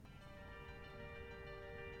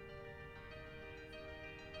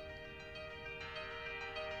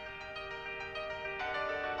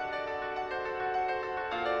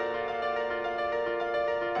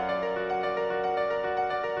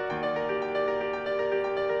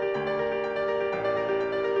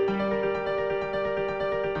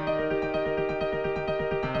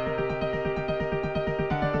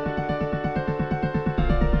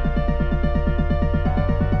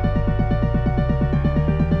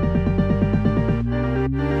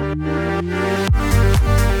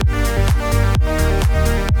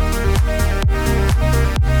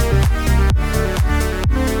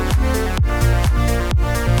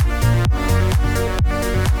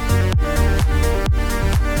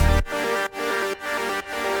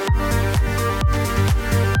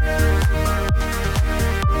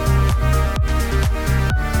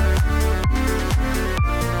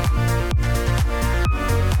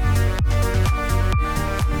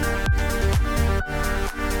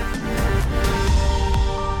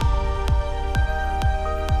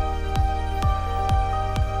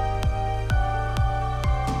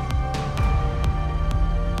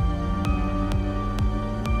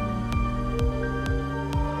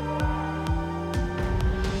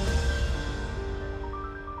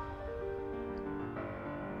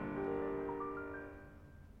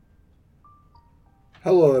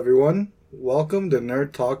Hello, everyone. Welcome to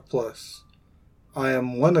Nerd Talk Plus. I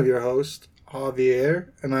am one of your hosts, Javier,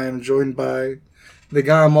 and I am joined by the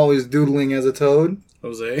guy I'm always doodling as a toad,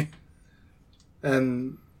 Jose.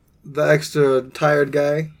 and the extra tired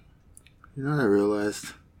guy. You know what I realized?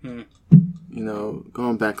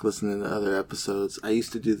 Going back listening to other episodes, I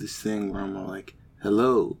used to do this thing where I'm all like,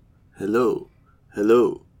 hello, hello,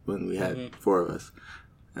 hello, when we had four of us.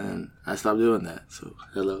 And I stopped doing that. So,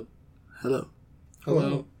 hello, hello.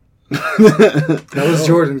 Hello. That was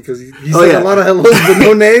Jordan, because he said a lot of hellos but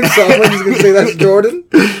no names, so I'm just going to say that's Jordan.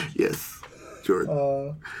 Yes,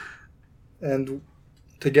 Jordan. And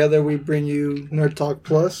together we bring you Nerd Talk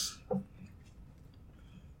Plus.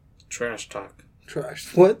 Trash talk.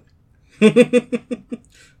 Trash. What?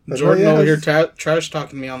 Jordan over here trash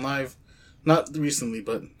talking me on live. Not recently,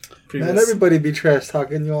 but previous. Man, everybody be trash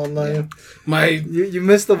talking you online. My You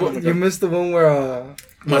missed the you missed the one where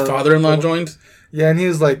my father-in-law joined. Yeah, and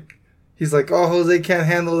he's like, oh, Jose can't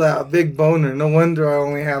handle that big boner. No wonder I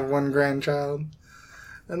only have one grandchild.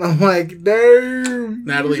 And I'm like, damn.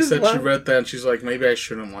 Natalie said she read that, and she's like, maybe I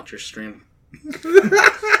shouldn't watch your stream.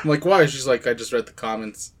 I'm like, why? She's like, I just read the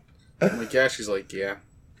comments. I'm like, yeah. She's like, yeah.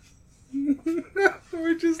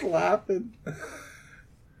 We're just laughing.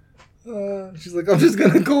 She's like, I'm just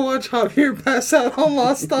gonna go watch Javier pass out on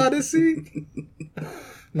Lost Odyssey.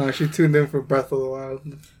 No, she tuned in for Breath of the Wild.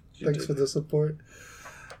 Thanks for the support.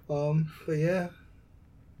 But yeah,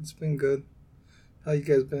 it's been good. How you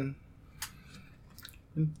guys been?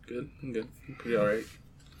 Good. I'm good. I'm pretty alright.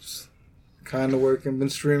 Kind of working. Been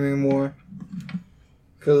streaming more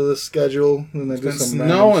because of the schedule. And then I do some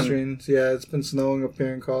random snowing. streams. Yeah, it's been snowing up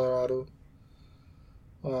here in Colorado.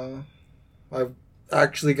 I've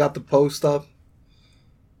actually got the post up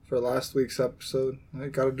for last week's episode. I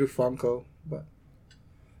got to do Funko, but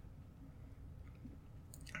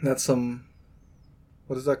that's some,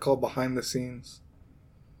 what is that called? Behind the scenes.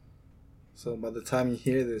 So by the time you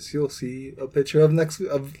hear this, you'll see a picture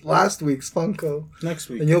of last week's Funko. Next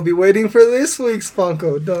week. And you'll be waiting for this week's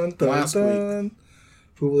Funko. Dun, dun, Last dun. week.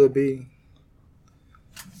 Who will it be?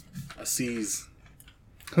 Aziz.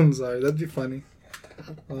 I'm sorry, that'd be funny.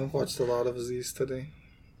 I've watched a lot of Aziz today.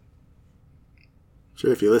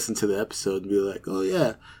 Sure, if you listen to the episode, be like, oh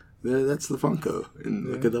yeah, that's the Funko. And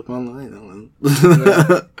look it up online. I don't know.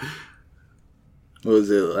 Yeah. What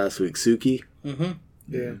was it last week? Suki? Mm-hmm.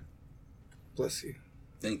 Yeah. Bless you.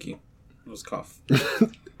 Thank you. It was cough.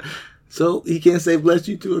 So, he can't say bless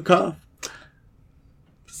you to a cough.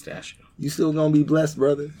 Pistachio. You still gonna be blessed,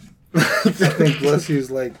 brother. I think bless you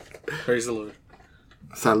is like... Praise the Lord.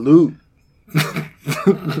 Salute.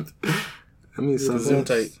 That means something. Zoom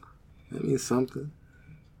tight. That means something.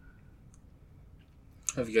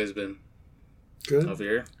 How have you guys been? Good. Over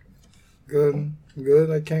here?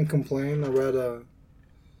 Good. I can't complain. I read a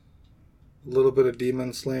little bit of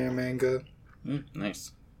Demon Slayer manga.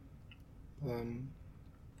 Nice.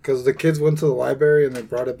 Because the kids went to the library and they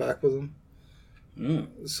brought it back with them.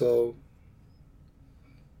 So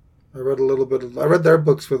I read a little bit I read their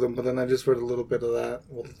books with them, but then I just read a little bit of that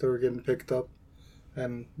while they were getting picked up.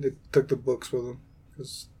 And they took the books with them.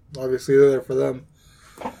 Because obviously they're there for them.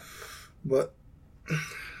 But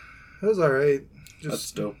it was alright. Just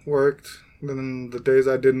That's dope. worked. And then the days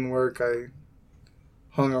I didn't work, I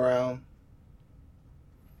hung around.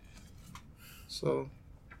 So,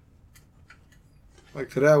 like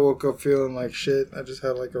today I woke up feeling like shit. I just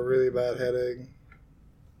had like a really bad headache.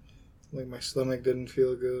 Like my stomach didn't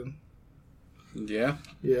feel good. Yeah?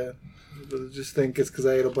 Yeah. But I just think it's because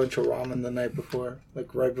I ate a bunch of ramen the night before.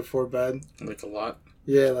 Like right before bed. Like a lot?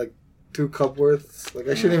 Yeah, like 2 cup worths. Like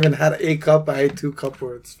I shouldn't even had a cup. I ate 2 cup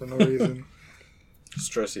worths for no reason.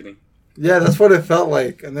 Stress eating. Yeah, that's what it felt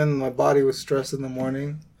like. And then my body was stressed in the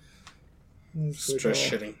morning. Stress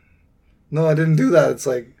shitting. No, I didn't do that. It's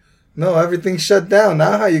like, no, everything's shut down.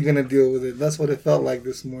 Now how are you going to deal with it? That's what it felt like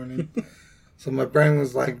this morning. So my brain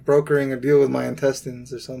was like brokering a deal with my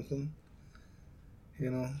intestines or something.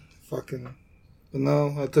 Fucking. But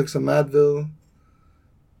no, I took some Advil.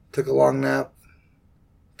 Took a long nap.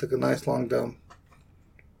 Took a nice long dump.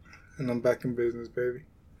 And I'm back in business, baby.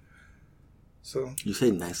 So. You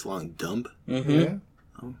say nice long dump? Mm-hmm. Yeah.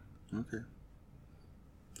 Oh, okay.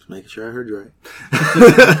 Just making sure I heard you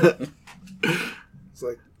right. It's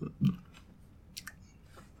like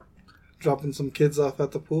dropping some kids off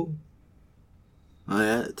at the pool. Oh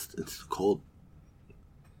yeah, it's cold.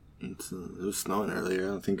 It was snowing earlier. I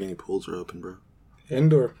don't think any pools are open, bro.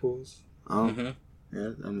 Indoor pools. Oh,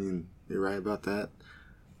 yeah. I mean, you're right about that.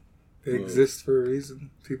 They exist for a reason.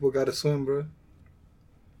 People gotta swim, bro.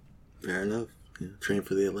 Fair enough. Yeah, train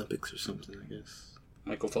for the Olympics or something, I guess.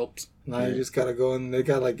 Michael Phelps. Now you just gotta go and they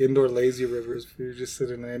got like indoor lazy rivers for you to just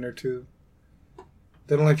sit in an inner tube.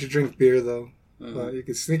 They don't let you drink beer though, but you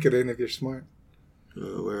can sneak it in if you're smart.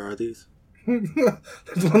 Where are these?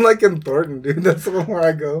 There's one like in Thornton, dude. That's the one where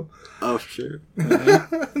I go. Oh, sure. I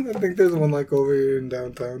think there's one like over here in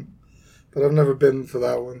downtown, but I've never been for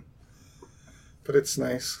that one. But it's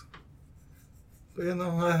nice. But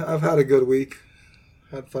I've had a good week.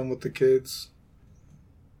 Had fun with the kids.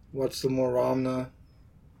 Watched some more Ramna.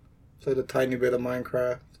 Played a tiny bit of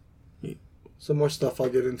Minecraft. Yeah. Some more stuff I'll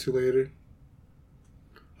get into later.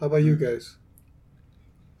 How about you guys?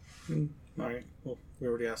 Alright. Well, we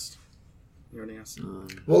already asked.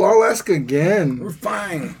 Well, I'll ask again. We're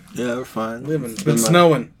fine. Yeah, we're fine. Living. It's been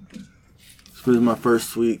snowing. This was my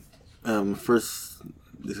first week.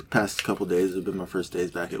 These past couple days have been my first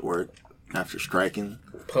days back at work after striking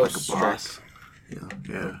like a boss.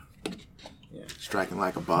 Yeah. Striking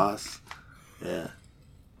like a boss. Yeah.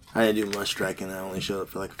 I didn't do much striking. I only showed up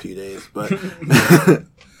for like a few days, but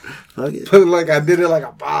fuck it. But like I did it like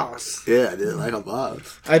a boss. Yeah, I did it like a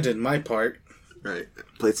boss. I did my part. Right.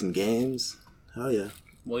 Played some games. Hell yeah.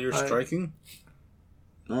 While you're striking?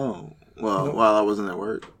 No. Well, while I wasn't at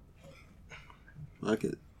work. Fuck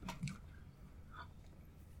it.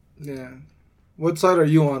 Yeah. What side are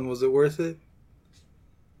you on? Was it worth it?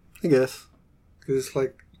 I guess. Because it's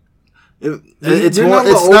like... It's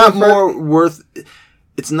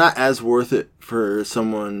not as worth it for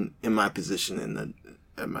someone in my position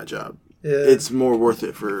at my job. Yeah. It's more worth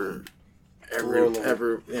it for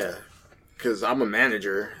yeah. Because I'm a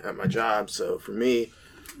manager at my job, so for me,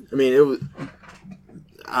 I mean, it was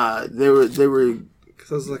they were.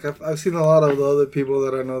 Because I was like, I've seen a lot of the other people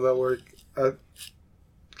that I know that work at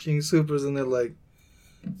King Supers, and they're like,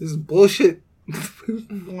 this is bullshit. I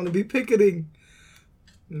want to be picketing.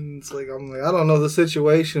 And it's like, I'm like, I don't know the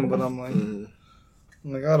situation, but I'm like,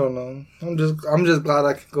 I don't know. I'm just glad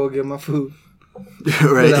I can go get my food.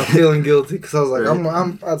 Right. Without feeling guilty, because I was like, right.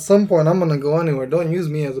 I'm at some point I'm gonna go anywhere. Don't use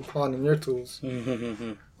me as a pawn in your tools.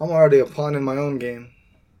 I'm already a pawn in my own game.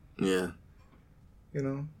 Yeah. You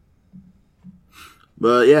know.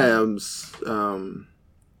 But yeah,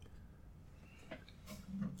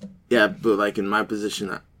 yeah, but like in my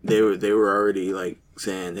position, they were already like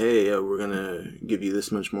saying, hey, we're gonna give you this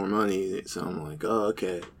much more money. So I'm like, oh,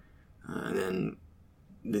 okay, and then.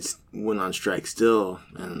 This went on strike still,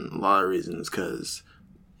 and a lot of reasons because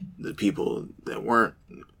the people that weren't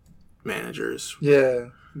managers,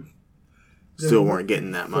 still weren't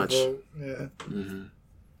getting that much. Yeah. Mm-hmm.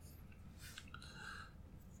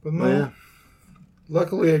 But no,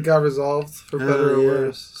 luckily it got resolved for better or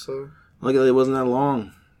worse. So luckily it wasn't that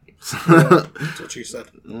long. That's what she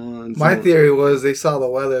said. My theory was they saw the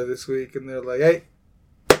weather this week, and they're like, "Hey,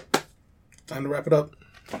 time to wrap it up."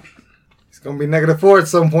 It's gonna be -4 at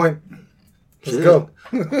some point. Let's go.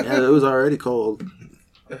 Yeah, it was already cold.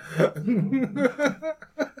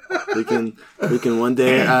 we can one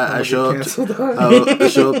day I show up. I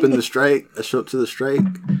show up in the strike. I show up to the strike.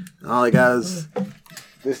 And all I got is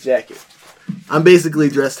this jacket. I'm basically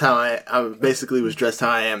dressed how I basically was dressed how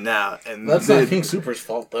I am now. And that's not King Super's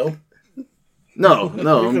fault though. No.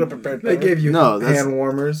 They gave you hand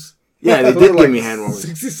warmers. Yeah, they did give me hand warmers.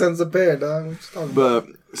 60 cents a pair, dog. But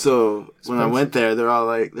so when I went there, they're all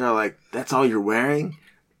like, "That's all you're wearing?"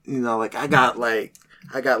 You know, like I got like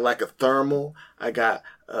a thermal. I got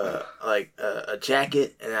a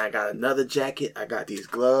jacket, and I got another jacket. I got these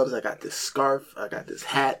gloves. I got this scarf. I got this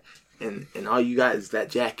hat, and all you got is that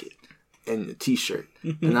jacket and the t-shirt.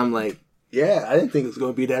 And I'm like, yeah, I didn't think it was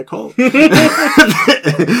going to be that cold. And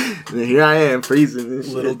then here I am freezing and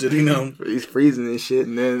shit. Little did he know. He's freezing and shit.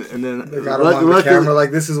 And then they got him on the camera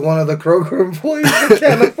like this is one of the Kroger employees that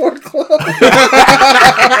can't afford clothes.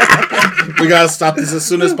 We got to stop this as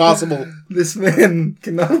soon as possible. This man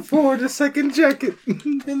cannot afford a second jacket.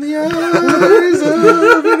 In the eyes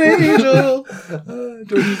of an angel.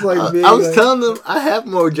 I was telling them I have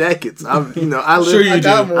more jackets. I live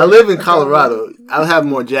live in Colorado. I'll have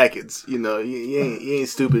more jackets. You know, you ain't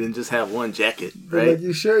stupid and just have one jacket, right? Like,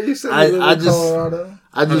 you sure you said you live in Colorado?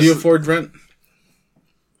 How do you afford rent?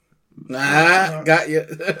 Nah, got you.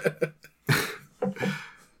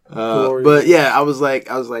 But yeah, I was like,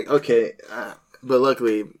 okay. But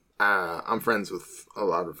luckily, I'm friends with a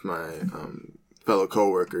lot of my fellow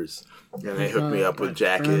coworkers, and they hooked me up with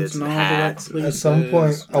jackets and hats.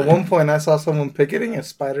 At one point, I saw someone picketing as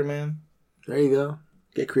Spider-Man. There you go.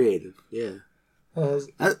 Get creative. Yeah.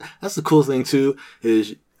 That's the cool thing too.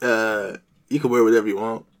 Is you can wear whatever you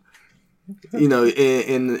want. You know,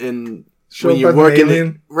 in when you're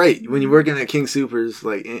working when you're working at King Supers,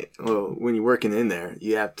 like when you're working in there,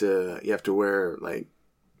 you have to wear like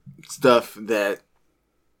stuff that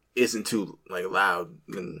isn't too like loud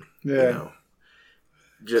and you know.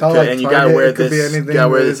 Just, like and you Target, gotta wear this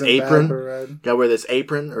apron. Gotta wear this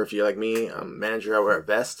apron, or if you're like me, I'm a manager, I wear a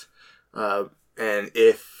vest. And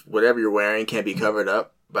if whatever you're wearing can't be covered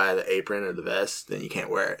up by the apron or the vest, then you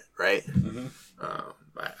can't wear it, right? Mm-hmm.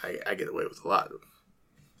 I get away with a lot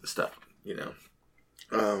of stuff, you know.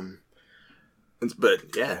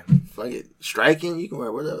 But yeah, fuck it. Striking, you can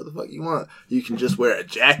wear whatever the fuck you want. You can just wear a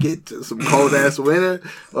jacket to some cold ass winter,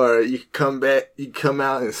 or you can come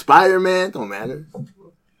out in Spider-Man. Don't matter.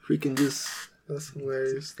 Freaking just that's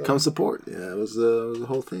hilarious. Come support. Yeah, it was a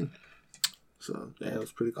whole thing. So yeah, it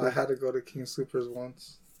was pretty cool. I had to go to King Supers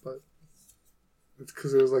once, but it's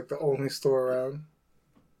because it was like the only store around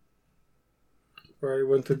where I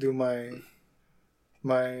went to do my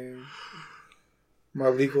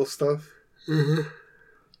legal stuff. Mm-hmm.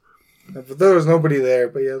 But there was nobody there.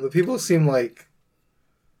 But yeah, the people seemed like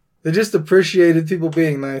they just appreciated people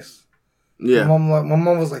being nice. Yeah, my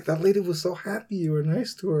mom was like, that lady was so happy you were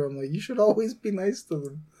nice to her. I'm like, you should always be nice to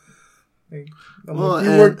them. Like,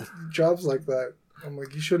 you work jobs like that. I'm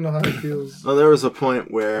like, you should know how it feels. Well, there was a point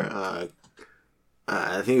where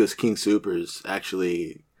I think it was King Supers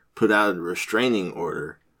actually put out a restraining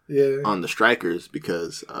order on the strikers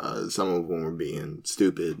because some of them were being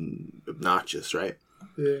stupid and obnoxious, right?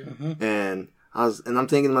 Yeah. Mm-hmm. And I'm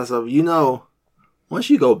thinking to myself, once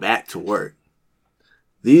you go back to work,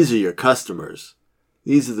 these are your customers.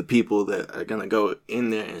 These are the people that are gonna go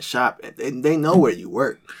in there and shop. They know where you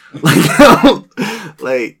work. We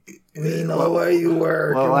know where you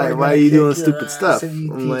work. Why are you doing stupid stuff?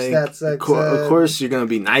 I'm like, of course you're gonna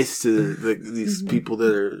be nice to these people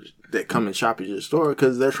that come and shop at your store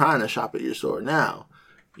because they're trying to shop at your store now.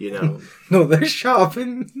 No, they're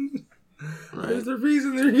shopping. Right. There's a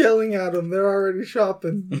reason they're yelling at them. They're already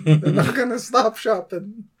shopping. They're not gonna stop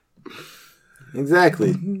shopping.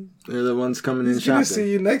 Exactly. They're the ones coming in shopping. He's gonna see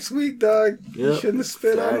you next week, dog. Yep. You shouldn't have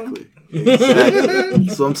spit on him. Exactly.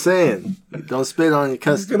 That's what I'm saying. Don't spit on your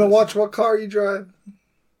customers. He's gonna watch what car you drive.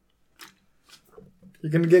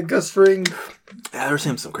 You're gonna get Gus Fring. Yeah, there was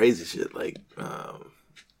some crazy shit like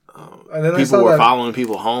and then people were following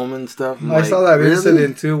people home and stuff. I saw that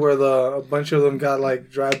incident too, where a bunch of them got like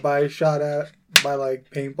drive-by shot at by like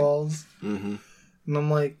paintballs, and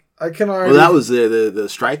I'm like, I can already. Well, that was the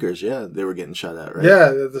strikers. Yeah, they were getting shot at, right? Yeah,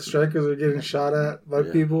 the strikers were getting shot at by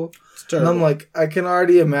people. And I'm like, I can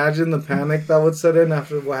already imagine the panic that would set in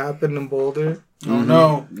after what happened in Boulder. Oh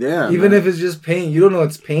no! Yeah. Even if it's just paint, you don't know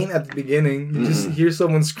it's paint at the beginning. You just hear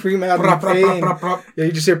someone scream out in pain. Yeah,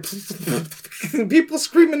 you just hear people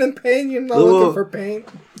screaming in pain. You're not looking for paint.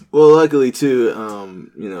 Well, luckily too,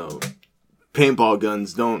 paintball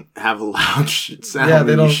guns don't have a loud sound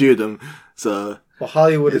when you shoot them. So. Well,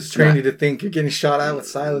 Hollywood has trained you to think you're getting shot at with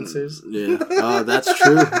silencers. Yeah. Oh, that's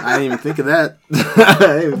true. I didn't even think of that.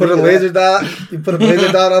 Put a laser dot. You put a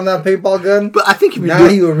laser dot on that paintball gun. But I think if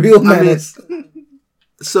you're a real menace.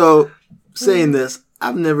 So, saying this,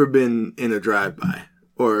 I've never been in a drive-by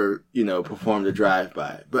or, performed a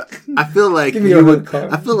drive-by. But I feel like you would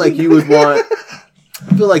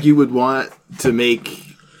want to make,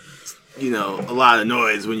 a lot of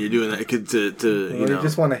noise when you're doing that. You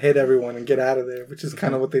just want to hit everyone and get out of there, which is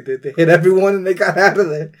kind of what they did. They hit everyone and they got out of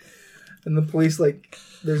there. And the police,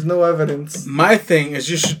 there's no evidence. My thing is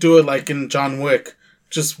you should do it like in John Wick.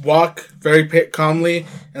 Just walk very calmly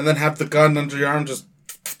and then have the gun under your arm just...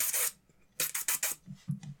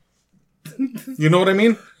 You know what I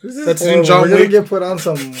mean? That's in John Wick. We're going to get put on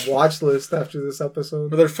some watch list after this episode.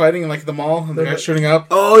 Where they're fighting in the mall and the guy's shooting up.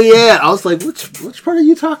 Oh yeah, I was like, which part are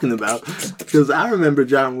you talking about? Because I remember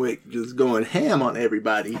John Wick just going ham on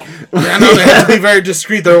everybody. Yeah, no, they had to be very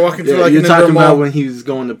discreet. They were walking through you're talking about when he was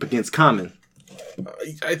going up against Common.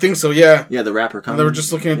 I think so, yeah. Yeah, the rapper Common. And they were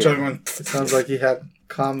just looking at each other going... It sounds like he had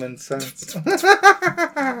common sense.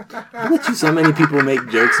 I bet you so many people make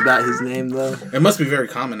jokes about his name, though. It must be very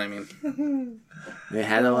common, I mean. They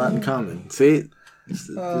had a lot in common. See?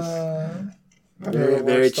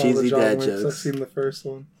 Very cheesy dad jokes. I've seen the first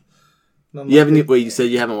one. You said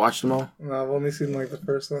you haven't watched them all? No, I've only seen the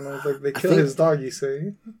first one. I was like, they killed his dog, you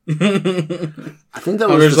say? I think that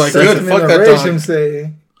was the second one. Fuck that dog.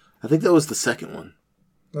 Say. I think that was the second one.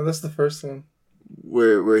 No, that's the first one.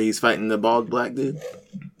 Where he's fighting the bald black dude?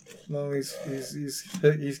 No, he's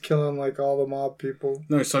killing all the mob people.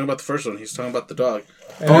 No, he's talking about the first one. He's talking about the dog.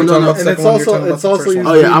 And it's also beating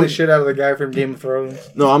the shit out of the guy from Game of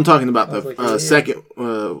Thrones. No, I'm talking about the second.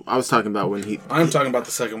 I was talking about when he. I'm talking about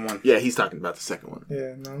the second one. Yeah, he's talking about the second one.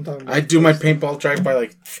 Yeah, no, I'm talking about. I do my paintball drive by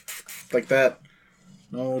like that.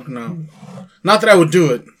 No. Not that I would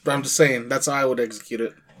do it, but I'm just saying that's how I would execute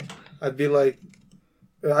it. I'd be like,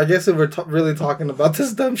 I guess if we're really talking about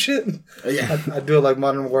this dumb shit, Yeah. I'd do it like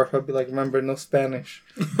Modern Warfare. I'd be like, remember, no Spanish.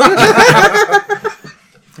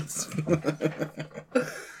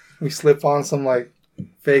 We slip on some like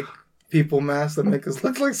fake people masks that make us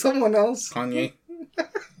look like someone else. Kanye.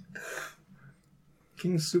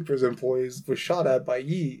 King Super's employees were shot at by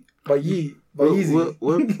Yeezy.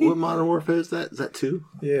 What Modern Warfare is that? Is that 2?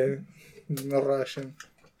 Yeah, no Russian.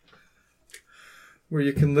 Where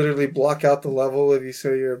you can literally block out the level if you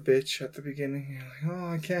say you're a bitch at the beginning. You're like,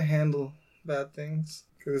 oh, I can't handle bad things.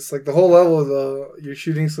 Because it's like the whole level, you're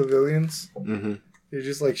shooting civilians. Mm-hmm. You're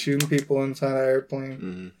just like shooting people inside an airplane.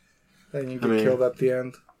 Mm-hmm. And you get killed at the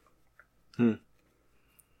end.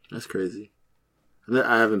 That's crazy.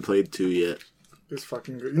 I haven't played 2 yet. It's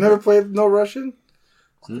fucking good. You never played no Russian?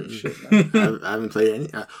 Good shit, man. I haven't played any.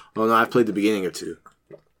 Oh no, I've played the beginning of 2.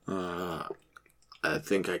 I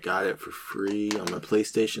think I got it for free on my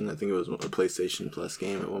PlayStation. I think it was a PlayStation Plus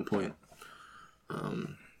game at one point.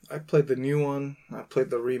 I played the new one. I played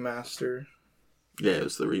the remaster. Yeah, it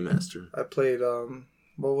was the remaster. I played,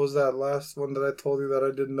 what was that last one that I told you that I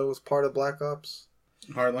didn't know was part of Black Ops?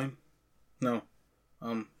 Hardline? No.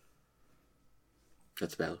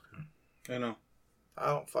 That's Battlefield. I know. I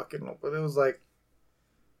don't fucking know, but it was like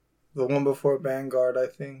the one before Vanguard, I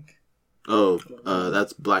think. Oh,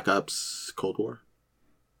 that's Black Ops Cold War?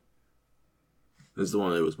 This is the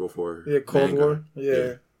one that was before. Yeah, Cold Vanguard. War.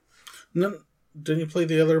 Yeah. No, didn't you play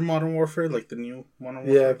the other Modern Warfare, like the new Modern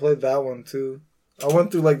Warfare? Yeah, I played that one too. I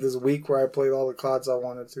went through like this week where I played all the CODs I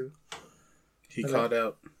wanted to. He caught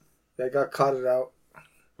out. Yeah, I got caught out.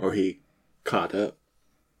 Or he caught up.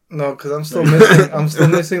 No, because I'm still missing. I'm still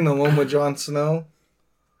missing the one with Jon Snow.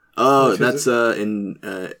 Oh, that's in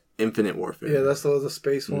Infinite Warfare. Yeah, that's the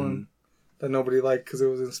space one that nobody liked because it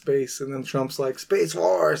was in space, and then Trump's like Space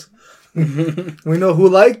Wars. We know who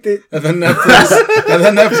liked it. And then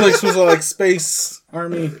Netflix was like Space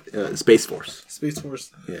Army. Space Force. Space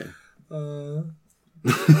Force. Yeah. Uh,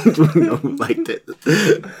 No one liked it.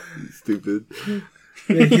 Stupid.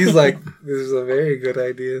 yeah, he's like, this is a very good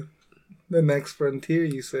idea. The next frontier,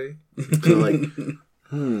 you say? So like,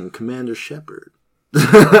 Commander Shepard.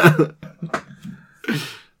 But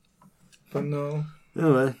no.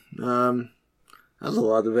 Anyway, that was a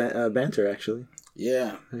lot of banter actually.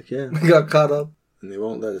 Yeah. Heck yeah. We got caught up. And they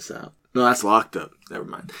won't let us out. No, that's locked up. Never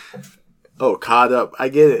mind. Oh, caught up. I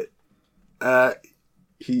get it.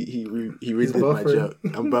 He redid my joke.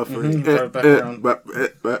 I'm buffering.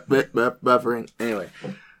 Buffering. Anyway.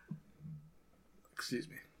 Excuse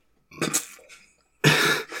me.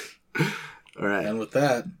 All right. And with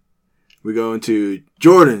that, we go into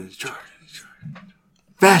Jordan's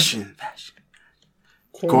fashion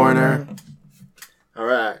corner. All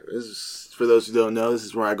right. This is, for those who don't know, this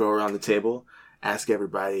is where I go around the table, ask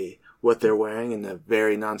everybody what they're wearing in a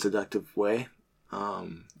very non-seductive way. oh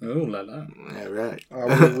la la. Yeah, right.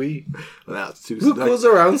 Well, we. Well, now it's too Who seductive. goes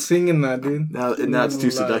around singing that, dude? Now it's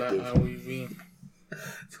too seductive.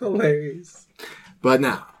 It's hilarious. But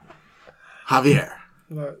now, Javier,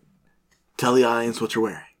 What? tell the audience what you're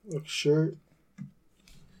wearing. A shirt.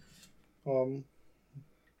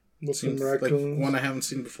 With some Seems like raccoons. one I haven't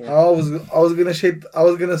seen before. I was gonna say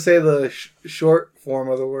the short form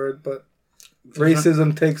of the word, but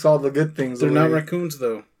racism takes all the good things They're away. not raccoons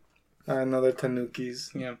though. I know they're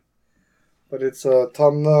tanukis. Yeah. But it's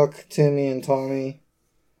Tom Nook, Timmy, and Tommy.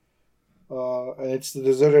 And it's the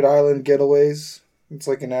Deserted Island Getaways. It's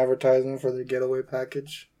like an advertisement for their getaway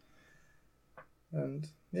package. And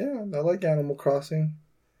yeah, I like Animal Crossing.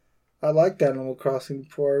 I liked Animal Crossing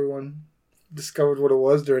before everyone discovered what it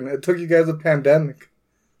was during it. It took you guys a pandemic.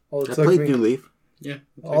 All it I took played me, New Leaf. Yeah.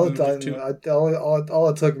 all the time, all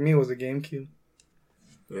it took me was a GameCube.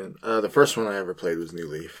 Yeah, the first one I ever played was New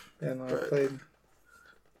Leaf. And I But- played.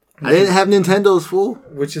 I didn't have Nintendo's, fool.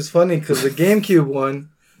 Which is funny because the GameCube one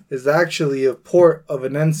is actually a port of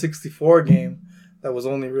an N64 game that was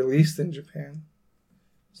only released in Japan.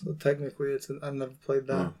 So technically, I've never played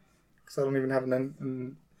that because I don't even have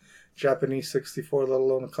an Japanese 64, let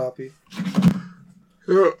alone a copy.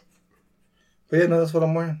 Yeah. But yeah, no, that's what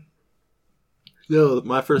I'm wearing. No,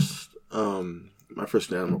 my first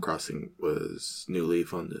Animal Crossing was New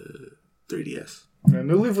Leaf on the 3DS. Yeah,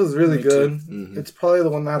 New Leaf was really Me good. Mm-hmm. It's probably the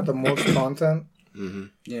one that had the most content. Mm-hmm.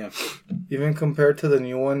 Yeah. Even compared to the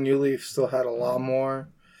new one, New Leaf still had a lot more.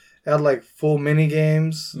 It had like full mini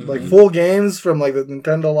games, like full games from like the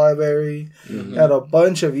Nintendo library. Mm-hmm. It had a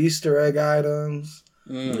bunch of Easter egg items.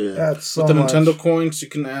 Mm. Yeah. It had so With the much. Nintendo coins, you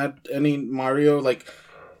can add any Mario. Like,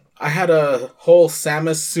 I had a whole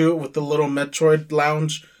Samus suit with the little Metroid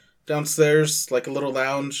lounge downstairs, like a little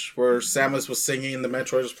lounge where Samus was singing and the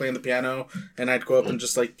Metroid was playing the piano, and I'd go up and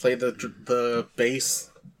just like play the bass.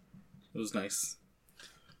 It was nice.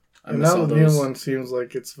 And now the new one seems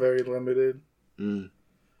like it's very limited.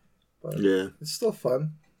 But yeah. It's still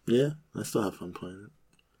fun. Yeah, I still have fun playing it.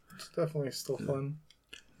 It's definitely still fun.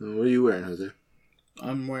 And what are you wearing, Jose?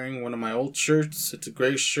 I'm wearing one of my old shirts. It's a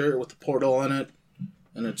gray shirt with a portal on it.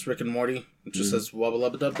 And it's Rick and Morty. It just says wubba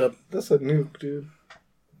lubba dub dub. That's a nuke, dude.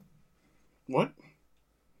 What?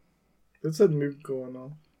 That's a nuke going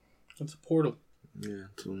on. It's a portal. Yeah,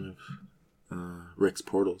 it's one of Rick's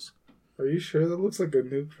portals. Are you sure? That looks like a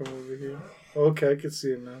nuke from over here. Okay, I can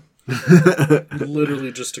see it now.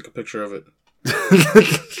 Literally just took a picture of it.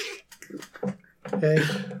 Hey.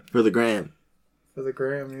 For the gram. For the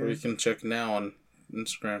gram, Or you can check now on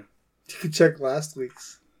Instagram. You can check last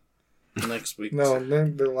week's. Next week. No,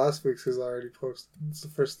 then the last week's is already posted. It's the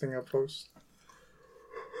first thing I post.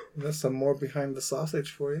 And that's some more behind the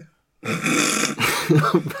sausage for you.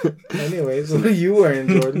 Anyways, what are you wearing,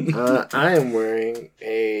 Jordan? I am wearing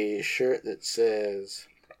a shirt that says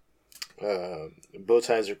bow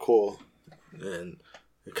ties are cool, and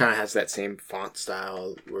it kind of has that same font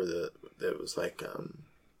style where that was like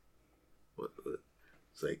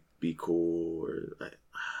it's like be cool or like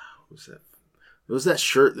what was that? It was that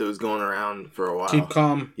shirt that was going around for a while. Keep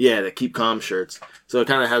calm. Yeah, the Keep Calm shirts. So it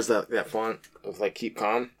kind of has that font of like Keep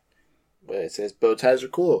Calm. But it says bow ties are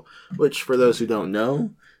cool, which for those who don't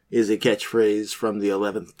know is a catchphrase from the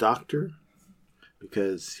 11th Doctor,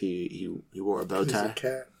 because he wore a bow tie. He's a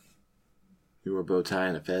cat. He wore a bow tie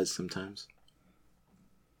and a fez sometimes.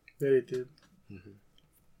 Yeah, he did. Mm-hmm.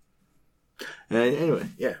 And anyway,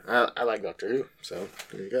 yeah, I like Doctor Who, so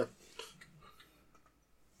there you go.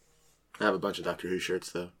 I have a bunch of Doctor Who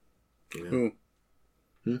shirts though. You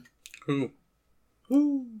know.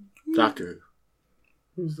 Who? Doctor Who.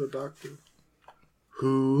 Who's the Doctor?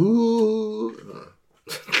 Who?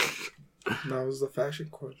 That was the fashion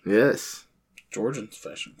corner. Yes. Georgian's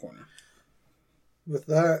fashion corner. With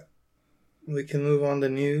that, we can move on to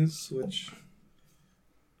news, which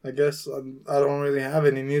I guess I don't really have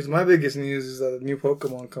any news. My biggest news is that a new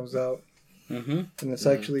Pokemon comes out. Mm-hmm. And it's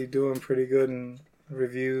actually doing pretty good in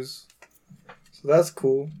reviews. So that's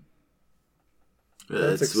cool.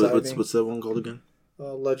 That's exciting. What's that one called again?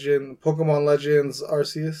 Pokemon Legends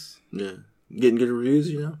Arceus. Yeah. Getting good reviews,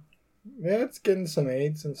 you know? Yeah, it's getting some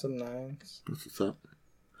 8s and some 9s. That's what's up.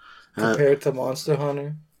 Compared to Monster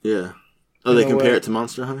Hunter. Yeah. Oh, they compare it to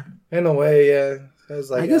Monster Hunter? In a way, yeah. It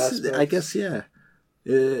like I guess, yeah.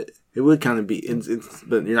 It would kind of be,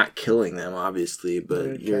 but you're not killing them, obviously.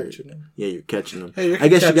 But you're catching them. Yeah, you're catching them. Hey, I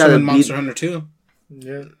guess you got to Monster Hunter too.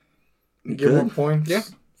 Yeah. You get more points. Yeah.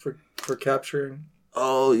 For capturing.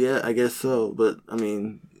 Oh yeah, I guess so. But I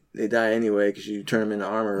mean, they die anyway because you turn them into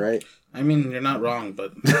armor, right? I mean, you're not wrong,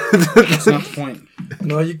 but that's not the point.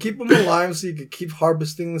 No, you keep them alive so you can keep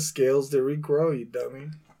harvesting the scales. They regrow, you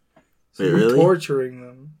dummy. So Wait, you're really? torturing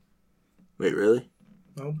them. Wait, really?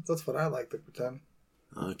 No, that's what I like to pretend.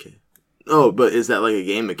 Okay. Oh, but is that like a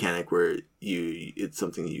game mechanic where it's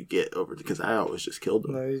something you get over? Because I always just killed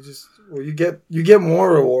them. No, you get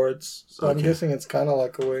more rewards. So I'm guessing it's kind of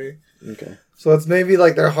like a way. Okay. So it's maybe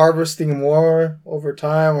like they're harvesting more over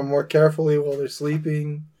time or more carefully while they're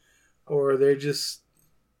sleeping, or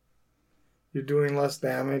you're doing less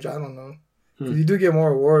damage. I don't know. You do get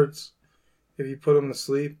more rewards if you put them to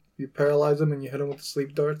sleep. You paralyze them and you hit them with the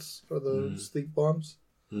sleep darts or the sleep bombs,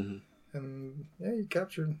 and yeah, you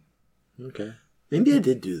capture them. Okay. Maybe I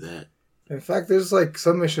did do that. In fact, there's like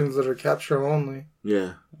some missions that are capture only.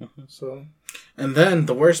 Yeah. So. And then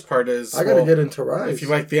the worst part is I gotta get into Rise. If you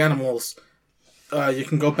like the animals, you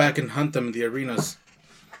can go back and hunt them in the arenas.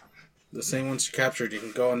 The same ones you captured, you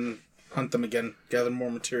can go and hunt them again, gather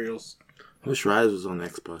more materials. I wish Rise was on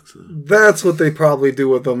Xbox though. That's what they probably do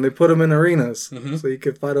with them. They put them in arenas, so you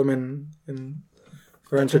can fight them in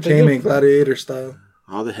for entertainment, gladiator style.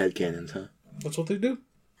 All the headcanons, huh? That's what they do.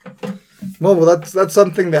 Well, that's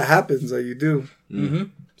something that happens that you do. Mm-hmm.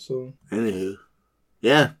 So, anywho,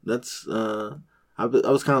 yeah, that's I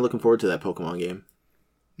was kind of looking forward to that Pokemon game.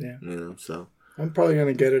 Yeah, you know, so I'm probably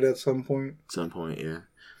gonna get it at some point. Yeah.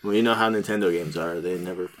 Well, you know how Nintendo games are; they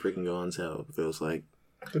never freaking go on sale. It feels like.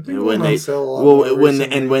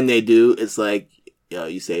 And when they do, it's like, yo,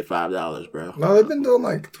 you save $5, bro. No, they've been doing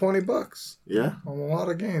like $20. Yeah, on a lot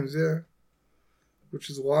of games, yeah,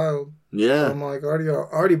 which is wild. Yeah, so I'm like,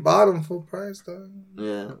 already bought them full price though.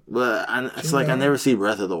 Yeah, but it's like I never see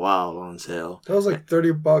Breath of the Wild on sale. That was like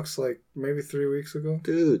 $30, like maybe 3 weeks ago,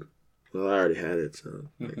 dude. Well, I already had it, so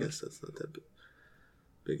I guess that's not that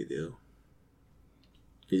big a deal.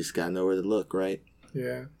 You just gotta know where to look, right?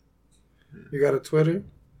 Yeah. You got a Twitter?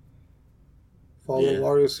 Follow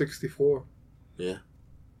Wario64. Yeah.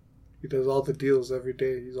 He does all the deals every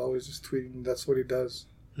day. He's always just tweeting. That's what he does.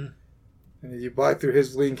 And if you buy through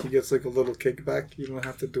his link, he gets like a little kickback. You don't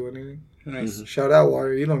have to do anything. Nice. Shout out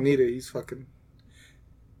Wario. You don't need it. He's fucking...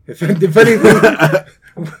 If anything,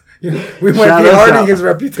 we might be hurting his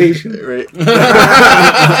reputation. Right.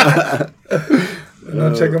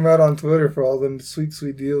 Check him out on Twitter for all them sweet,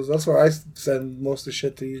 sweet deals. That's where I send most of the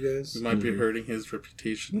shit to you guys. We might be hurting his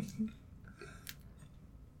reputation.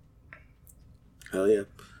 Hell yeah.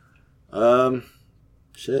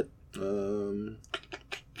 Shit.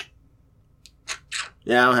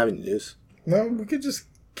 Yeah, I don't have any news. No, we could just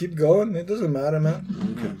keep going. It doesn't matter,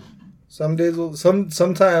 man. Okay. Some days,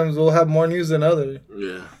 sometimes we'll have more news than others.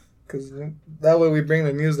 Yeah. Because that way we bring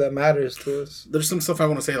the news that matters to us. There's some stuff I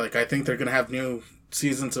want to say. Like, I think they're going to have new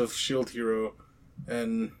seasons of Shield Hero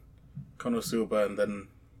and Konosuba, and then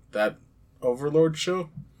that Overlord show.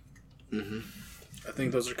 Mm-hmm. I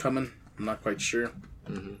think those are coming. I'm not quite sure.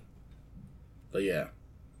 Mm-hmm. But yeah.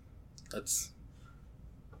 That's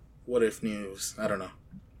what if news. I don't know.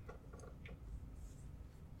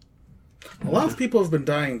 A lot of people have been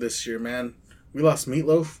dying this year, man. We lost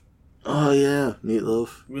Meatloaf. Oh, yeah.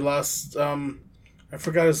 Meatloaf. We lost, I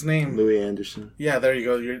forgot his name. Louis Anderson. Yeah, there you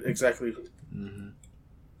go. You're exactly. Mm-hmm.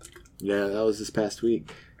 Yeah, that was this past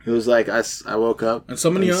week. It was like I woke up. And so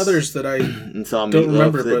many others that I and saw don't Meatloaf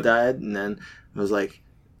remember, that but died. And then it was like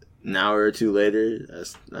an hour or two later,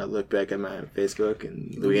 I looked back at my Facebook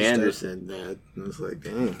and Louis Anderson died. And I was like,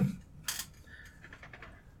 dang.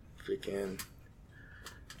 Freaking.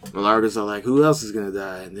 Malarga's all like, who else is going to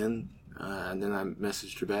die? And then I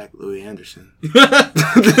messaged her back, Louis Anderson.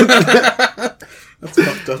 That's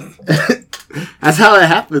fucked up. That's how it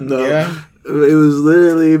happened, though. Yeah. It was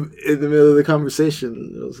literally in the middle of the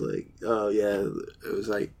conversation. It was like, oh, yeah. It was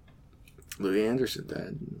like, Louis Anderson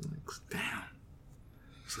died. Like, damn.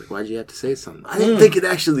 It's like, why'd you have to say something? I didn't think it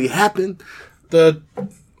actually happened. The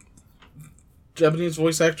Japanese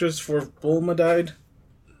voice actress for Bulma died.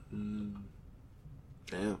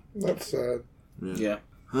 Damn. That's sad. Yeah.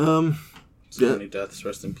 So many deaths.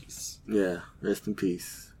 Rest in peace. Yeah. Rest in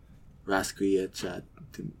peace. Rasquietchat.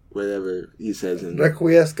 Whatever he says in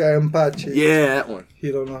Requiesca en Pace. Yeah, that one.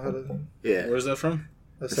 You don't know how to... Yeah. Where's that from?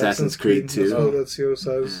 Assassin's Creed 2. That's what Ezio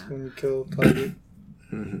says when you kill Target.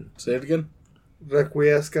 Mm-hmm. Say it again.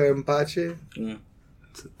 Requiesca en Pace.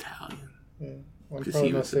 It's Italian. Yeah. I'm Because probably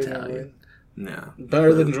he not was saying that Italian. right. No.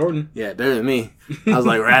 Better than Jordan. Yeah, better than me. I was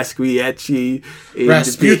like Rasquietchi.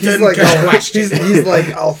 Rasputin. He's like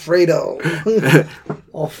Alfredo.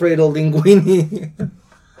 Alfredo Linguini.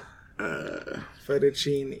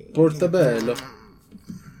 Fettuccine. Portobello.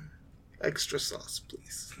 Extra sauce,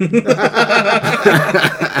 please.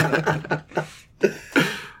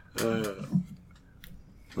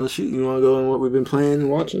 Well, shoot, you want to go on what we've been playing and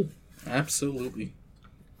watching? Absolutely.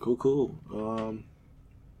 Cool. Well,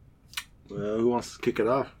 who wants to kick it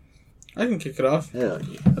off? I can kick it off. Hell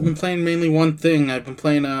yeah. I've been playing mainly one thing. I've been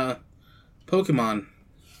playing Pokemon.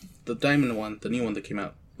 The Diamond one. The new one that came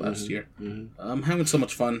out last year. Mm-hmm. I'm having so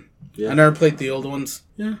much fun. Yeah. I never played the old ones.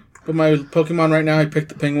 Yeah. But my Pokemon right now, I picked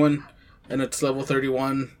the Penguin. And it's level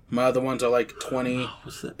 31. My other ones are like 20.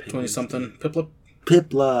 What's that? 20-something. Piplup?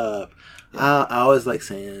 Piplup. I always like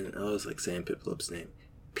saying Piplup's name.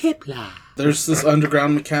 Piplup. There's this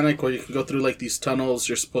underground mechanic where you can go through like these tunnels.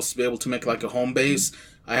 You're supposed to be able to make like a home base.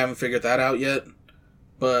 I haven't figured that out yet.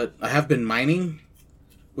 But I have been mining,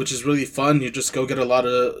 which is really fun. You just go get a lot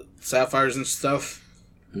of sapphires and stuff.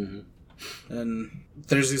 Mm-hmm. And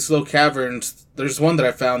there's these little caverns. There's one that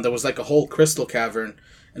I found that was like a whole crystal cavern.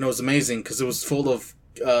 And it was amazing because it was full of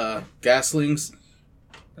gaslings.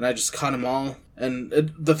 And I just caught them all. And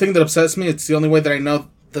the thing that upsets me, it's the only way that I know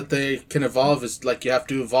that they can evolve is like you have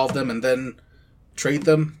to evolve them and then trade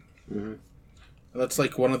them. Mm-hmm. That's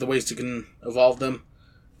like one of the ways you can evolve them.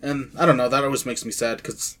 And I don't know, that always makes me sad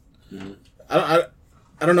because I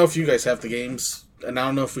don't know if you guys have the games, and I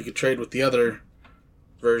don't know if we could trade with the other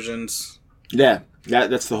versions. Yeah,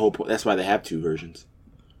 that's the whole point. That's why they have two versions.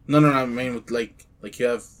 No, I mean with like you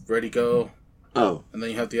have Ready Go. Oh. And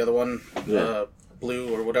then you have the other one,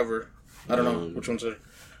 Blue or whatever. I don't know which ones are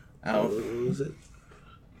out. What was it?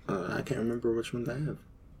 I can't remember which ones I have.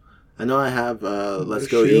 I know I have Let's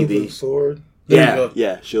Go Shield Eevee. And Sword.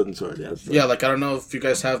 Yeah, Shield and Sword. Yeah, like I don't know if you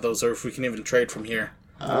guys have those or if we can even trade from here.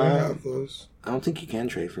 I have those. I don't think you can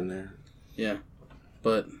trade from there. Yeah,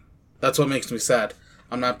 but that's what makes me sad.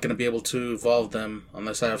 I'm not going to be able to evolve them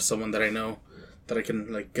unless I have someone that I know that I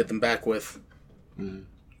can like get them back with.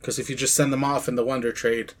 Because if you just send them off in the Wonder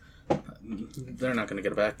Trade, they're not going to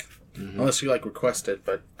get it back. Unless you, like, request it,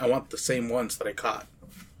 but I want the same ones that I caught.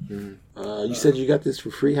 You said you got this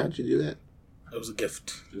for free. How'd you do that? It was a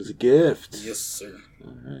gift. It was a gift. Yes, sir.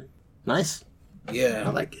 All right. Nice. Yeah.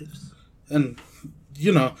 I like gifts. And,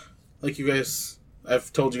 you know, like you guys,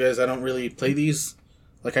 I've told you guys I don't really play these.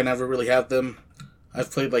 Like, I never really have them. I've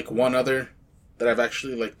played, like, one other that I've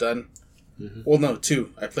actually, like, done. Well, no,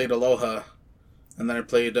 two. I played Aloha, and then I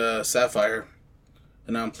played Sapphire,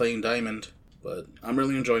 and now I'm playing Diamond. But I'm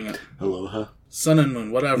really enjoying it. Aloha. Sun and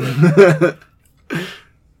Moon, whatever.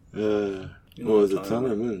 What was it, Sun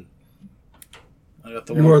or Moon? I got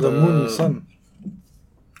the You one are with the moon and sun.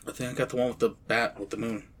 I think I got the one with the bat with the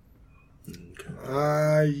moon.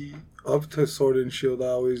 Up to Sword and Shield, I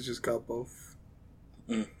always just got both.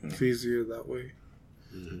 Mm-hmm. It's easier that way.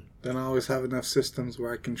 Then I always have enough systems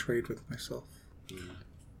where I can trade with myself.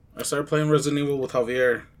 I started playing Resident Evil with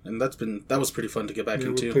Javier, and that was pretty fun to get back We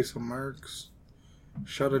into. play some marks.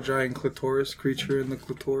 Shot a giant clitoris creature in the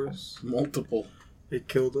clitoris. Multiple It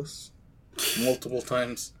killed us.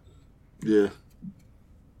 times. Yeah.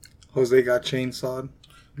 Jose got chainsawed.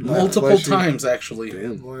 Multiple times, actually.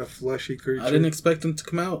 Damn. Boy, a fleshy creature. I didn't expect them to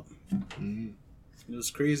come out. It was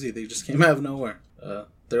crazy. They just came out of nowhere.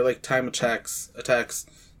 They're like time attacks.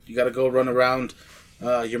 You gotta go run around.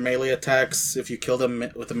 Your melee attacks, if you kill them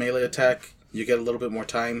with a melee attack, you get a little bit more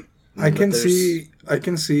time. I can see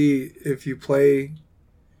if you play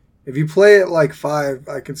it like 5,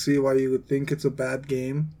 I can see why you would think it's a bad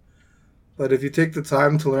game. But if you take the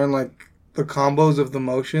time to learn like the combos of the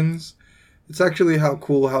motions, it's actually how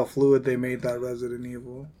fluid they made that Resident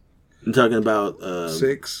Evil. I'm talking about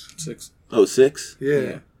 6. Oh, 6?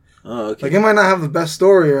 Yeah. Oh, okay. Like it might not have the best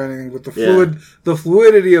story or anything, but the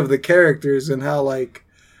fluidity of the characters and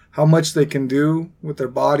how much they can do with their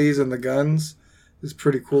bodies and the guns is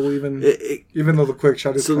pretty cool. Even though the quick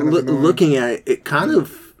shot is kind of annoying. Looking at it, it kind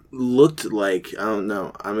of looked like, I don't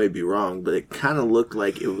know, I may be wrong, but it kind of looked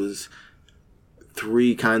like it was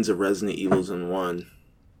 3 kinds of Resident Evils in one.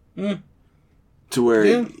 To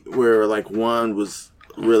where like one was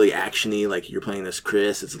really actiony, like you're playing as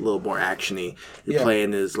Chris, it's a little more actiony. You're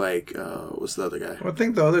playing as like what's the other guy? I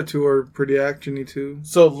think the other 2 are pretty actiony too.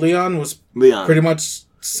 So Leon was pretty much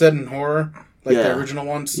set in horror, like the original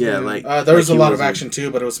ones. Yeah, like there was a lot of action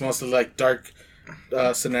too, but it was mostly like dark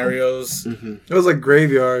scenarios. It was like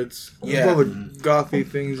graveyards. Yeah, all the gothy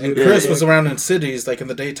things. And Chris was around in cities, like in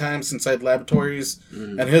the daytimes, inside laboratories,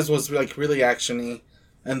 and his was like really actiony.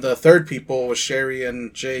 And the third people was Sherry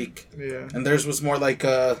and Jake. Yeah. And theirs was more like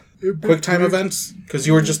quick time events, because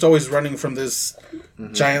you were just always running from this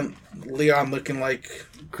giant Leon looking like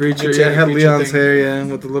creature. Yeah, it had Leon's hair,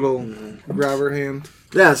 with the little grabber hand.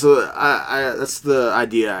 Yeah, so I that's the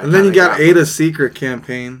idea. And then you got Ada's secret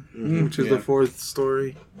campaign, which is the 4th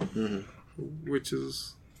story, which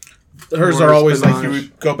is... Hers are always espionage. Like you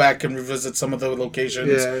would go back and revisit some of the locations.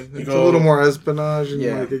 Yeah, it's a little more espionage, and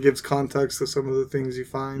like it gives context to some of the things you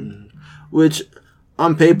find. Which,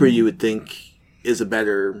 on paper, you would think is a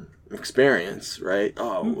better experience, right?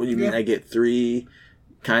 Oh, what do you mean? I get 3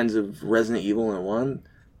 kinds of Resident Evil in one?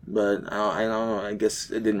 But I don't know. I guess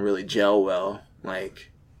it didn't really gel well.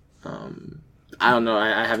 Like, I don't know.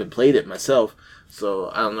 I haven't played it myself, so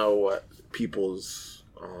I don't know what people's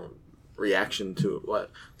reaction to it.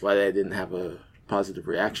 Why they didn't have a positive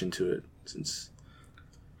reaction to it, since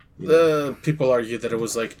the people argue that it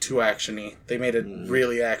was like too actiony. They made it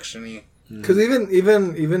really actiony. Because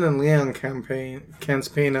even in Leon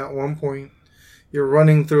campaign at one point, you're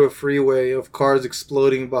running through a freeway of cars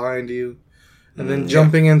exploding behind you, and then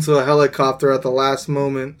jumping into a helicopter at the last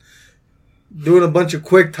moment, doing a bunch of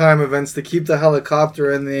quick time events to keep the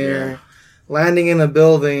helicopter in the air. Landing in a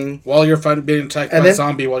building while you're being attacked by a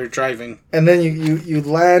zombie while you're driving, and then you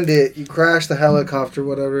land it, you crash the helicopter,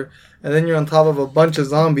 whatever, and then you're on top of a bunch of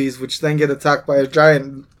zombies, which then get attacked by a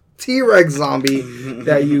giant T-Rex zombie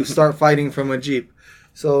that you start fighting from a jeep.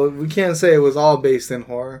 So we can't say it was all based in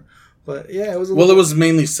horror, but yeah, it was. It was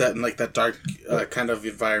mainly set in like that dark kind of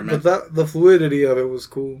environment. But the fluidity of it was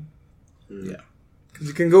cool. Yeah, because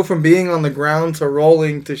you can go from being on the ground to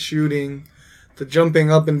rolling to shooting. To jumping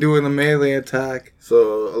up and doing a melee attack.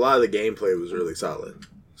 So a lot of the gameplay was really solid.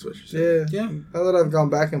 That's what you're saying. Yeah. Now that I've gone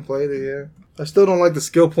back and played it, yeah. I still don't like the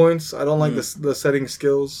skill points. I don't like the setting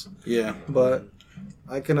skills. Yeah. But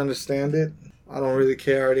I can understand it. I don't really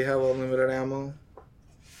care. I already have unlimited ammo.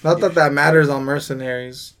 Not that matters on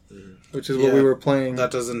Mercenaries, which is what we were playing.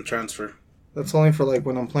 That doesn't transfer. That's only for like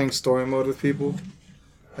when I'm playing story mode with people.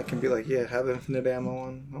 I can be like, have infinite ammo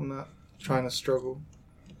on. I'm not trying to struggle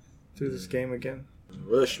through this game again.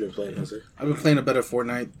 What else you been playing, Jose? I've been playing a bit of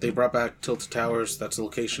Fortnite. They brought back Tilted Towers. That's a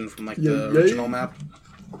location from like the original map.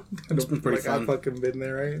 It's been pretty fun. I've fucking been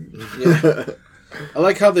there, right? Yeah. I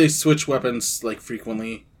like how they switch weapons like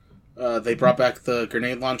frequently. They brought back the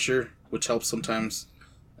grenade launcher, which helps sometimes.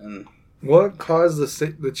 And what caused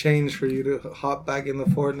the change for you to hop back into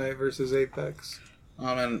Fortnite versus Apex?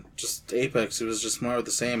 And just Apex, it was just more of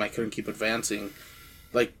the same. I couldn't keep advancing.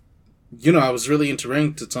 Like, you know, I was really into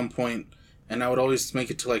ranked at some point, and I would always make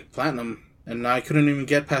it to like platinum, and now I couldn't even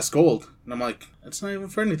get past gold. And I'm like, it's not even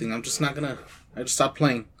for anything. I'm just not gonna. I just stopped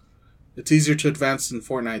playing. It's easier to advance in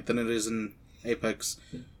Fortnite than it is in Apex.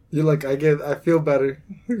 You're like, I feel better.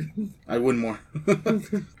 I win more.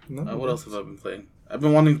 No. What else have I been playing? I've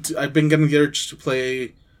been getting the urge to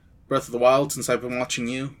play Breath of the Wild since I've been watching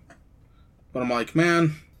you. But I'm like,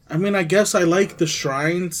 man, I mean, I guess I like the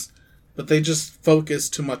shrines, but they just focus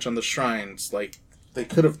too much on the shrines. Like, they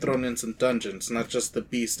could have thrown in some dungeons, not just the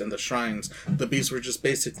beast and the shrines. The beasts were just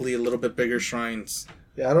basically a little bit bigger shrines.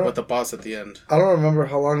 Yeah, with the boss at the end. I don't remember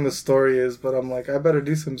how long the story is, but I'm like, I better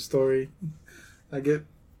do some story. I get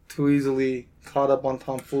too easily caught up on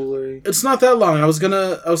tomfoolery. It's not that long. I was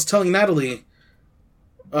telling Natalie,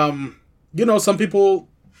 you know, some people,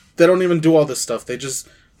 they don't even do all this stuff. They just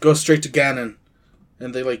go straight to Ganon,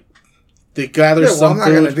 and they gather some food. I'm not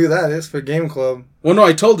going to do that. It's for Game Club. Well, no,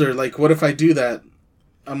 I told her, like, what if I do that?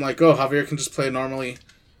 I'm like, oh, Javier can just play normally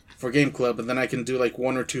for Game Club, and then I can do, like,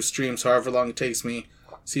 1 or 2 streams, however long it takes me,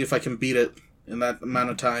 see if I can beat it in that amount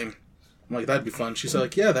of time. I'm like, that'd be fun. She's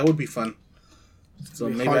like, yeah, that would be fun. So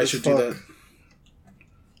maybe I should do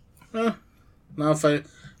that. Not if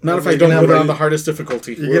I don't put it on the hardest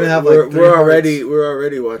difficulty. You're gonna have we're already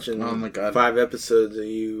watching. Oh my God. 5 episodes of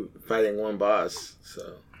you fighting one boss.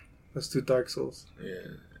 So let's do Dark Souls.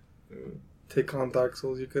 Yeah. Take on Dark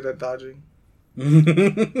Souls. You're good at dodging.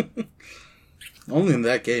 Only in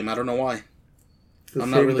that game. I don't know why.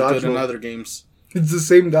 I'm not really good in other games. It's the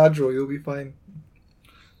same dodge roll. You'll be fine.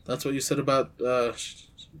 That's what you said about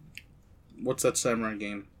what's that samurai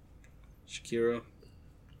game? Sekiro.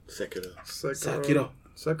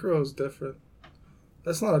 Sekiro is different.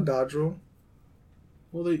 That's not a dodge roll.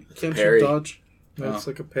 Well, they can't dodge. No, it's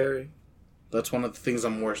like a parry. That's one of the things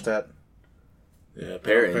I'm worst at. Yeah,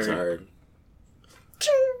 parrying's hard.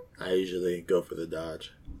 I usually go for the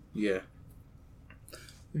dodge. Yeah.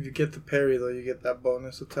 If you get the parry, though, you get that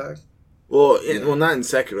bonus attack. Well, not in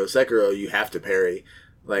Sekiro. Sekiro, you have to parry.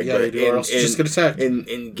 Like, yeah, you do, or else you just get attacked.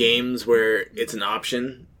 In games where it's an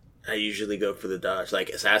option, I usually go for the dodge. Like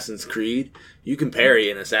Assassin's Creed, you can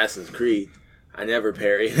parry in Assassin's Creed. I never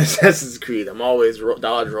parry in Assassin's Creed. I'm always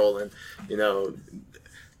dodge rolling, you know.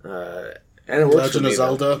 And it works Legend of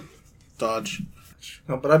Zelda, dodge.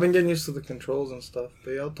 No, but I've been getting used to the controls and stuff.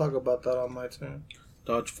 But I'll talk about that on my turn.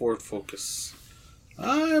 Dodge, forward, focus.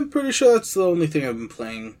 I'm pretty sure that's the only thing I've been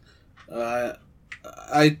playing. I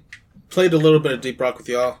played a little bit of Deep Rock with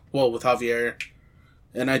y'all. Well, with Javier.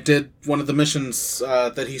 And I did one of the missions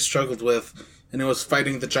that he struggled with. And it was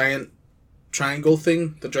fighting the giant triangle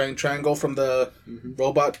thing. The giant triangle from the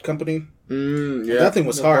robot company. Yeah. That thing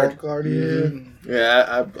was hard.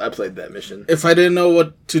 Yeah, I played that mission. If I didn't know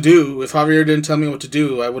what to do, if Javier didn't tell me what to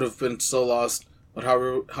do, I would have been so lost. But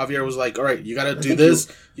Javier was like, alright, you gotta do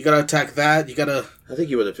this, you gotta attack that, you gotta... I think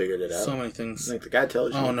you would have figured it out. So many things. Like, the guy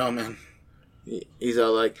tells you. Oh, no, man. He's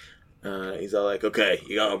all like, okay,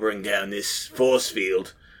 you gotta bring down this force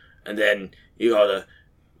field, and then you gotta,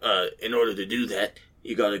 in order to do that,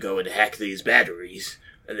 you gotta go and hack these batteries,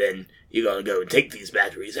 and then you gotta go and take these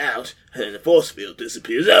batteries out, and then the force field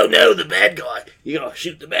disappears. Oh no, the bad guy! You gotta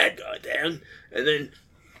shoot the bad guy down, and then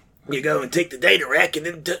you go and take the data rack, and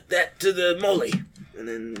then took that to the molly, and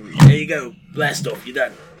then there you go, blast off, you're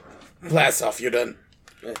done. Blast off, you're done.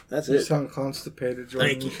 Yeah, that's You it. sound constipated, Jordan.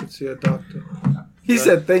 Thank you. You should see a doctor. He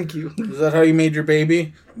said thank you. Is that how you made your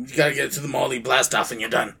baby? You gotta get it to the molly, blast off, and you're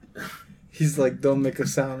done. He's like, don't make a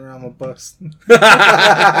sound or I'm a bust.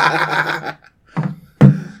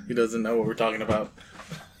 He doesn't know what we're talking about.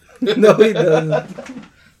 No, he doesn't.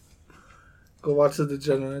 Go watch The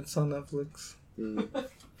Degenerates on Netflix.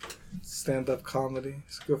 Stand-up comedy.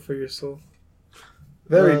 It's good for your soul.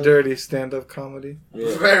 Very dirty stand-up comedy.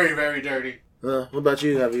 Yeah. Very, very dirty. What about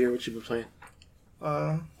you, Javier? What you been playing?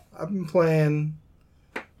 I've been playing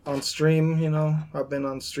on stream, you know. I've been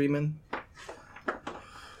on streaming.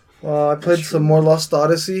 I played some more Lost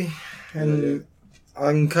Odyssey, and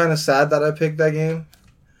I'm kind of sad that I picked that game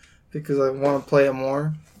because I want to play it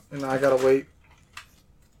more, and I gotta wait.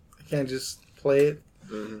 I can't just play it.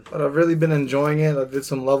 But I've really been enjoying it. I did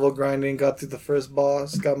some level grinding, got through the first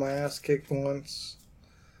boss, got my ass kicked once.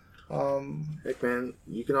 Heck, man,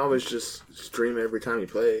 you can always just stream every time you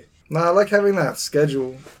play. I like having that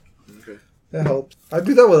schedule. Okay. That helps. I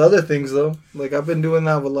do that with other things though. Like I've been doing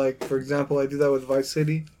that with like, for example, I do that with Vice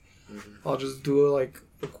City. Mm-hmm. I'll just do it like,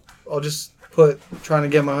 I'll just put trying to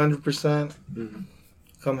get my 100%. Mm-hmm.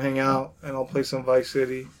 Come hang out and I'll play some Vice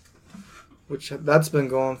City, which that's been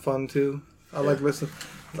going fun too. I like listen.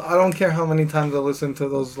 I don't care how many times I listen to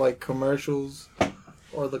those like commercials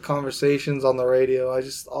or the conversations on the radio. I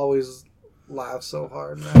just always laugh so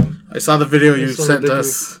hard, man. I saw the video you so sent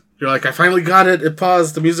ridiculous. us. You're like, I finally got it. It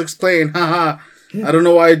paused. The music's playing. Haha. Yeah. I don't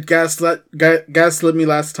know why it gaslit me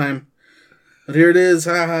last time. But here it is.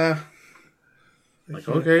 Haha. Like,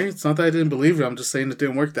 okay, it's not that I didn't believe you. I'm just saying it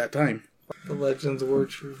didn't work that time. The legends were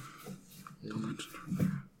true.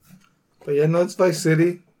 But yeah, no, it's Vice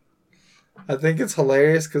City. I think it's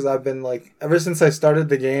hilarious because I've been like, ever since I started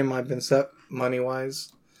the game, I've been set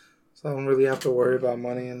money-wise. So I don't really have to worry about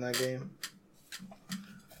money in that game.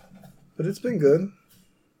 But it's been good.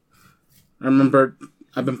 I remember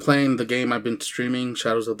I've been playing the game, I've been streaming,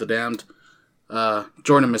 Shadows of the Damned.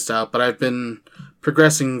 Jordan missed out, but I've been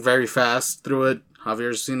progressing very fast through it.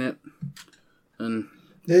 Javier's seen it. And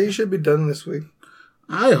yeah, you should be done this week.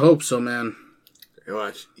 I hope so, man. Hey,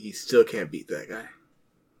 watch, he still can't beat that guy.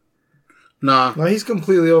 Nah. No, he's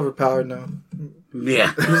completely overpowered now.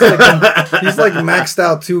 Yeah. He's like maxed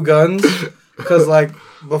out 2 guns. Because like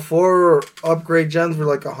before upgrade gems were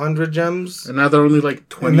like 100 gems. And now they're only like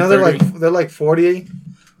 20, and now 30. they're like 40.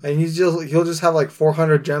 And he'll just have like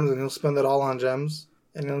 400 gems and he'll spend it all on gems.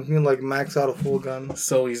 And he'll like max out a full gun.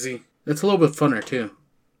 So easy. It's a little bit funner too.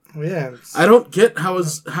 Yeah. I don't get how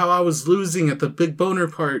I was losing at the big boner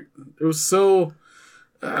part. It was so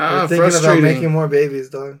You're thinking frustrating. about making more babies,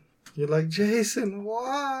 dog. You're like, Jason,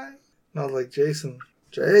 why? Not like Jason.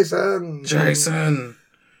 Jason.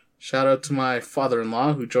 Shout out to my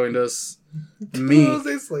father-in-law who joined us. Me.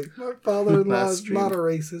 It's like, my father-in-law is not a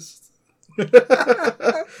racist.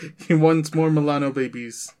 He wants more Milano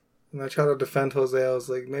babies. And I tried to defend Jose. I was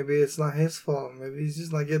like, maybe it's not his fault. Maybe he's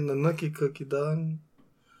just not getting the nookie cookie done.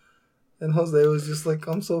 And Jose was just like,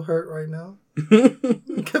 I'm so hurt right now.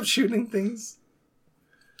 He kept shooting things.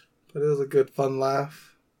 But it was a good, fun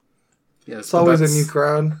laugh. Yes, it's always a new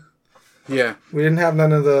crowd. Yeah. We didn't have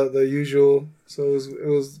none of the usual, so it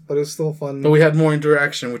was still fun. But we had more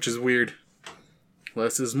interaction, which is weird.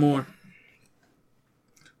 Less is more.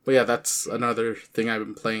 But yeah, that's another thing I've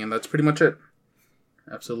been playing, and that's pretty much it.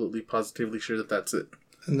 Absolutely, positively sure that that's it.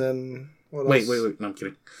 And then, what else? Wait. No, I'm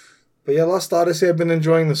kidding. But yeah, Lost Odyssey, I've been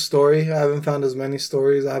enjoying the story. I haven't found as many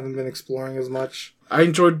stories. I haven't been exploring as much. I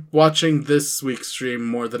enjoyed watching this week's stream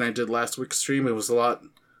more than I did last week's stream. It was a lot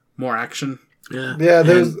more action. Yeah. Yeah,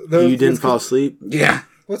 there's you didn't fall asleep? Yeah.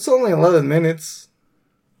 What's only 11 minutes?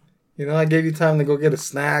 You know, I gave you time to go get a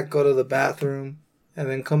snack, go to the bathroom, and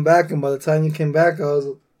then come back. And by the time you came back, I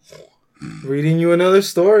was reading you another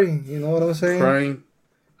story. You know what I'm saying? Crying.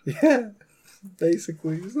 Yeah,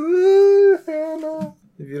 basically. If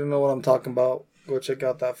you don't know what I'm talking about, go check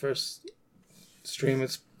out that first stream.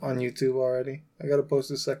 It's on YouTube already. I gotta post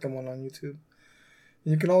the second one on YouTube.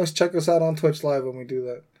 You can always check us out on Twitch Live when we do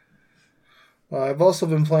that. I've also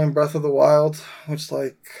been playing Breath of the Wild, which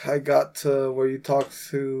like I got to where you talk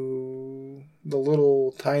to the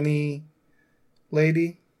little tiny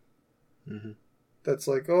lady. Mm-hmm. That's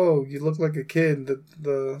like, oh, you look like a kid.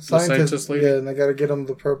 The scientist lady. Yeah, and I gotta get him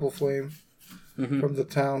the purple flame from the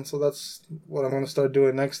town. So that's what I'm gonna start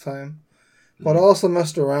doing next time. But I also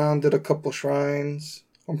messed around, did a couple shrines.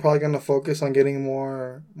 I'm probably gonna focus on getting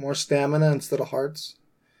more stamina instead of hearts,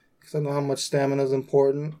 because I know how much stamina is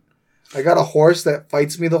important. I got a horse that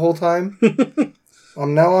fights me the whole time.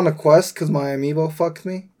 I'm now on a quest because my amiibo fucked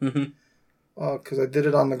me. Because I did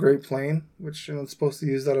it on the Great Plain, which you're not supposed to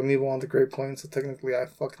use that amiibo on the Great Plain, so technically I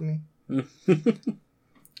fucked me.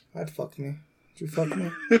 I'd fuck me. Did you fuck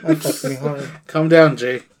me? I fucked me hard. Calm down,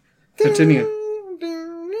 Jay. Continue.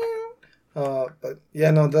 But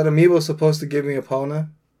yeah, no, that amiibo is supposed to give me Epona.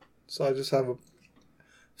 So I just have a...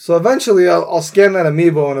 So eventually I'll scan that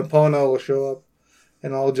amiibo and Epona will show up.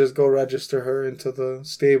 And I'll just go register her into the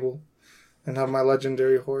stable and have my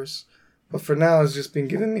legendary horse. But for now, it's just been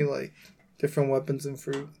giving me, like, different weapons and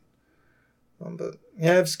fruit. But,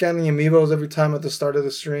 yeah, I'm scanning amiibos every time at the start of the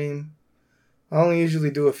stream. I only usually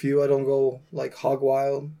do a few. I don't go, like, hog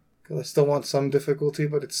wild. Because I still want some difficulty,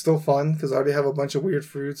 but it's still fun. Because I already have a bunch of weird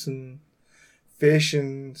fruits and fish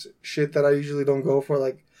and shit that I usually don't go for.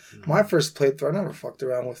 Like, my first playthrough, I never fucked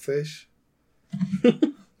around with fish.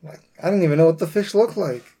 Like, I didn't even know what the fish looked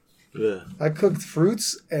like. Yeah. I cooked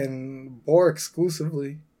fruits and boar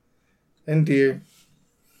exclusively. And deer.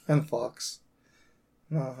 And fox.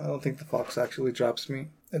 No, I don't think the fox actually drops meat.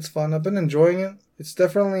 It's fun. I've been enjoying it. It's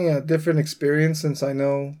definitely a different experience since I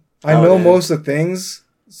know most of the things.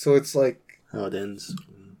 So it's like how it ends.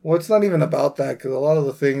 Well, it's not even about that because a lot of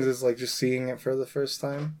the things is like just seeing it for the first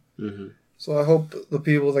time. Mm-hmm. So I hope the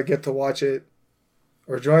people that get to watch it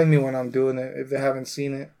or join me when I'm doing it, if they haven't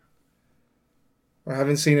seen it or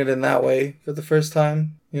haven't seen it in that way for the first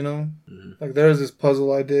time, you know, like there's this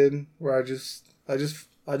puzzle I did where I just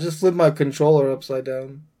flipped my controller upside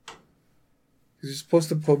down. You're supposed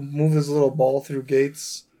to move this little ball through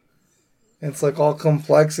gates, and it's like all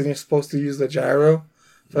complex, and you're supposed to use the gyro.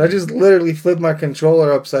 But I just literally flipped my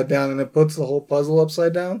controller upside down, and it puts the whole puzzle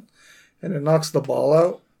upside down, and it knocks the ball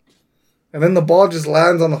out. And then the ball just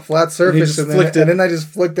lands on a flat surface, and then I just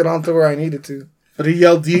flicked it onto where I needed to. But he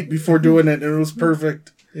yelled "yeet" before doing it, and it was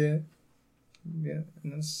perfect. Yeah, and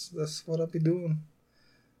that's what I'll be doing.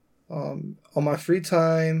 On my free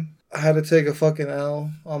time, I had to take a fucking L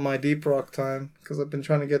on my Deep Rock time because I've been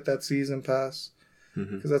trying to get that season pass.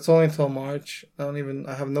 Because that's only until March. I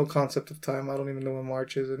have no concept of time. I don't even know when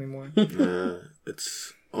March is anymore.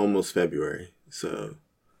 It's almost February, so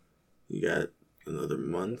you got another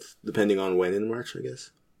month, depending on when in March, I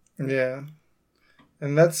guess. Yeah,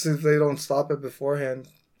 and that's if they don't stop it beforehand.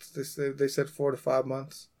 They said 4 to 5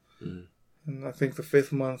 months, and I think the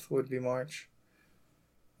 5th month would be March.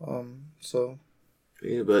 So.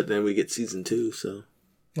 Yeah, but then we get season 2, so.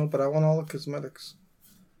 No, but I want all the cosmetics.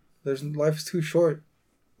 Life's too short.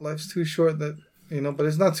 Life's too short that, but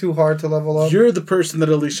it's not too hard to level up. You're the person that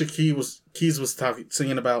Alicia Keys was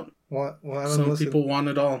singing about. What? Well, some people want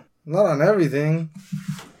it all. Not on everything.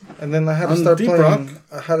 And then I had to start playing.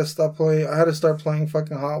 I had to start playing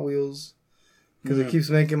fucking Hot Wheels because it keeps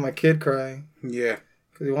making my kid cry. Yeah.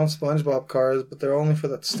 Because he wants SpongeBob cars, but they're only for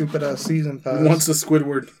that stupid ass season pass. He wants the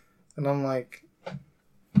Squidward. And I'm like,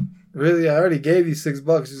 really? I already gave you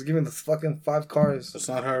 $6. Just give me the fucking 5 cars. That's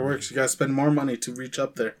not how it works. You gotta spend more money to reach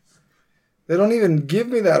up there. They don't even give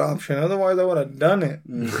me that option. Otherwise, I would have done it.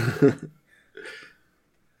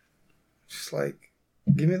 Just like,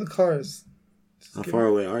 give me the cars. How far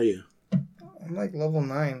away are you? I'm like level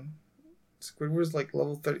 9. Squidward's like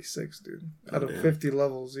level 36, dude. Out of 50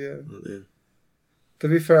 levels, yeah. Oh, to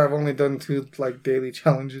be fair, I've only done 2 like daily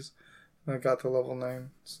challenges. And I got to level 9,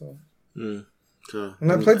 so. And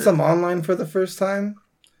I played some online for the first time.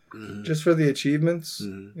 Just for the achievements.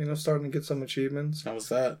 Starting to get some achievements. How was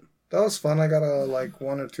that? That was fun. I got like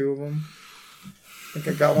 1 or 2 of them. I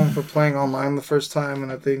think I got one for playing online the first time,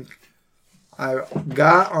 and I think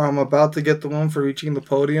I'm about to get the one for reaching the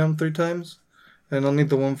podium 3 times. And I'll need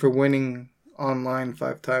the one for winning online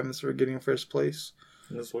 5 times for getting first place.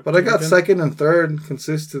 But I got second and third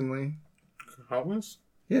consistently. Hot Wheels?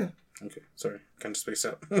 Yeah. Okay, sorry. Kind of spaced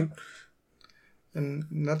out.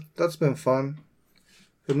 And that's been fun.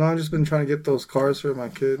 But now I've just been trying to get those cars for my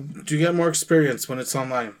kid. Do you get more experience when it's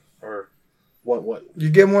online? Or what? You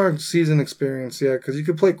get more season experience, yeah. Because you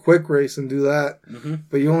could play Quick Race and do that.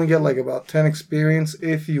 But you only get like about 10 experience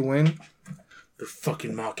if you win. They're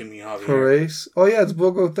fucking mocking me, Javier. For race? Oh, yeah, it's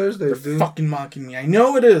BOGO Thursdays, dude. They're fucking mocking me. I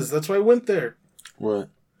know it is. That's why I went there. What?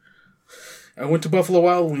 I went to Buffalo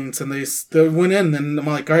Wild Wings, and they went in, and I'm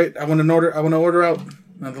like, all right, I want to order out.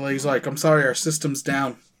 And the lady's like, I'm sorry, our system's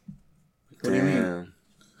down. What do you mean?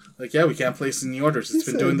 Like, yeah, we can't place any orders. It's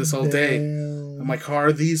been doing this all day. I'm like, how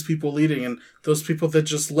are these people eating? And those people that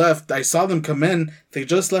just left, I saw them come in. They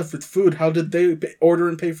just left with food. How did they order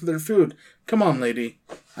and pay for their food? Come on, lady.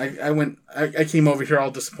 I came over here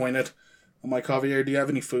all disappointed. I'm like, Javier, do you have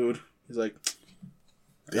any food? He's like,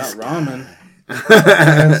 I got ramen.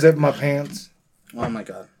 And zip my pants. Oh, my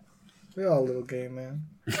God. We all a little gay, man.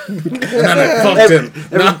 And then I fucked him.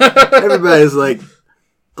 Everybody's like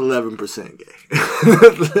 11% gay.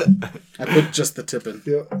 I put just the tip in.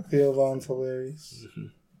 Theo Vaughn's hilarious.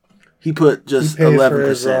 He put just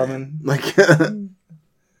 11%. Like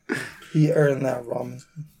he earned that ramen.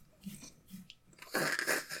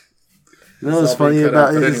 You know what's funny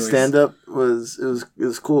about his stand up was it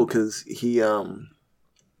was cool because he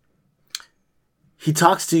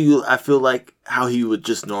talks to you, I feel like, how he would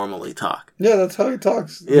just normally talk. Yeah, that's how he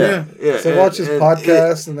talks. Yeah. So I watch his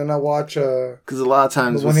podcast, and then I watch... Because a lot of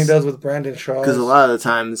times... The one he does with Brandon Shaw. Because a lot of the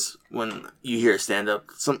times when you hear stand-up,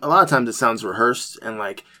 a lot of times it sounds rehearsed, and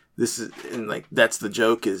like, this is... And like, that's the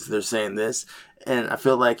joke, is they're saying this. And I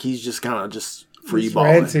feel like he's just kind of just free-balling.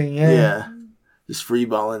 Ranting, yeah. Just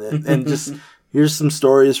free-balling it. And just, here's some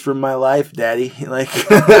stories from my life, daddy. Like...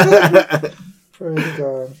 Praise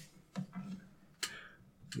God.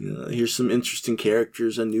 Here's some interesting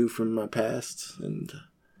characters I knew from my past, and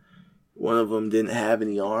One of them didn't have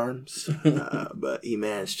any arms, but he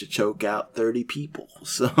managed to choke out 30 people.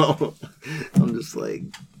 So I'm just like,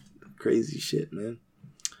 crazy shit, man.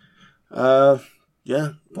 Yeah.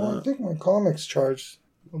 Well, I think my comic's charged.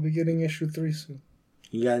 I'll be getting issue 3 soon.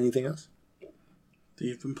 You got anything else that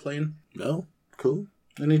you've been playing? No? Cool.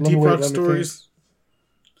 Any Deep Rock stories?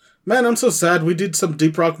 Man, I'm so sad. We did some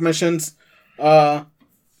Deep Rock missions.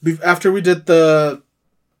 After we did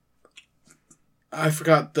I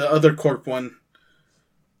forgot the other Corp one.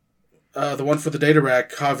 The one for the data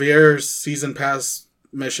rack. Javier's season pass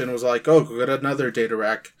mission was like, oh, go get another data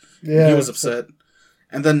rack. Yeah. He was upset.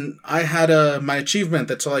 And then I had my achievement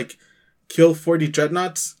that's like, kill 40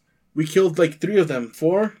 dreadnoughts. We killed like 3 of them.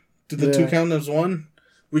 4? Did the 2 count as 1?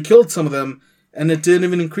 We killed some of them, and it didn't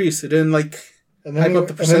even increase. It didn't like hype up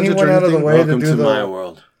the percentage or anything. Out of the way Welcome to my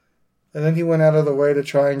world. And then he went out of the way to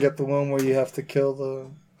try and get the one where you have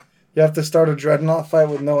to you have to start a dreadnought fight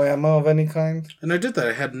with no ammo of any kind. And I did that.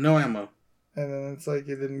 I had no ammo. And then it's like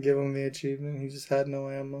you didn't give him the achievement. He just had no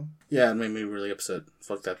ammo. Yeah, it made me really upset.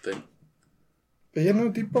 Fuck that thing.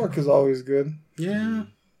 But Deep Rock is always good. Yeah.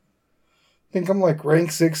 I think I'm like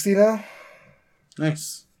rank 60 now.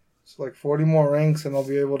 Nice. It's like 40 more ranks and I'll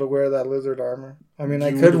be able to wear that lizard armor. I mean,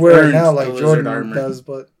 I could wear it now like Jordan does,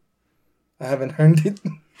 but I haven't earned it.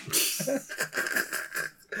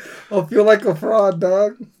 I'll feel like a fraud,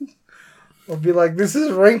 dog. I'll be like, this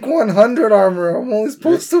is rank 100 armor. I'm only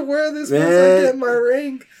supposed to wear this once I get my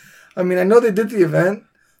rank. I mean, I know they did the event,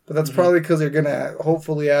 but that's probably because they're going to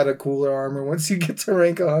hopefully add a cooler armor once you get to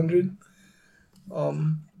rank 100.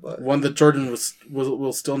 But one that Jordan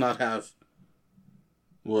will still not have.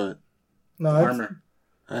 What? No, armor.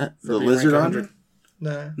 The lizard armor?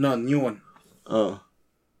 Nah. No, new one. Oh.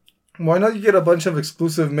 Why not you get a bunch of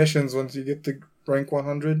exclusive missions once you get to rank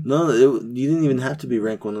 100? No, you didn't even have to be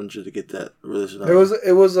rank 100 to get that lizard armor.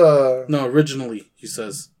 It was a... No, originally, he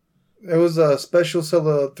says. It was a special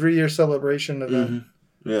 3-year celebration event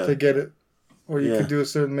to get it. Where you could do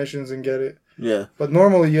certain missions and get it. Yeah. But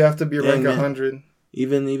normally you have to be rank 100.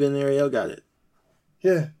 Even Ariel got it.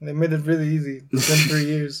 Yeah, they made it really easy. It's been 3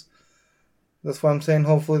 years. That's why I'm saying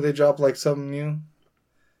hopefully they drop like something new.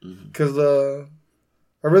 Because I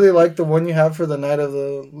really like the one you have for the Night of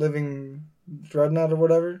the Living Dreadnought or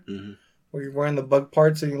whatever. Where you're wearing the bug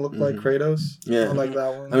parts and you look like Kratos. Yeah. I like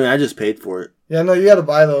that one. I mean, I just paid for it. Yeah, no, you got to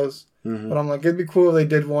buy those. But I'm like, it'd be cool if they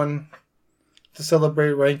did one to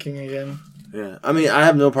celebrate ranking again. Yeah, I mean, I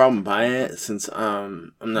have no problem buying it since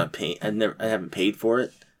I'm not paying. I haven't paid for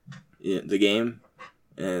it, the game,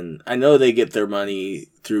 and I know they get their money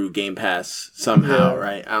through Game Pass somehow,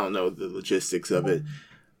 right? I don't know the logistics of it,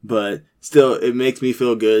 but still, it makes me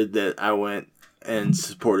feel good that I went and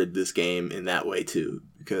supported this game in that way too,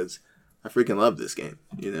 because I freaking love this game.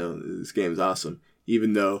 This game is awesome.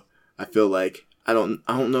 Even though I feel like I don't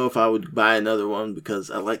know if I would buy another one because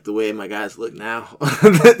I like the way my guys look now.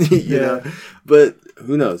 you know, but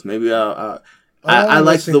who knows? Maybe I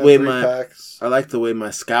like the way I like the way my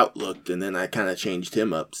scout looked, and then I kind of changed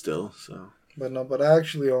him up still. So, but I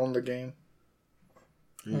actually own the game.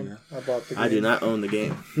 Yeah. I bought the game. I do not own the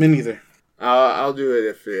game. Me neither. I'll do it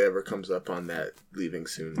if it ever comes up on that leaving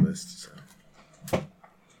soon list. So.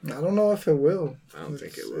 I don't know if it will. I don't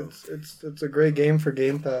think it will. It's a great game for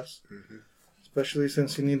Game Pass. Especially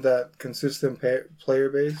since you need that consistent player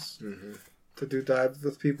base to do dives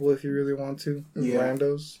with people if you really want to.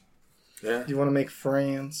 Randos. Yeah. You want to make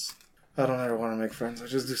friends. I don't ever want to make friends. I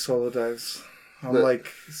just do solo dives. I'm like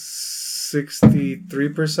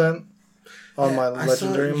 63% on my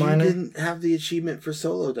legendary miner. You didn't have the achievement for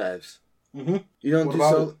solo dives. You don't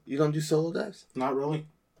do solo dives? Not really.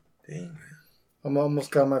 Dang. I'm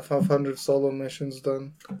almost got my 500 solo missions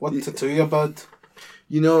done. What to tell you about?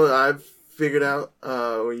 I've figured out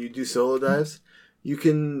when you do solo dives, you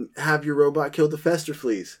can have your robot kill the fester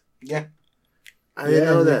fleas. Yeah. I didn't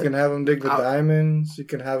know that. You can have them dig the diamonds. You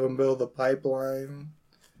can have them build the pipeline.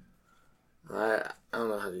 I don't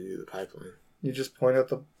know how to do the pipeline. You just point at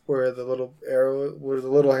where the little arrow, where the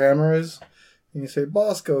little hammer is, and you say,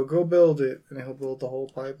 Bosco, go build it. And he'll build the whole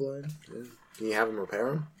pipeline. Can you have him repair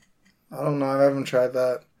them? I don't know. I haven't tried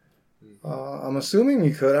that. I'm assuming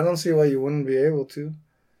you could. I don't see why you wouldn't be able to.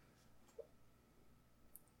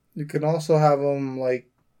 You can also have them,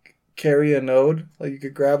 carry a node. You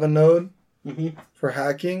could grab a node for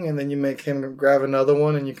hacking, and then you make him grab another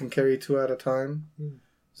one, and you can carry 2 at a time.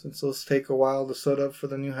 Since those take a while to set up for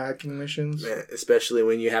the new hacking missions. Man, especially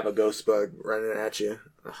when you have a ghost bug running at you.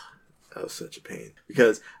 Ugh, that was such a pain.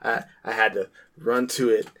 Because I had to run to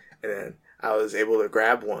it, and then I was able to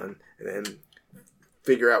grab one, and then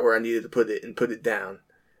figure out where I needed to put it and put it down.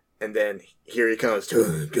 And then here he comes. I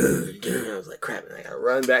was like, crap, and I gotta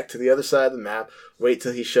run back to the other side of the map, wait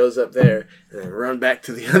till he shows up there, and then run back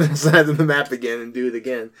to the other side of the map again and do it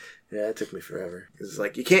again. Yeah, it took me forever. Because it's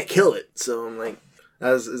like, you can't kill it. So I'm like,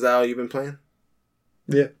 is that all you've been playing?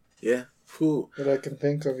 Yeah. Yeah? Cool. That I can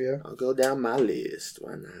think of, yeah. I'll go down my list.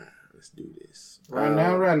 Why not? Let's do this.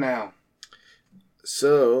 Right now.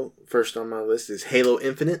 So, first on my list is Halo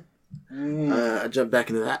Infinite. I jumped back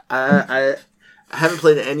into that. I haven't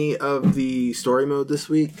played any of the story mode this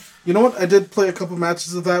week. You know what? I did play a couple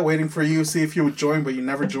matches of that, waiting for you, see if you would join, but you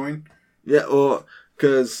never joined. Yeah, well,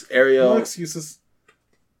 because Ariel... No excuses.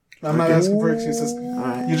 I'm not asking for excuses.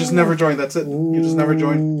 Right. You just never joined, that's it. You just never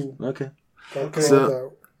joined. Okay.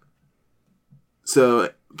 So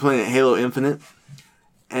playing Halo Infinite,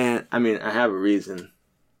 and, I mean, I have a reason.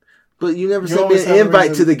 But you never sent me an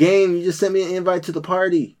invite to the game. You just sent me an invite to the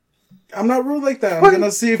party. I'm not rude like that. I'm going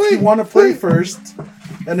to see if you want to play first.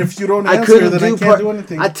 And if you don't answer, then I can't do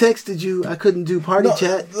anything. I texted you. I couldn't do party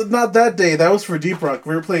chat. Not that day. That was for Deep Rock.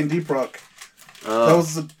 We were playing Deep Rock. That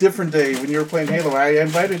was a different day when you were playing Halo. I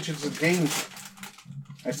invited you to the game.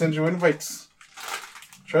 I sent you invites.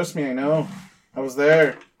 Trust me, I know. I was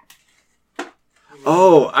there.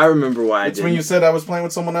 Oh, I remember why it's when you said I was playing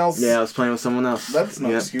with someone else. Yeah, I was playing with someone else. That's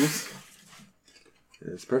no excuse.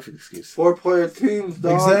 It's a perfect excuse. 4-player teams,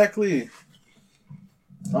 dog. Exactly.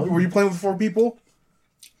 Were you playing with 4 people?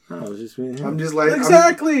 No, it was just me and him. I'm just like...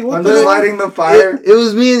 Exactly. I'm just lighting the fire. It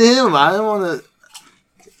was me and him. I didn't want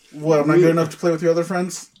to... What, I'm not good enough to play with your other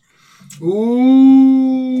friends?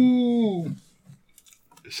 Ooh.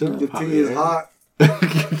 The tea is hot.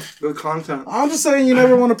 Good content. I'm just saying you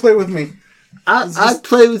never want to play with me. I'd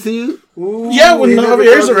play with you. Ooh, yeah, when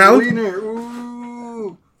Javier's around.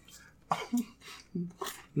 Ooh.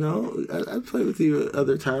 No, I'd play with you at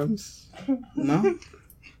other times. No?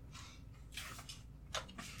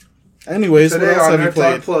 Anyways, today what else on have you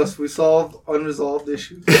played? Plus, we solved unresolved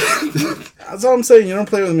issues. That's all I'm saying. You don't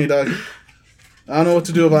play with me, dog. I don't know what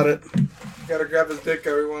to do about it. You gotta grab his dick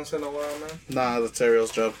every once in a while, man. Nah, that's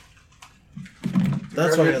Ariel's job.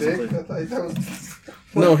 That's why he doesn't play.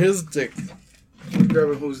 No, his dick. Who's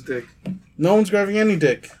grabbing whose dick? No one's grabbing any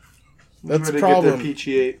dick. That's the problem. Get their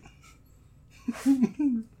PG-8.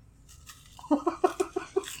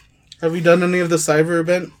 Have you done any of the Cyber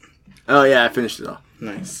event? Oh yeah, I finished it all.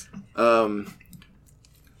 Nice.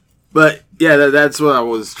 But yeah, that's what I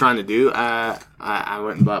was trying to do. I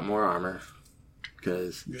went and bought more armor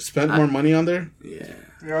because you spent more money on there. Yeah,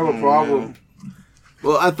 you have a problem. Man.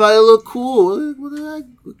 Well, I thought it looked cool.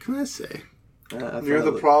 What can I say? You're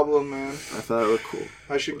the problem, man. I thought it looked cool.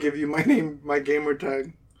 I should give you my name, my gamer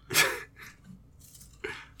tag.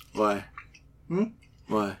 Why?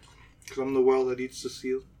 Why? Because I'm the whale that eats the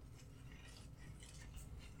seal.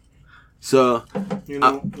 So, you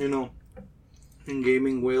know, in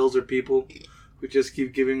gaming, whales are people who just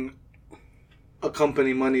keep giving a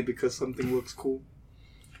company money because something looks cool,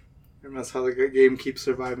 and that's how the game keeps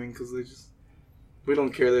surviving. Because we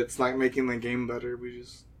don't care that it's not making the game better.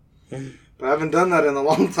 But I haven't done that in a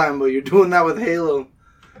long time. But you're doing that with Halo.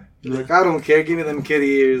 You're like, I don't care. Give me them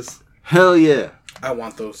kitty ears. Hell yeah. I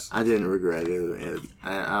want those. I didn't regret it.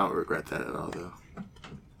 I don't regret that at all, though.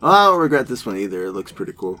 Well, I don't regret this one either. It looks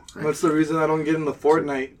pretty cool. That's the reason I don't get into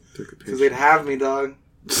Fortnite. Because they'd have me, dog.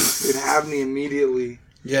 They'd have me immediately.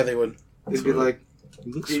 Yeah, they would. They'd be like,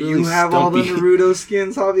 do really you have stumpy. All the Naruto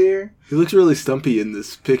skins, Javier? He looks really stumpy in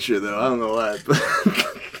this picture, though. I don't know why. But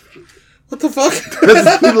what the fuck?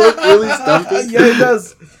 Does he look really stumpy? Yeah, he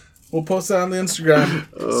does. We'll post it on the Instagram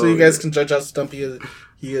so you guys can judge how stumpy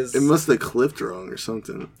he is. It must have clipped wrong or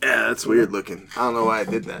something. Yeah, that's weird looking. I don't know why I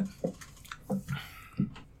did that.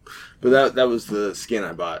 But that was the skin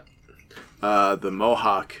I bought. The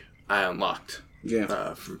Mohawk I unlocked.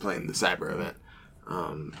 Yeah. From playing the Cyber event.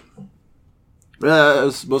 But it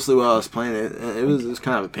was mostly while I was playing it. It was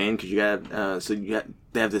kind of a pain because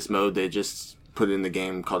they have this mode they just put in the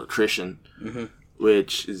game called Attrition,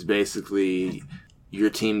 which is basically your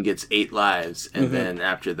team gets 8 lives, and then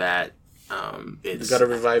after that, it's you gotta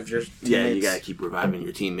revive your teammates. Yeah, you gotta keep reviving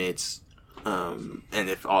your teammates. And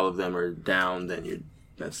if all of them are down, then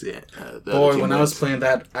that's it. Boy, when I was playing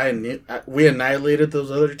that, we annihilated those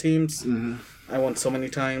other teams. I won so many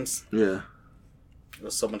times. Yeah. It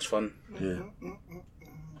was so much fun. Yeah.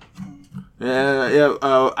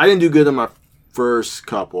 I didn't do good on my first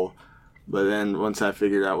couple, but then once I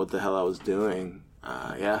figured out what the hell I was doing,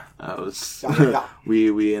 I was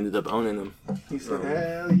we ended up owning them. He said,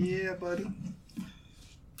 "Hell yeah, buddy!"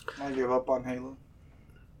 I give up on Halo.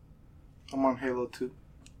 I'm on Halo 2.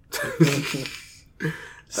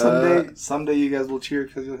 Someday you guys will cheer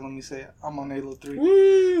because you'll hear me say I'm on Halo 3.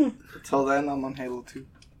 Woo! Until then, I'm on Halo 2.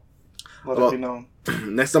 Let it be known.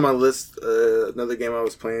 Next on my list, another game I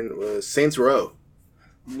was playing was Saints Row.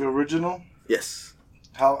 The original? Yes.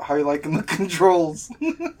 How you liking the controls?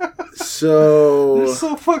 So They're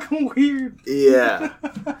so fucking weird. Yeah.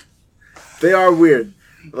 They are weird.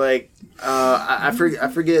 Like,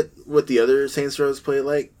 I forget what the other Saints Rows play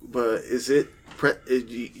like, but is it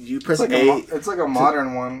you press it's like A? It's like a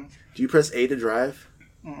modern one. Do you press A to drive?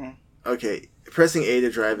 Mm-mm. Okay, pressing A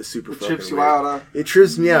to drive is super fucking Trips you weird. out. It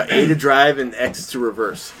trips me out. A to drive and X to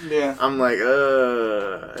reverse. Yeah. I'm like,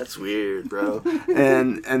 that's weird, bro.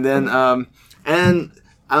 and then and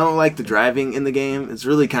I don't like the driving in the game. It's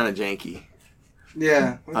really kind of janky.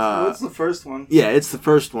 Yeah. What's the first one? Yeah, it's the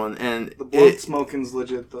first one, and The blunt smoking's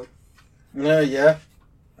legit though. Yeah.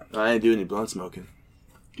 I didn't do any blunt smoking.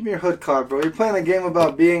 Give me your hood card, bro. You're playing a game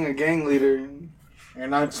about being a gang leader. You're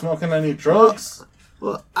not smoking any drugs?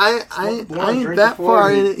 Well, I ain't that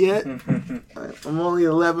far in it yet. I'm only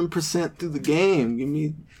 11% through the game.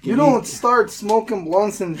 You don't start smoking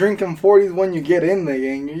blunts and drinking 40s when you get in the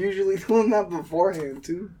game. You're usually doing that beforehand,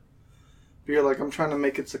 too. But you're like, I'm trying to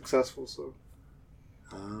make it successful, so...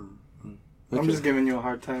 Okay. I'm just giving you a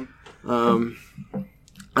hard time.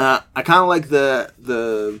 I kind of like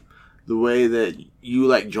the way that you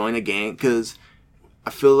like join a gang, because I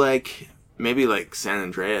feel like maybe like San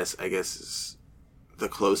Andreas, I guess, is the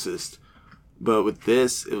closest. But with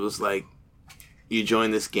this, it was like you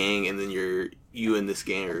join this gang, and then you and this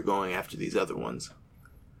gang are going after these other ones.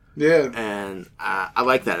 Yeah. And I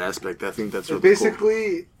like that aspect. I think that's it really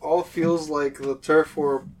basically all feels like the turf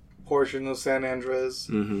war portion of San Andreas,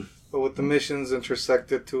 but with the missions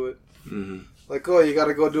intersected to it. Mm-hmm. Like, oh, you got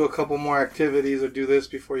to go do a couple more activities or do this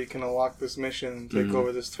before you can unlock this mission and take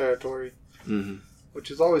over this territory. Mm-hmm. Which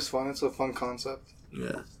is always fun. It's a fun concept.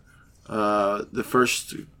 Yeah. The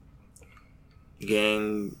first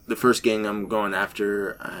gang I'm going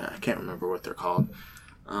after, I can't remember what they're called,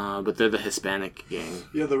 but they're the Hispanic gang.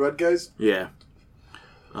 Yeah, the red guys? Yeah.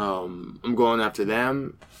 I'm going after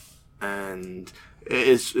them, and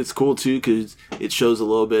it's cool too because it shows a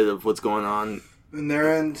little bit of what's going on in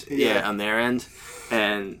their end. Yeah, on their end,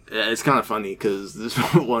 and it's kind of funny because this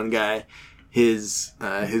one guy, his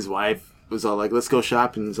wife was all like, "Let's go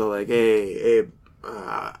shopping." He's all like, "Hey,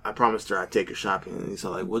 I promised her I'd take her shopping." And he's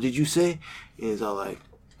all like, "What did you say?" And he's all like,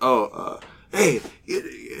 "Oh, hey."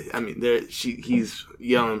 I mean, he's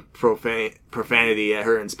yelling profanity at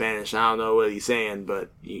her in Spanish. I don't know what he's saying,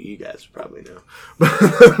 but you guys probably know.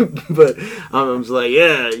 But I was like,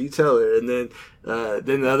 "Yeah, you tell her." And then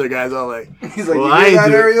the other guy's all like, "He's like, well, you hear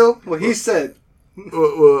that, Ariel? What he said."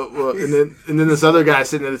 Well, and then this other guy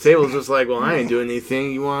sitting at the table is just like, "Well, I ain't doing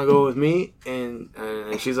anything. You want to go with me?" And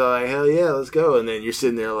she's all like, "Hell yeah, let's go." And then you're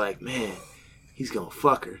sitting there like, "Man, he's gonna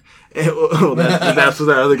fuck her." And that's what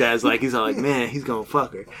that other guy's like. He's all like, "Man, he's gonna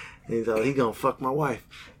fuck her." And he's all, "He's gonna fuck my wife."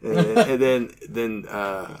 And then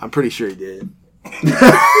I'm pretty sure he did.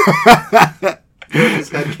 His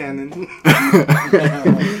headcanon.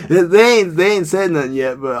 They ain't said nothing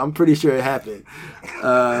yet, but I'm pretty sure it happened.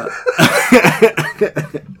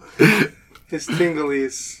 His tingly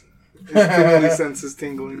sense is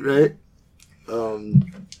tingling. Right?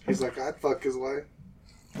 He's like, I'd fuck his wife.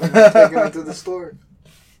 I'm taking her to the store.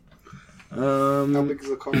 How big is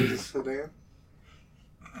the car? Is it a sedan?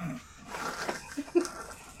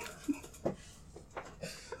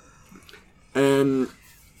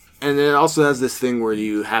 And it also has this thing where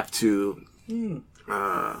you have to do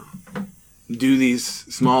these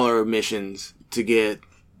smaller missions to get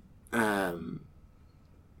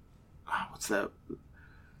what's that?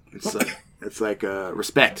 It's like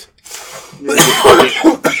respect.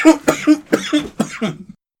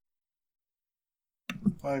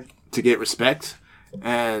 To get respect,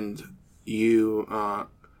 and you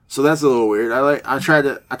so that's a little weird. I tried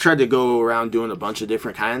to go around doing a bunch of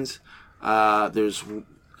different kinds.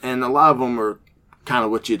 And a lot of them are kind of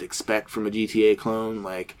what you'd expect from a GTA clone.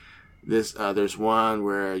 Like this, there's one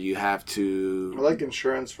where you have to. I like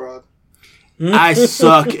insurance fraud. I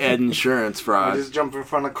suck at insurance fraud. I just jump in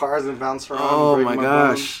front of cars and bounce around. Oh my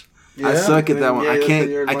gosh. Yeah. I suck at that one. I can't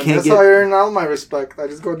That's get. how I earn all my respect. I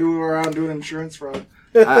just go around doing insurance fraud.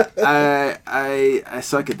 I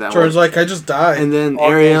suck at that George, one. like, I just died. And then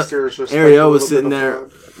Ariel was sitting there.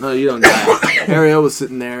 No, you don't die. Ariel was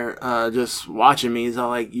sitting there just watching me. He's all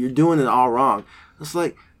like, "You're doing it all wrong." It's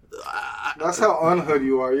like... That's how unhood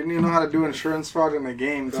you are. You don't even know how to do insurance fraud in a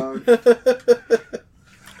game, dog.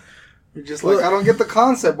 You're Just like, I don't get the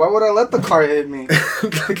concept. Why would I let the car hit me?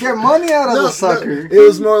 To get money out of the sucker. No. It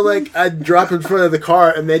was more like I'd drop in front of the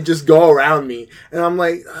car and they'd just go around me. And I'm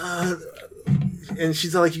like, and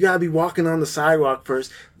she's like, you gotta be walking on the sidewalk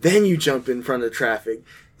first, then you jump in front of traffic.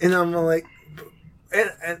 And I'm like,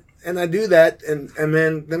 and I do that, and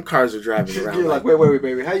then them cars are driving around. You're like, wait,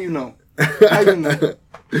 baby, how you know? How you know?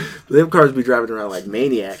 Them cars be driving around like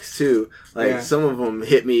maniacs too. Like some of them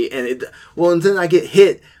hit me, and then I get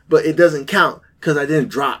hit, but it doesn't count because I didn't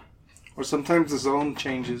drop. Or sometimes the zone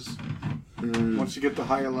changes once you get the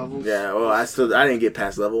higher levels. Yeah, well, I didn't get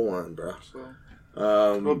past level 1, bro. So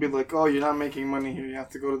it'll be like, oh, you're not making money here. You have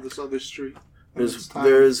to go to this other street.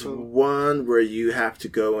 There's one where you have to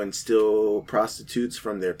go and steal prostitutes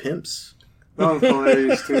from their pimps. That one's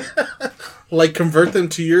hilarious too. Like convert them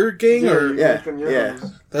to your gang, or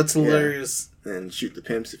that's hilarious. And shoot the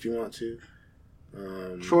pimps if you want to.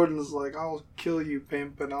 Jordan's like, I'll kill you,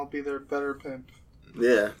 pimp, and I'll be their better pimp.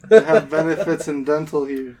 Yeah, they have benefits and dental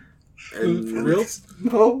here. And, for real?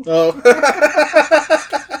 No. Oh.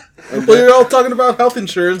 Well, you're all talking about health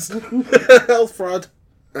insurance, health fraud.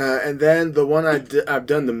 And then the one I've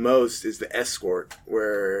done the most is the escort,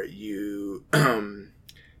 where you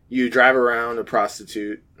you drive around a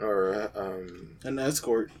prostitute or an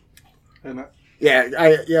escort. And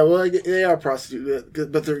they are prostitutes,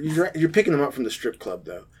 but you're picking them up from the strip club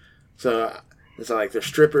though, so it's not like they're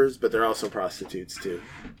strippers, but they're also prostitutes too.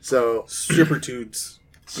 So stripper-tudes.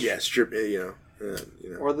 Yeah,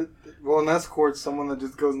 Or an escort's someone that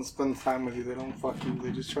just goes and spends time with you. They don't fuck you.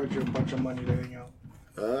 They just charge you a bunch of money to hang out.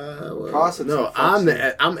 No,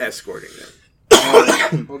 I'm escorting them.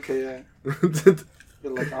 Okay, yeah.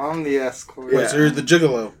 You're like, I'm the escort. Yeah. So you're the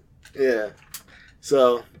gigolo. Yeah.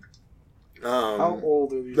 So, how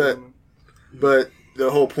old are these women? But the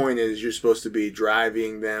whole point is you're supposed to be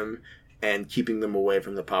driving them and keeping them away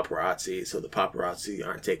from the paparazzi, so the paparazzi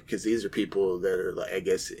aren't taking, because these are people that are, like, I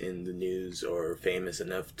guess, in the news or famous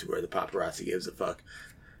enough to where the paparazzi gives a fuck.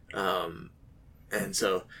 And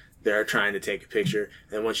so they're trying to take a picture,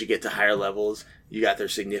 and once you get to higher levels, you got their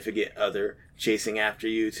significant other chasing after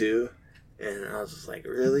you too. And I was just like,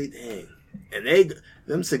 really? Dang. And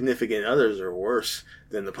them significant others are worse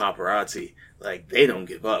than the paparazzi. Like, they don't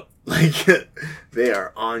give up. Like, they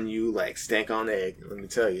are on you like stank on egg, let me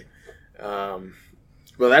tell you.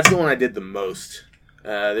 Well, that's the one I did the most.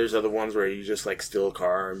 There's other ones where you just like steal a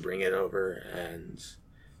car and bring it over, and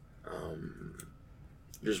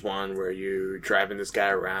there's one where you're driving this guy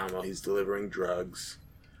around while he's delivering drugs.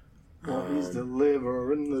 He's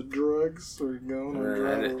delivering the drugs. We're going to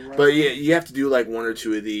drive around. But yeah, you have to do like one or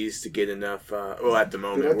two of these to get enough. At the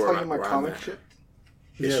moment, did I tell you my comic shit?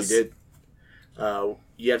 Yes, you did.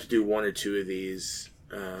 You have to do one or two of these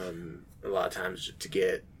a lot of times to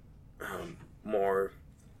get more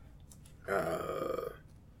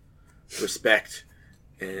respect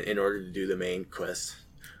in order to do the main quest.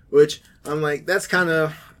 Which I'm like, that's kind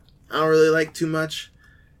of, I don't really like too much.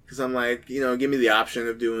 Because I'm like, give me the option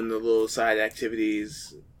of doing the little side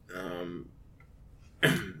activities. And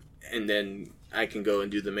then I can go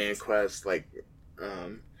and do the main quest. But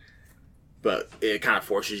it kind of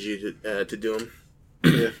forces you to do them.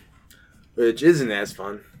 Yeah. Which isn't as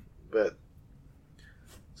fun. But,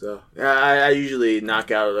 so, yeah, I usually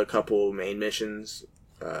knock out a couple main missions.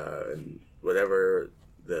 And whatever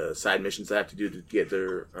the side missions I have to do to get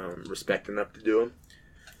their respect enough to do them.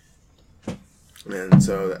 And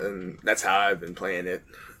that's how I've been playing it.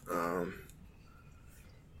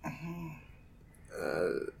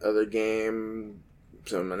 Other game.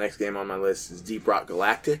 So my next game on my list is Deep Rock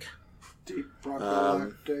Galactic. Deep Rock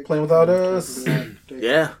Galactic. Playing without us.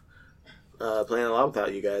 Yeah. Playing a lot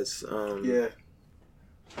without you guys. Yeah.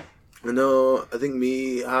 I think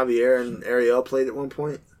me, Javier, and Ariel played at one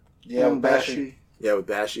point. Yeah, with Bashy. Yeah, with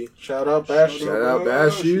Bashy. Shout out Bashy. Shout out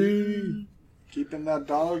Bashy. Keeping that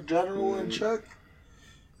Dollar General in check.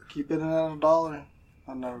 Keep it at $1.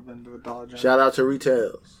 I've never been to a Dollar General. Shout out to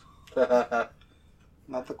Retails.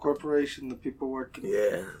 Not the corporation, the people working.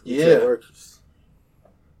 Yeah. Yeah. Workers.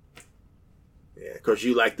 Yeah, of course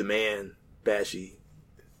you like the man, Bashy,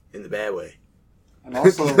 in the bad way. And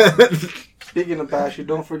also, speaking of Bashy,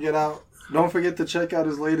 don't forget to check out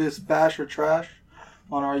his latest Bash or Trash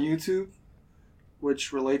on our YouTube,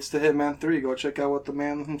 which relates to Hitman 3. Go check out what the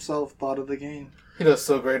man himself thought of the game. He does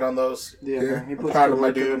so great on those. Yeah, man, he puts proud of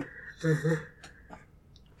my dude.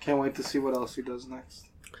 Can't wait to see what else he does next.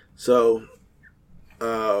 So,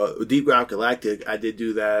 Deep Rock Galactic, I did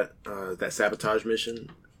do that sabotage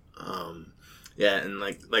mission. And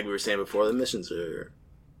like we were saying before, the missions are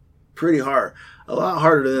pretty hard. A lot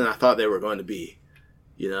harder than I thought they were going to be.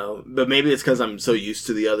 You know, but maybe it's because I'm so used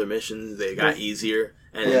to the other missions, they got easier,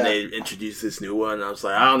 and then they introduced this new one. And I was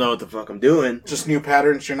like, I don't know what the fuck I'm doing. Just new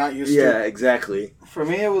patterns you're not used to. Yeah, exactly. For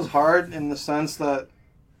me, it was hard in the sense that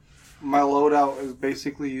my loadout is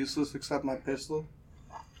basically useless except my pistol.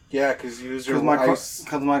 Yeah, because you use your Because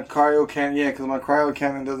my cryo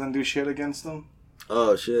cannon doesn't do shit against them.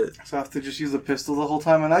 Oh shit! So I have to just use the pistol the whole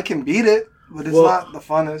time, and I can beat it, but it's not the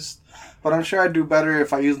funnest. But I'm sure I'd do better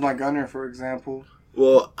if I used my gunner, for example.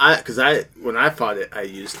 Well, when I fought it, I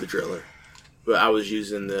used the driller, but I was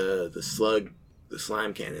using the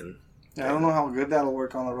slime cannon. Yeah, I don't know how good that'll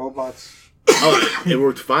work on the robots. Oh, it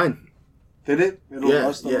worked fine. Did it? It'll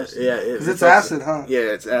rust them. Yeah. Because it's acid, huh?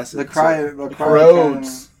 Yeah, it's acid. The cryo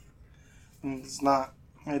corrodes. Cannon, it's not.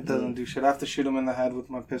 It doesn't do shit. I have to shoot him in the head with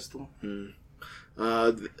my pistol.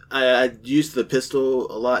 I used the pistol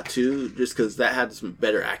a lot too, just because that had some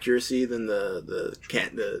better accuracy than the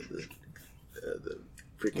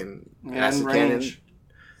freaking acid cannon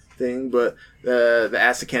thing. But the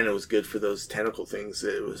acid cannon was good for those tentacle things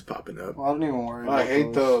that it was popping up. Well, I don't even worry. I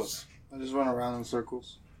hate those. I just run around in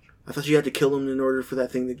circles. I thought you had to kill them in order for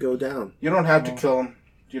that thing to go down. You don't have to kill them.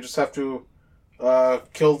 You just have to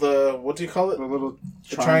kill the, what do you call it? The little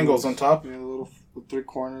triangles on top. Yeah, the 3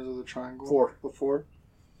 corners of the triangle. 4. The 4.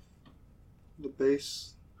 The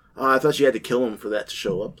base. I thought you had to kill them for that to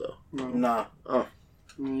show up, though. No. Nah. Oh.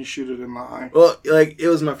 And then you shoot it in the eye. Well, like, it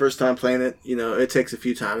was my first time playing it. You know, it takes a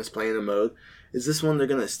few times playing a mode. Is this one they're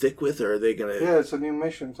going to stick with, or are they going to... Yeah, it's a new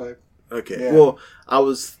mission type. Okay. Yeah. Well, I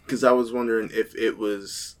was wondering if it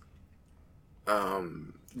was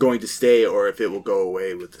going to stay or if it will go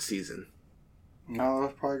away with the season. No,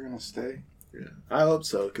 that's probably going to stay. Yeah. I hope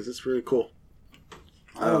so, because it's really cool.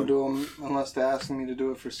 I don't do them unless they're asking me to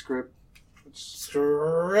do it for script.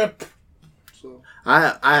 Strip. So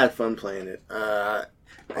I had fun playing it. I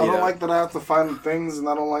don't like that I have to find things, and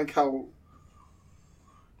I don't like how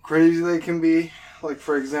crazy they can be. Like,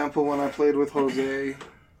 for example, when I played with Jose,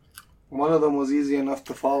 one of them was easy enough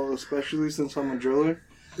to follow, especially since I'm a driller.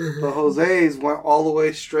 But Jose's went all the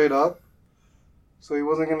way straight up, so he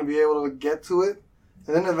wasn't going to be able to get to it.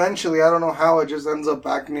 And then eventually, I don't know how, it just ends up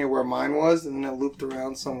back near where mine was, and then it looped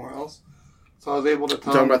around somewhere else. So I was able to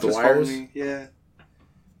tell him about the wires? Yeah.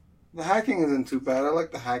 The hacking isn't too bad. I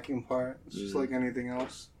like the hacking part. It's just like anything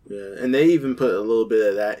else. Yeah, and they even put a little bit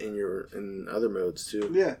of that in other modes too.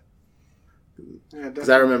 Yeah. Yeah, because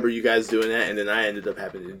I remember you guys doing that, and then I ended up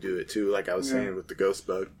having to do it too, like I was saying with the ghost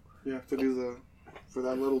bug. You have to do for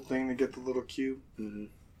that little thing to get the little cube. Mm-hmm.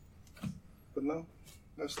 But no,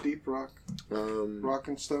 that's Deep Rock. Rock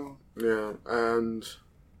and Stone. Yeah, and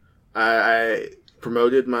I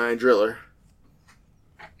promoted my driller.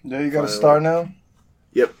 Yeah, you got a star now?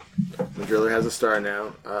 Yep. The driller has a star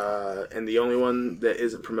now. And the only one that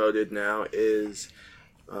isn't promoted now is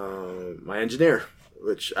my engineer,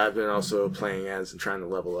 which I've been also playing as and trying to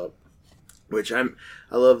level up. Which I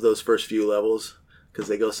love those first few levels because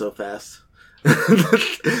they go so fast.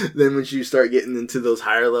 Then once you start getting into those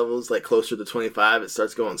higher levels, like closer to 25, it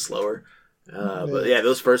starts going slower. But yeah,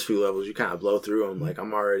 those first few levels, you kind of blow through them. Like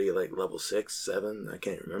I'm already like level 6, 7. I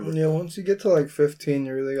can't remember. Yeah, once you get to like 15,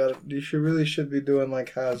 you should be doing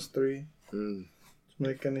like Has 3 to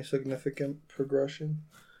make any significant progression.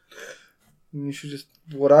 And you should just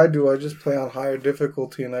I just play on higher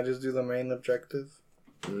difficulty and I just do the main objective,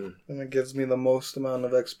 and it gives me the most amount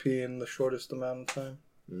of XP in the shortest amount of time.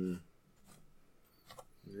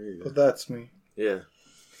 But that's me. Yeah.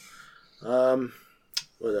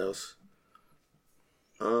 What else?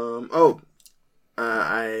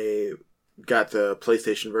 I got the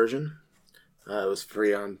PlayStation version. It was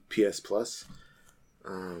free on PS Plus.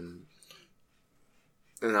 And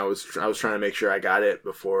I was trying to make sure I got it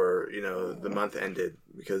before, the month ended,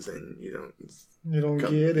 because then you don't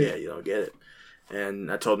get it. Yeah, you don't get it.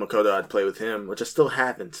 And I told Makoto I'd play with him, which I still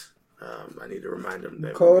haven't. I need to remind him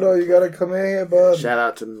that Makoto, you gotta come in here, bud. Shout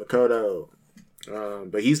out to Makoto.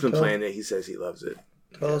 But he's been playing it. He says he loves it.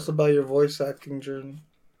 Tell us about your voice acting journey.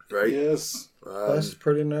 Right? Yes. That's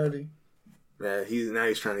pretty nerdy. Yeah,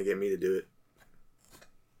 he's trying to get me to do it.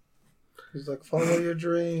 He's like, follow your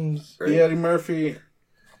dreams. Right? Eddie Murphy.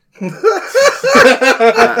 Okay.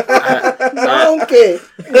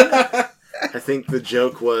 I think the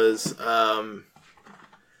joke was,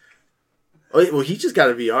 he just got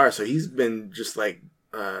a VR, so he's been just like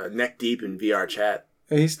neck deep in VR chat.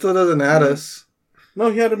 And he still doesn't add us.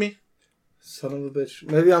 No, he added me. Son of a bitch.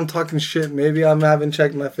 Maybe I'm talking shit. Maybe I haven't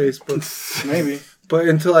checked my Facebook. Maybe. But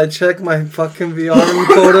until I check my fucking VR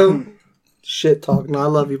photo, shit talk. No, I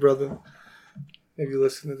love you, brother. If you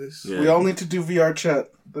listen to this. Yeah. We all need to do VR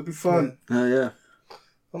chat. That'd be fun. Oh, yeah.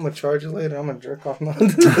 I'm gonna charge it later. I'm gonna jerk off now.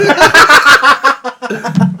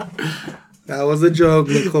 That was a joke,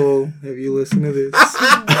 Nicole. If you listen to this,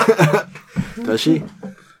 Does she?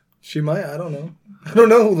 she might. I don't know. I don't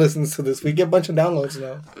know who listens to this. We get a bunch of downloads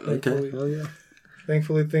now. Thankfully. Okay. Oh yeah.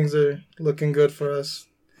 Thankfully, things are looking good for us.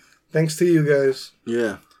 Thanks to you guys.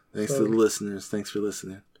 Yeah. Thanks to the listeners. Thanks for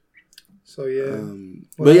listening. So yeah.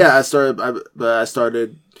 But yeah, I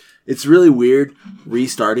started. It's really weird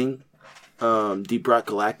restarting Deep Rock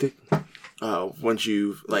Galactic once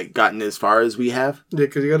you've like gotten as far as we have. Yeah,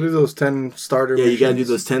 because you got to do those 10 starter missions. Yeah, you got to do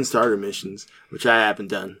those 10 starter missions, which I haven't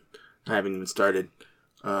done. I haven't even started.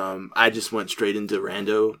 I just went straight into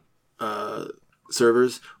rando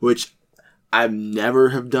servers, which I never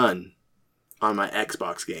have done on my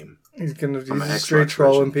Xbox game. He's straight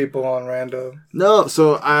trolling people on rando. No,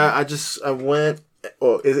 so I went.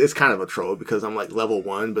 Well, it's kind of a troll because I'm like level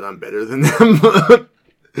 1, but I'm better than them.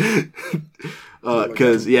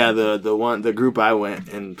 Because the group I went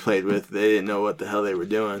and played with, they didn't know what the hell they were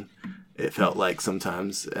doing. It felt like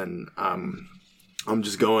sometimes, and I'm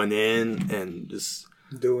just going in and just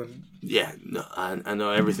doing. Yeah, no, I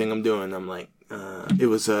know everything I'm doing. I'm like, it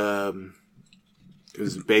was a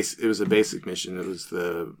basic mission. It was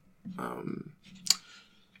the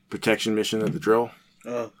protection mission of the drill.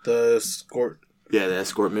 The escort. Yeah, the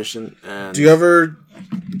escort mission. And do you ever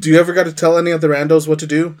got to tell any of the randos what to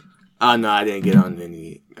do? No, I didn't get on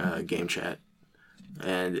any game chat,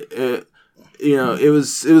 and it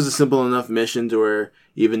was a simple enough mission to where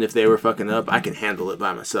even if they were fucking up, I can handle it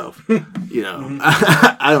by myself. Mm-hmm.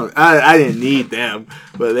 I didn't need them,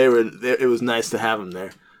 but it was nice to have them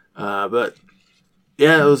there. But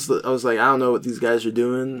yeah, I was like, I don't know what these guys are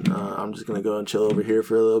doing. I'm just gonna go and chill over here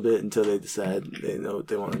for a little bit until they decide they know what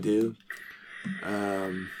they want to do.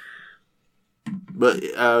 But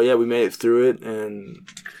we made it through it, and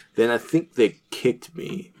then I think they kicked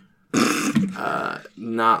me.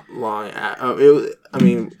 Not long.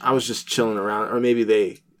 I was just chilling around, or maybe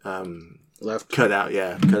they cut out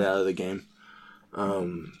of the game.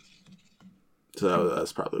 So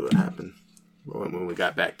that's probably what happened when we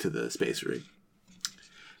got back to the space rig.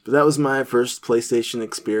 But that was my first PlayStation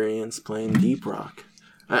experience playing Deep Rock.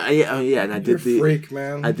 And I did You're a freak,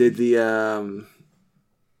 man. I did the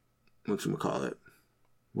whatchamacallit?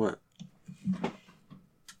 What?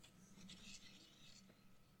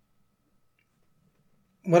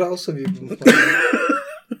 What else have you been playing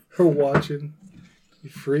or watching? You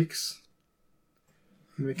freaks.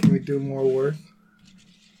 Making me do more work.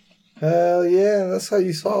 Hell yeah, that's how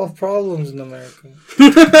you solve problems in America.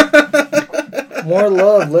 More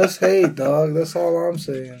love, less hate, dog. That's all I'm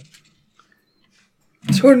saying.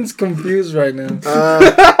 Jordan's confused right now.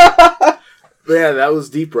 Yeah, that was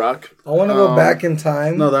Deep Rock. I want to go back in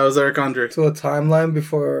time. No, that was Eric Andre. To a timeline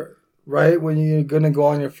before, right when you're going to go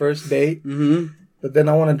on your first date. Mm-hmm. But then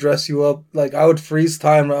I want to dress you up. Like, I would freeze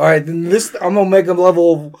time. All right, then I'm going to make a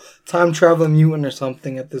level of time traveling mutant or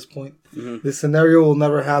something at this point. Mm-hmm. This scenario will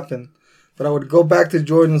never happen. But I would go back to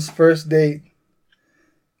Jordan's first date.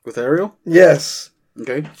 With Ariel? Yes.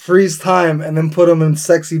 Okay. Freeze time and then put him in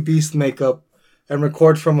sexy beast makeup and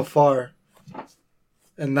record from afar.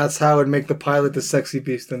 And that's how I would make the pilot the sexy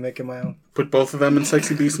beast and make it my own. Put both of them in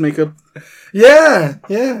sexy beast makeup? Yeah.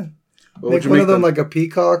 What make one of them like a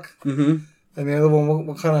peacock. Mm-hmm. And the other one,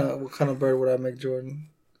 what kind of bird would I make Jordan?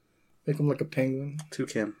 Make him like a penguin.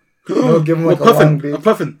 Toucan. No, give him like a long beak. A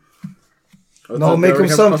puffin. No, make him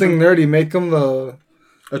something nerdy. Make him the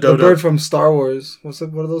bird from Star Wars. What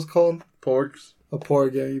are those called? Porgs. A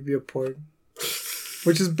porg, yeah. You'd be a porg.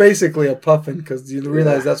 Which is basically a puffin, because you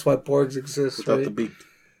realize that's why porgs exist, without right? the beak.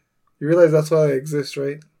 You realize that's why they exist,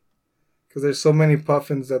 right? Because there's so many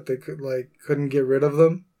puffins that they couldn't get rid of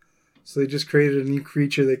them. So they just created a new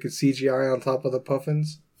creature they could CGI on top of the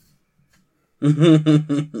puffins.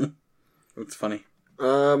 That's funny.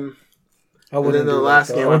 And then the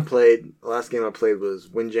last game I played was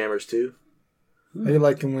Windjammers 2. How you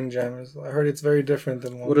liking Windjammers? I heard it's very different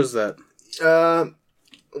than 1. What is that? It's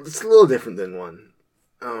a little different than 1.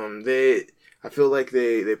 I feel like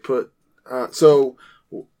they put. So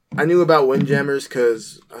I knew about Windjammers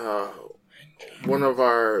because one of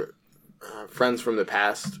our friends from the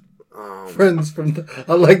past.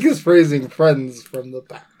 I like his phrasing. Friends from the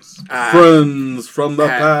past. Friends from the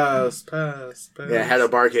past. Yeah, had a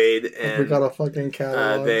barcade and we got a fucking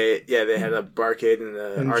catalog. They had a barcade in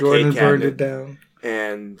the and arcade Jordan cabinet. burned it down.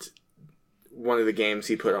 And one of the games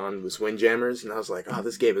he put on was Windjammers, and I was like, "Oh,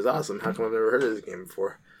 this game is awesome! How come I've never heard of this game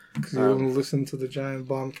before?" Because you didn't listen to the Giant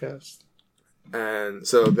Bombcast. And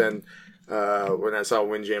so then when I saw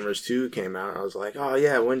Windjammers 2 came out, I was like, oh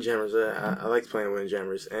yeah, Windjammers. I liked playing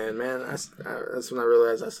Windjammers. And man, that's when I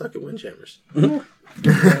realized I suck at Windjammers.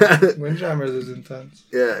 Windjammers is intense.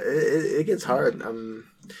 Yeah, it gets hard.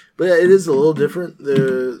 But yeah, it is a little different.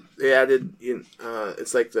 They added,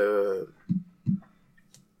 it's like the,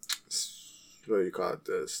 what do you call it?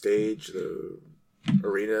 The stage, the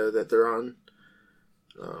arena that they're on,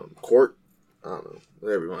 court. I don't know,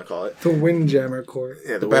 whatever you want to call it. The Windjammer court.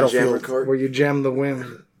 Yeah, the battlefield Windjammer court. Where you jam the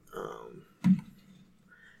wind.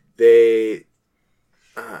 They,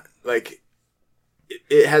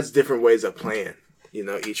 it has different ways of playing.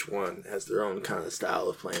 Each one has their own kind of style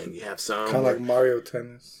of playing. You have some kind of like Mario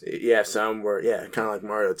Tennis. You have some where, kind of like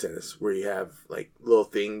Mario Tennis, where you have like little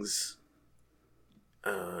things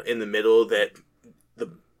in the middle that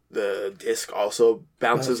the disc also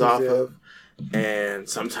bounces off of, and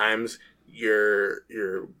sometimes your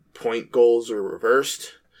point goals are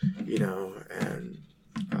reversed, and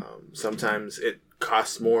sometimes it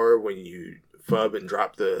costs more when you fub and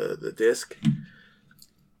drop the disc.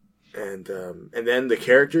 And then the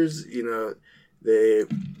characters, they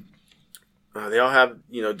all have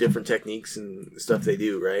different techniques and stuff they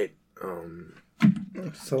do, right?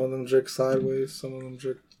 Some of them jerk sideways, some of them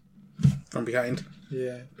jerk from behind.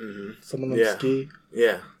 Yeah. Mm-hmm. Some of them ski.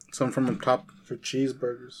 Yeah. Some from up top for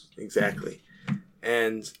cheeseburgers. Exactly.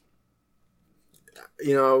 And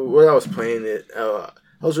when I was playing it, I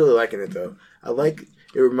was really liking it though. It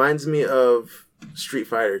reminds me of Street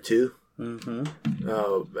Fighter 2. Mm-hmm.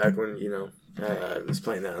 Back when I was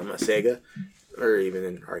playing that on my Sega, or even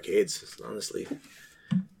in arcades, honestly,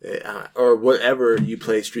 or whatever you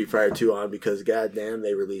play Street Fighter 2 on, because goddamn,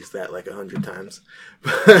 they released that like 100 times.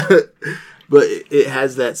 But it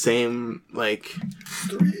has that same I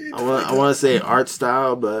want to say art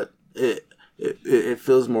style, but it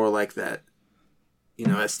feels more like that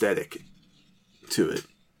aesthetic to it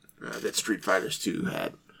that Street Fighters 2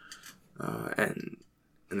 had, and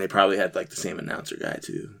they probably had like the same announcer guy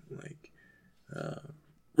too,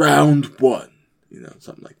 round 1,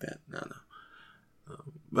 something like that. I don't know.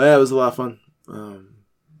 But yeah, it was a lot of fun. Of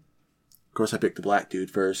course, I picked the black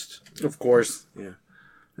dude first. Of course. Yeah.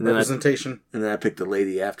 And representation. And then I picked the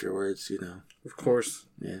lady afterwards, Of course.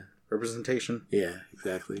 Yeah. Representation. Yeah,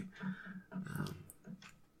 exactly.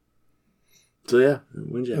 So yeah,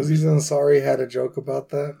 Windjammer. Aziz Ansari had a joke about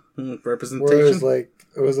that. Representation. Where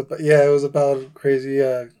it was about crazy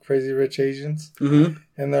rich Asians. Mm-hmm.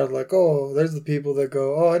 And they're like, oh, there's the people that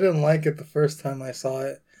go, oh, I didn't like it the first time I saw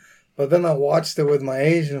it, but then I watched it with my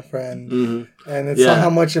Asian friend, and it's not how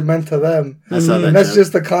much it meant to them. And that's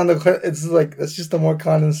just that's just a more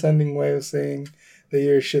condescending way of saying that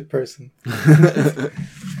you're a shit person.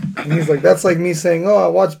 And he's like, that's like me saying, oh, I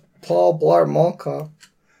watched Paul Blart Mall Cop,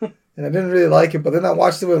 and I didn't really like it, but then I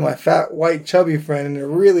watched it with my fat, white, chubby friend, and it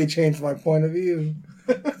really changed my point of view.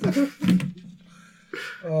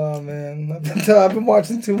 Oh, man. I've been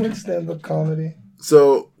watching too much stand-up comedy.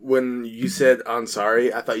 So, when you said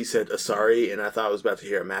Ansari, I thought you said Asari, and I thought I was about to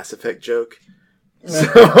hear a Mass Effect joke. So,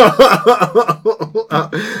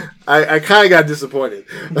 I kind of got disappointed.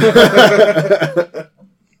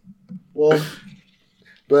 Well,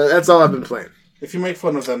 but that's all I've been playing. If you make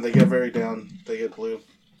fun of them, they get very down. They get blue.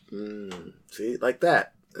 See, like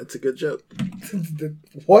that. That's a good joke.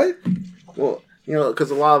 What? Well,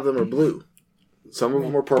 because a lot of them are blue. Some of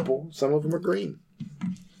them are purple. Some of them are green.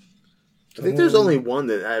 I think there's only one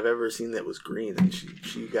that I've ever seen that was green, and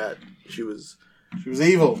she was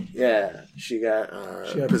evil. Yeah, she got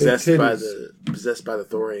possessed by the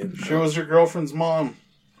Thorian. She was your girlfriend's mom.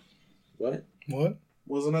 What?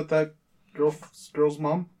 Wasn't it that girl's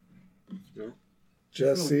mom? No.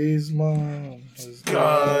 Jesse's mom has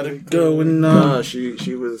got it going on. No,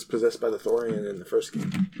 she was possessed by the Thorian in the first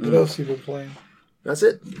game. What else you been playing? That's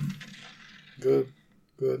it. Good.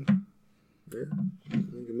 Yeah,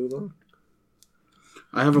 we can move on.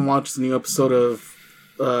 I haven't watched the new episode of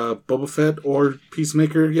Boba Fett or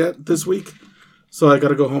Peacemaker yet this week, so I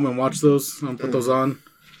gotta go home and watch those and put those on.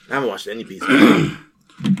 I haven't watched any Peacemaker.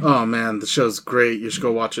 Oh man, the show's great. You should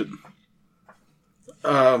go watch it.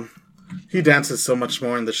 He dances so much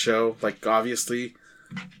more in the show, obviously,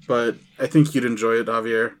 but I think you'd enjoy it,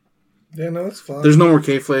 Javier. Yeah, no, it's fun. There's no more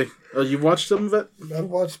K-Flay. You've watched some of it? I've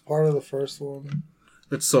watched part of the first one.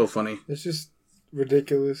 It's so funny. It's just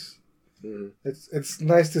ridiculous. It's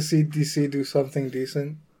nice to see DC do something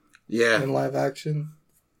decent. Yeah. In live action.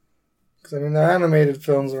 Because, their animated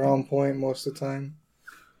films are on point most of the time.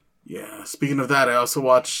 Yeah. Speaking of that, I also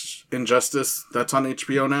watched Injustice. That's on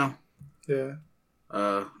HBO now. Yeah.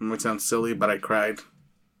 It might sound silly, but I cried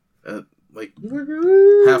at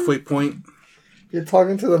halfway point. You're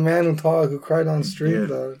talking to the man who cried on stream, Yeah.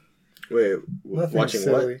 dog. Wait, Nothing watching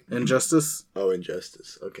silly. Injustice. what? Oh,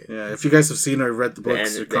 Injustice. Okay. Yeah, if you guys have seen or read the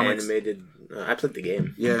books or The comics. animated. I played the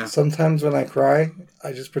game. Yeah. Sometimes when I cry,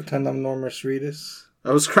 I just pretend I'm Normus Reedus.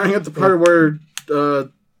 I was crying at the part where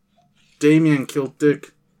Damien killed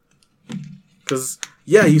Dick. Because,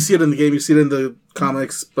 yeah, you see it in the game, you see it in the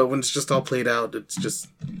comics, but when it's just all played out, it's just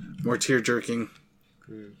more tear-jerking.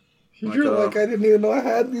 You're like, I didn't even know I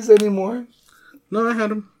had these anymore. No, I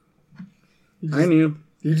had him. I knew.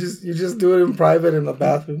 You just do it in private in the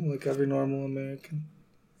bathroom like every normal American.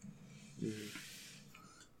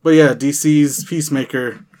 But yeah, DC's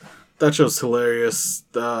Peacemaker, that show's hilarious.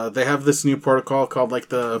 They have this new protocol called like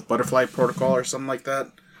the Butterfly Protocol or something like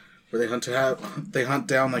that, where they hunt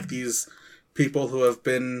down like these people who have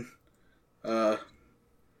been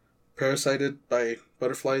parasited by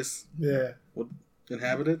butterflies. Yeah. Would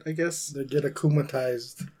inhabit it, I guess. They get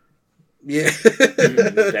akumatized. Yeah.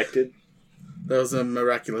 Infected. That was a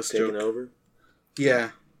miraculous Taken joke. over.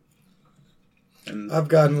 Yeah. And I've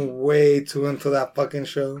gotten way too into that fucking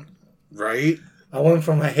show. right? I went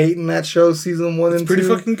from hating that show season 1 It's and pretty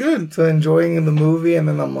 2 fucking good. to enjoying the movie, and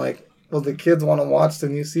then I'm like, well, the kids want to watch the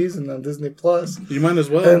new season on Disney Plus. You might as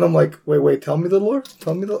well. And I'm like, wait, tell me the lore?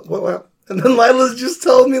 Tell me the... What? And then Lila's just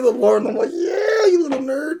telling me the lore, and I'm like, yeah, you little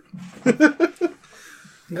nerd.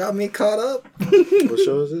 Got me caught up. What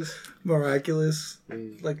show is this? Miraculous.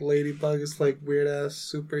 Like Ladybug is like weird-ass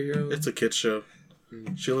superhero. It's a kid show.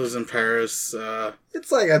 She lives in Paris.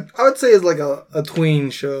 It's like I would say it's like a tween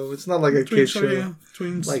show. It's not like a kid show. Yeah.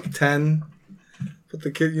 Tweens. Like 10. But the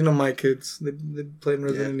kid, my kids, they play in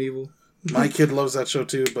Resident Evil. My kid loves that show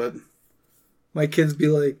too, but My kids be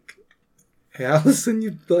like, hey, Allison,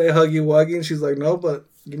 you play Huggy Wuggy? And she's like, no, but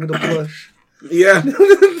give me the plush. yeah.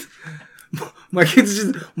 My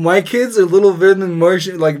kids are little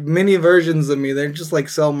mini versions of me. They're just like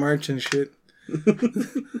sell merch and shit.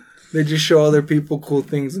 They just show other people cool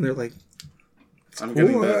things, and they're like, I'm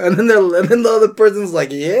getting cool. that. And then the other person's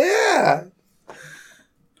like, yeah.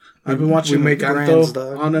 I've been watching we make Encanto brands,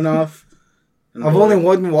 dog. on and off. And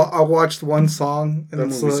I watched one song, and That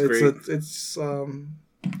movie's great. it's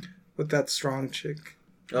with that strong chick.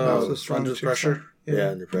 Oh, It's a strong Under chick Pressure. song.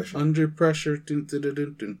 Yeah, Under Pressure. Under Pressure. Dun, dun, dun,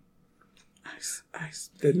 dun, dun. Ice.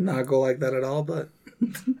 Did not go like that at all, but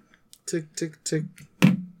Tick, tick, tick.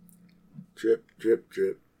 Drip, drip,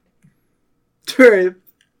 drip. drip,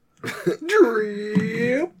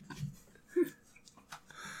 drip.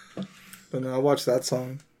 But no, I watched that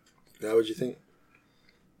song. Now, what'd you think?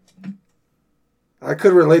 I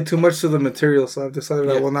could relate too much to the material, so I've decided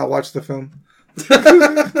I Yeah. will not watch the film. It's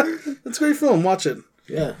a great film. Watch it.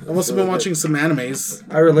 Yeah. I must have been watching some animes.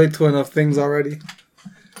 I relate to enough things already.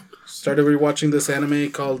 Started rewatching this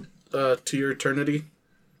anime called To Your Eternity.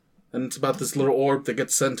 And it's about this little orb that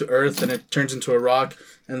gets sent to Earth and it turns into a rock.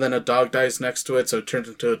 And then a dog dies next to it, so it turns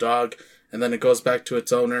into a dog. And then it goes back to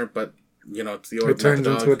its owner, but, it's the orb, It turns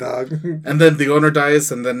not the dog. into a dog. And then the owner dies,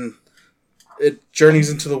 and then it journeys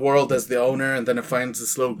into the world as the owner, and then it finds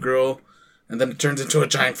this little girl, and then it turns into a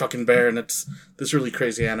giant fucking bear, and it's this really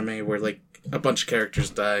crazy anime where, like, a bunch of characters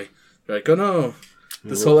die. You're like, oh no,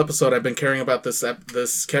 this whole episode I've been caring about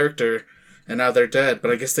this character, and now they're dead, but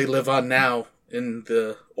I guess they live on now in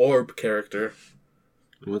the orb character.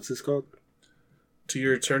 What's this called? To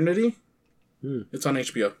Your Eternity? It's on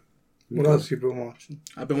HBO. What else you been watching?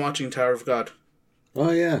 I've been watching Tower of God.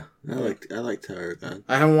 Oh yeah, I like Tower of God.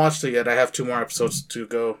 I haven't watched it yet. I have 2 more episodes to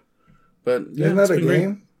go. But yeah, Isn't that it's a been great.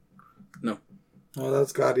 game? No. Oh,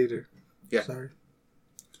 that's God Eater. Yeah. Sorry.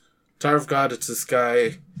 Tower of God, it's this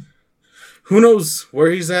guy. Who knows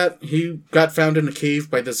where he's at? He got found in a cave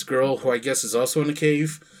by this girl who I guess is also in a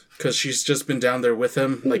cave because she's just been down there with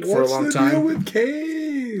him for a long What's the time. deal with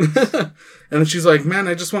caves? And then she's like, man,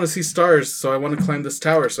 I just want to see stars, so I want to climb this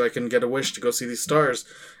tower so I can get a wish to go see these stars.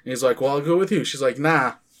 And he's like, well, I'll go with you. She's like,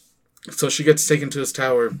 nah. So she gets taken to his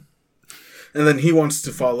tower. And then he wants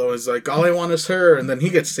to follow. He's like, all I want is her. And then he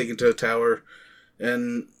gets taken to a tower.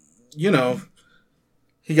 And,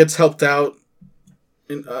 he gets helped out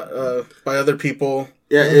by other people.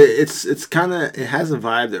 Yeah, it's kind of, it has a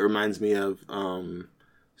vibe that reminds me of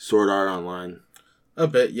Sword Art Online, A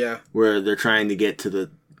bit, yeah. where they're trying to get to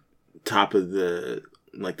the top of the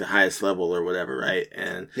highest level or whatever, right?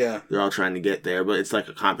 And Yeah. they're all trying to get there, but it's like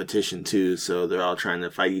a competition too, so they're all trying to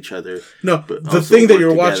fight each other. No, But the also thing that work you're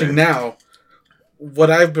together. watching now, what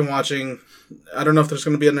I've been watching, I don't know if there's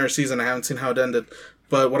going to be another season. I haven't seen how it ended.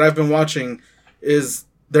 But what I've been watching is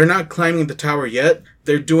they're not climbing the tower yet.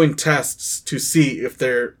 They're doing tests to see if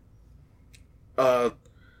they're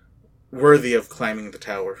worthy of climbing the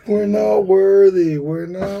tower. We're not worthy. We're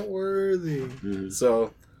not worthy.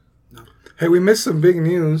 So, hey, we missed some big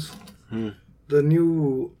news. The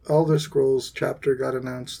new Elder Scrolls chapter got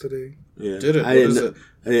announced today. Yeah, did it? I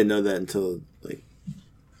didn't know that until like.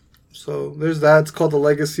 So there's that. It's called The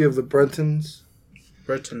Legacy of the Brentons.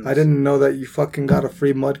 I didn't know that you fucking got a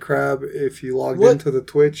free mud crab if you logged into the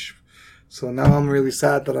Twitch. So now I'm really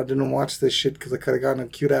sad that I didn't watch this shit because I could have gotten a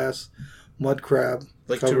cute ass mud crab.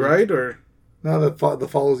 Like covered. To ride or? No, that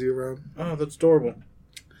follows you around. Oh, that's adorable.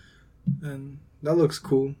 And that looks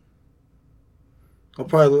cool. I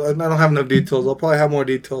don't have enough details. I'll probably have more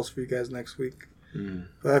details for you guys next week.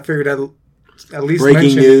 But I figured at least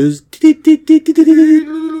breaking news.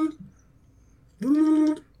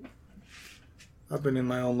 I've been in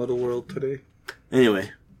my own little world today.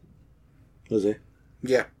 Anyway, Jose.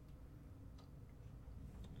 Yeah.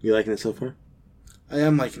 You liking it so far? I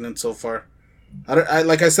am liking it so far.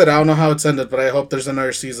 Like I said, I don't know how it's ended, but I hope there's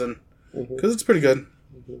another season because it's pretty good.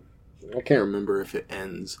 I can't remember if it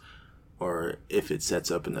ends or if it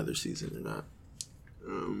sets up another season or not.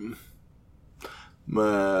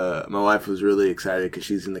 My wife was really excited because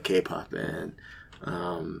she's in the K-pop band.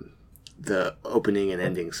 The opening and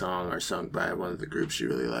ending song are sung by one of the groups she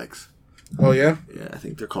really likes. Oh, yeah? Yeah, I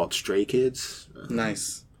think they're called Stray Kids.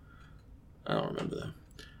 Nice. I don't remember them.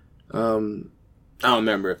 I don't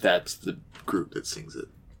remember if that's the group that sings it.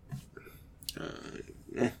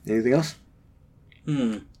 Anything else?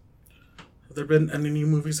 Have there been any new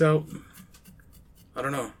movies out? I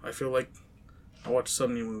don't know. I feel like I watched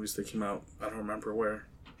some new movies that came out. I don't remember where.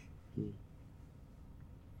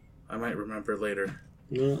 I might remember later.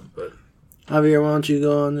 Yeah. But Javier, why don't you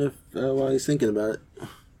go on while he's thinking about it?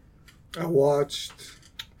 I watched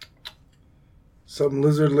some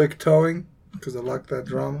lizard lick towing because I like that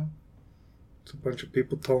drama. It's a bunch of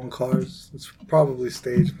people towing cars. It's probably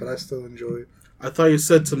staged, but I still enjoy it. I thought you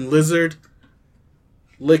said some lizard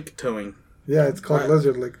lick towing. Yeah, it's called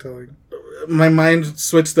lizard lick towing. My mind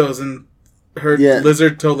switched those and heard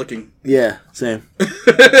lizard toe licking. Yeah, same.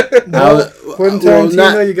 Quentin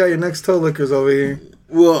Tarantino, you got your next toe lickers over here.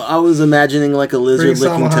 Well, I was imagining like a lizard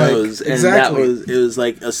licking toes, and it was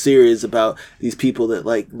like a series about these people that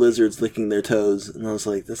like lizards licking their toes, and I was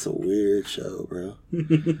like, that's a weird show, bro.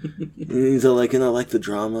 And he's like, like the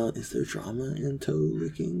drama. Is there drama in toe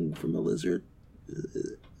licking from a lizard?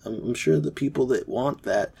 I'm sure the people that want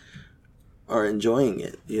that are enjoying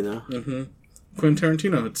it, you know? Mm-hmm. Quentin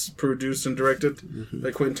Tarantino. It's produced and directed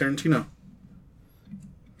by Quentin Tarantino.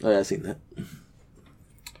 Oh, yeah, I've seen that.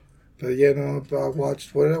 But yeah, no, I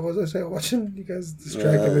watched. What was I say? Watching you guys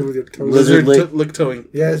distracted me with your toe. Lizard lick towing.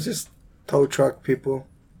 Yeah, it's just tow truck people.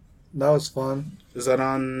 That was fun. Is that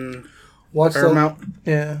on Paramount?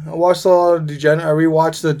 I watched a lot of Degenerate. I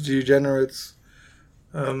rewatched the Degenerates.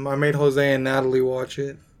 I made Jose and Natalie watch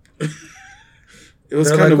it. It was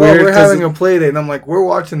kind of weird. We're having a play date, and I'm like, we're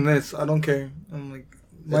watching this. I don't care. I'm like,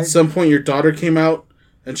 at some point, your daughter came out,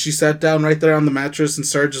 and she sat down right there on the mattress and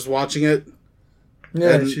started just watching it.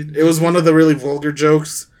 Yeah, and it was one of the really vulgar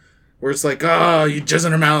jokes where it's like, "Oh, you jizz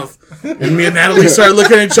in her mouth," and me and Natalie started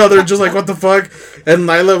looking at each other just like, "What the fuck?" And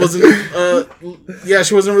Lila wasn't.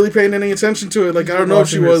 She wasn't really paying any attention to it. Like, I don't know if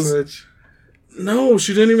she was. Switch. No,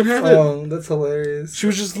 she didn't even have it. Oh, that's hilarious. She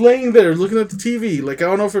was just laying there looking at the TV. Like, I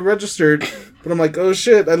don't know if it registered, but I'm like, oh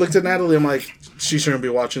shit. I looked at Natalie. I'm like, she shouldn't be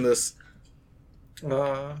watching this.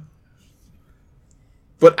 But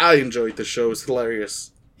I enjoyed the show. It was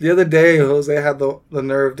hilarious. The other day, Jose had the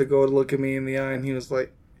nerve to go look at me in the eye, and he was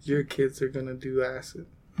like, your kids are going to do acid.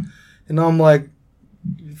 And I'm like,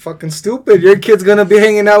 you fucking stupid. Your kid's going to be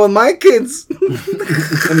hanging out with my kids.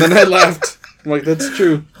 And then I laughed. I'm like, that's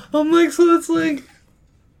true. I'm like, so it's like...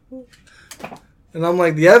 And I'm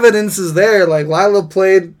like, the evidence is there. Like, Lila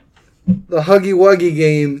played the Huggy Wuggy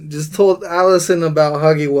game. Just told Allison about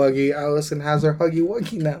Huggy Wuggy. Allison has her Huggy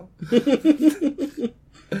Wuggy now.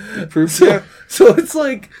 So it's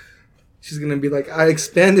like, she's going to be like, I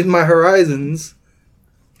expanded my horizons.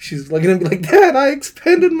 She's going to be like, Dad, I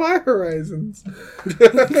expanded my horizons. We're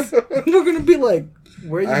going to be like,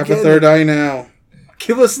 where are you I have a third eye now.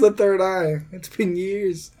 Give us the third eye. It's been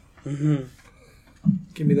years. Mm-hmm.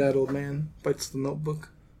 Give me that, old man. Bites the Notebook.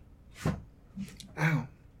 Ow.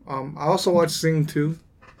 I also watched Sing 2.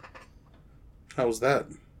 How was that?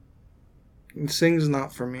 Sing's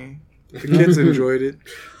not for me. The kids enjoyed it.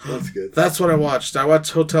 That's good. That's what I watched. I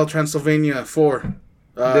watched Hotel Transylvania 4.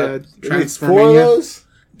 Transformania. 4 of those?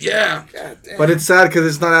 Yeah. But it's sad because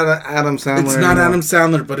it's not Adam Sandler. It's not Adam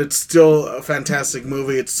Sandler, but it's still a fantastic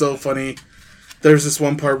movie. It's so funny. There's this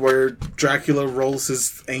one part where Dracula rolls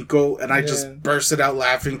his ankle, and I just bursted out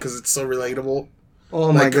laughing because it's so relatable.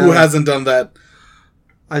 Oh my god. Who hasn't done that?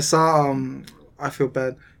 I saw, I feel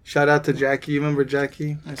bad. Shout out to Jackie. You remember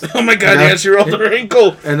Jackie? Oh my god, yeah, she rolled her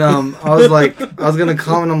ankle. And I was like, I was going to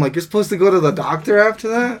comment. I'm like, you're supposed to go to the doctor after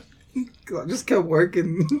that? I just kept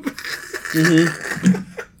working.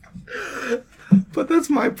 But that's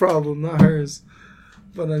my problem, not hers.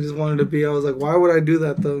 But I just wanted to be, I was like, why would I do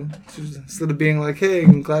that though? Instead of being like, hey,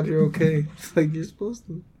 I'm glad you're okay. It's like, you're supposed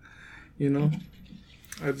to. You know?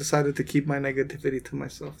 I decided to keep my negativity to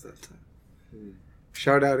myself that time.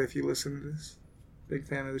 Shout out if you listen to this. Big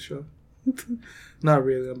fan of the show. Not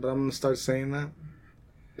really, but I'm going to start saying that.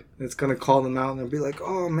 It's going to call them out and be like,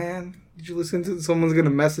 oh man, did you listen to, someone's going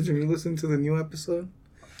to message them, you listen to the new episode?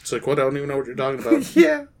 It's like, what? I don't even know what you're talking about.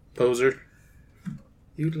 Yeah. Poser.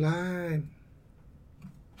 You lied.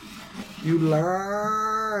 You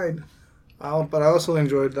lied. But I also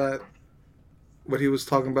enjoyed that, what he was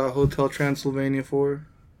talking about Hotel Transylvania for.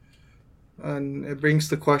 And it brings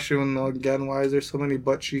the question again, why is there so many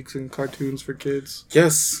butt cheeks in cartoons for kids?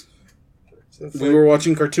 Yes. So we were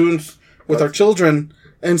watching cartoons with our children,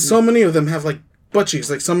 and so many of them have, like, butt cheeks.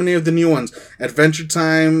 Like, so many of the new ones. Adventure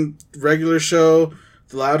Time, regular show,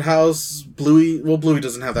 The Loud House, Bluey. Well, Bluey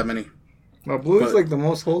doesn't have that many. No, Bluey's like the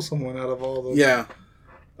most wholesome one out of all those. Yeah.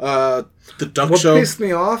 The Duck what Show. What pissed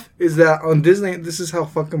me off is that on Disney, this is how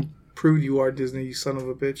fucking prude you are, Disney, you son of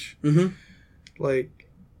a bitch. Mm-hmm. Like,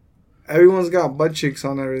 everyone's got butt cheeks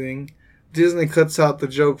on everything. Disney cuts out the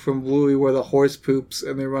joke from Bluey where the horse poops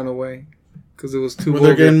and they run away. Because it was too vulgar. When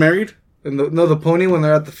they're getting married? And the pony when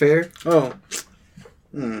they're at the fair. Oh.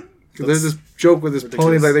 There's this joke with this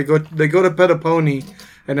ridiculous pony. Like, they go to pet a pony,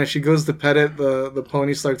 and as she goes to pet it, the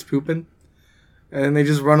pony starts pooping. And then they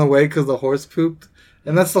just run away because the horse pooped.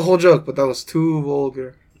 And that's the whole joke, but that was too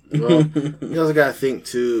vulgar. Well, you also got to think,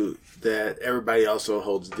 too, that everybody also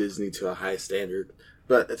holds Disney to a high standard.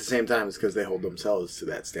 But at the same time, it's because they hold themselves to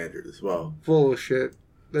that standard as well. Full of shit.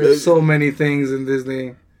 There's so many things in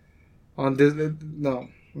Disney. On Disney, no.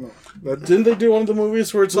 But didn't they do one of the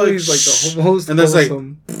movies where it's like the most and there's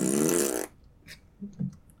wholesome.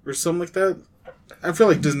 Or something like that? I feel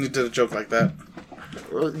like Disney did a joke like that.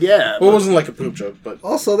 Well, yeah. Well, it wasn't like a poop joke, but...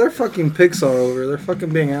 Also, they're fucking Pixar over. They're fucking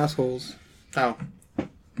being assholes. How?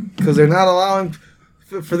 Because they're not allowing...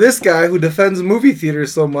 For this guy who defends movie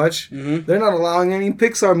theaters so much, they're not allowing any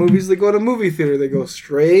Pixar movies to go to movie theater. They go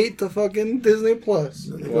straight to fucking Disney Plus.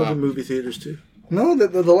 They go to movie theaters too. No,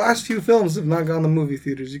 the last few films have not gone to movie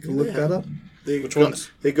theaters. You can look that up. Which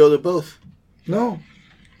ones? They go to both. No.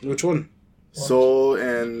 Which one? Soul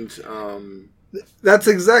and... That's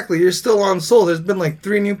exactly. You're still on Soul. There's been like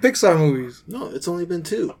 3 new Pixar movies. No, it's only been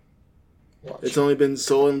 2. Watch. It's only been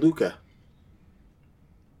Soul and Luca.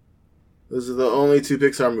 Those are the only 2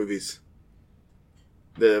 Pixar movies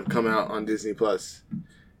that have come out on Disney Plus,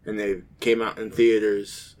 and they came out in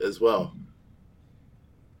theaters as well.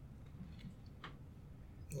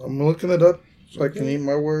 I'm looking it up so I can eat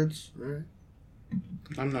my words. All right.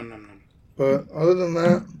 Nom. But other than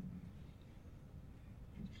that,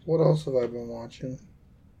 what else have I been watching?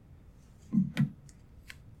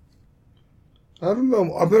 I've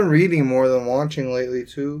been reading more than watching lately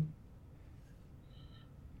too.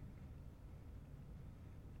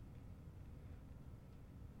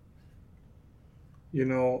 You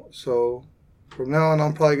know, so from now on,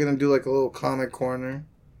 I'm probably going to do like a little comic corner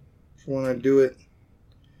when I do it.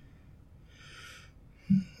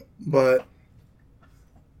 But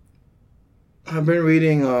I've been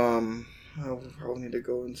reading, I probably need to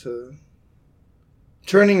go into...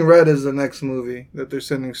 Turning Red is the next movie that they're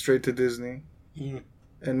sending straight to Disney. Mm.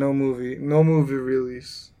 And no movie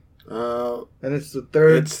release. And it's the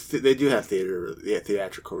third... They do have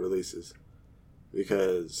theatrical releases.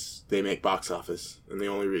 Because they make box office, and the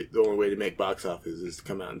only way to make box office is to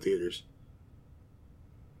come out in theaters.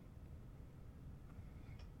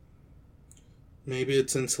 Maybe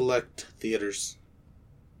it's in select theaters.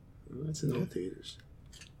 Well, it's in all theaters.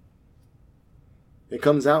 It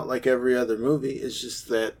comes out like every other movie. It's just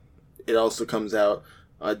that it also comes out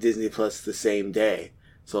on Disney Plus the same day,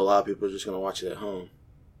 so a lot of people are just going to watch it at home.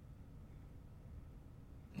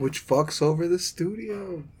 Which fucks over the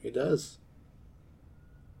studio. It does.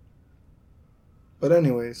 But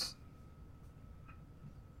anyways,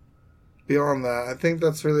 beyond that, I think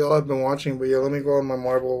that's really all I've been watching. But yeah, let me go on my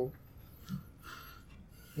Marvel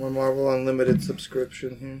Unlimited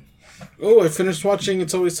subscription here. Oh, I finished watching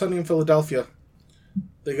It's Always Sunny in Philadelphia.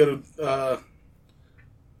 They go to,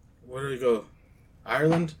 where do they go?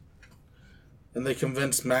 Ireland? And they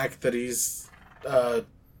convince Mac that he's,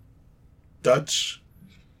 Dutch.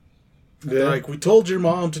 And they're like, we told your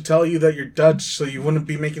mom to tell you that you're Dutch so you wouldn't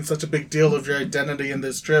be making such a big deal of your identity in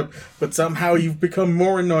this trip, but somehow you've become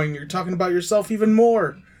more annoying. You're talking about yourself even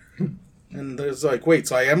more. And there's like, wait,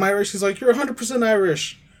 so I am Irish? He's like, you're 100%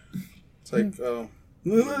 Irish. It's like, oh.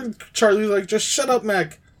 Charlie's like, just shut up,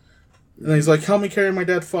 Mac. And he's like, help me carry my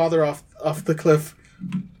dead father off the cliff.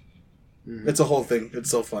 It's a whole thing.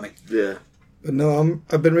 It's so funny. Yeah. But no,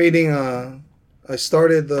 I've been reading, I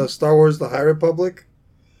started the Star Wars The High Republic,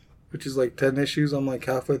 which is like 10 issues. I'm like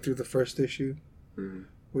halfway through the first issue,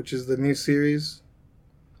 which is the new series.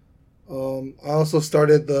 I also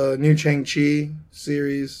started the new Shang-Chi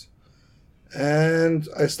series, and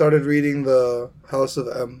I started reading the House of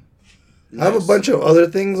M. Nice. I have a bunch of other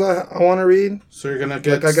things I want to read. So you're going to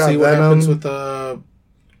see what happens with the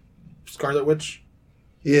Scarlet Witch?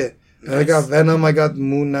 Yeah. And nice. I got Venom, I got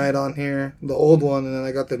Moon Knight on here, the old one, and then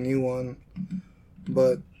I got the new one.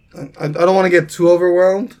 But I don't want to get too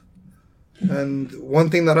overwhelmed. And one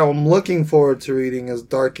thing that I'm looking forward to reading is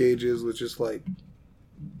Dark Ages, which is like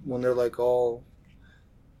when they're like all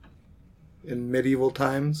in medieval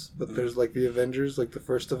times, but there's like the Avengers, like the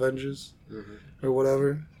first Avengers or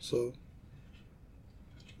whatever. So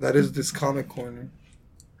that is this comic corner.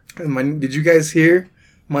 And did you guys hear?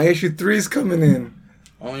 My issue 3 is coming in.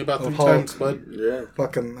 Only about 3 times, bud. Yeah.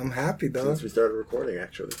 Fucking, I'm happy, dog. Since we started recording,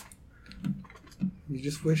 actually. You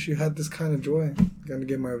just wish you had this kind of joy. I'm gonna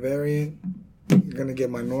get my variant. I'm gonna get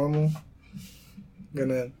my normal. I'm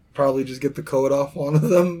gonna probably just get the code off one of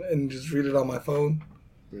them and just read it on my phone.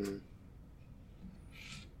 Is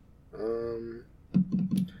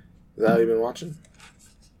that what you've been watching?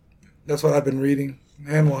 That's what I've been reading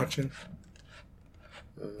and watching.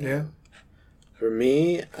 Yeah. For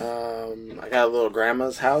me, I got a little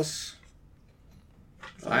grandma's house.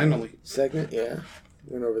 Finally. Segment, yeah.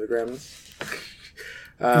 Went over the grandma's.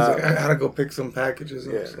 He's like, I gotta go pick some packages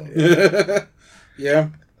up. Yeah. Yeah.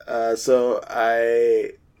 So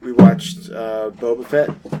we watched Boba Fett.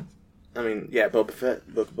 Boba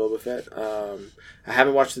Fett, Book of Boba Fett. I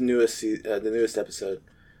haven't watched the newest episode,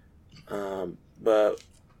 but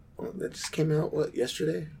that just came out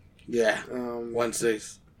yesterday. Yeah,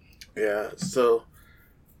 Wednesdays. Yeah, so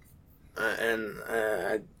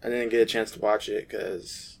I didn't get a chance to watch it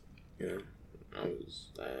because I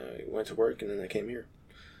went to work and then I came here.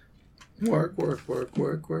 Work.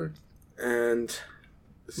 And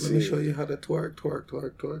let me show you how to twerk.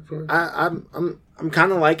 I'm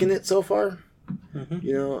kind of liking it so far.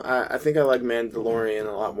 Mm-hmm. I think I like Mandalorian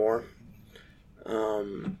a lot more.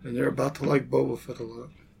 And you're about to like Boba Fett a lot.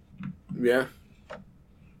 Yeah.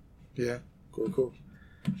 Yeah. Cool.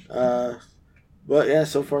 But yeah,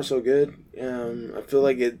 so far so good. I feel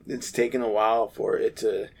like it's taken a while for it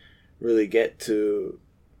to really get to,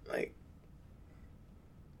 like,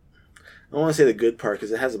 I don't want to say the good part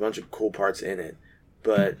because it has a bunch of cool parts in it,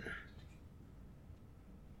 but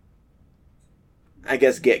I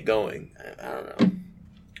guess get going. I don't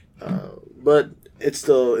know. But it's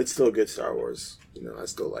still good Star Wars. I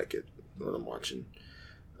still like it when I'm watching.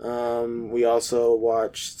 We also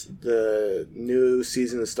watched the new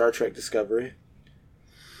season of Star Trek Discovery.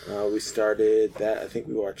 We started that. I think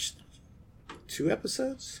we watched 2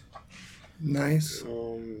 episodes. Nice.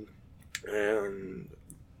 And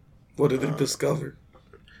what did it discover?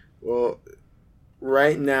 Well,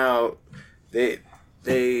 right now they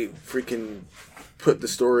freaking put the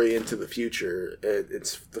story into the future.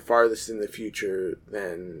 It's the farthest in the future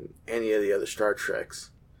than any of the other Star Treks.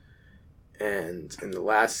 And in the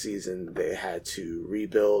last season, they had to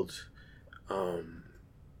rebuild, what's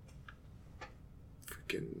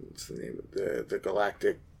the name of the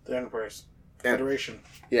Galactic... The Enterprise. Federation.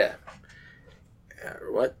 Yeah.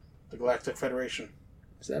 What? The Galactic Federation.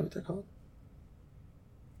 Is that what they're called?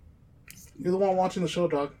 You're the one watching the show,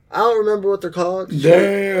 dog. I don't remember what they're called.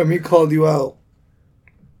 Damn, he called you out.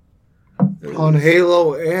 On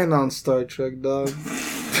Halo and on Star Trek, dog.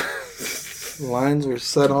 Lines were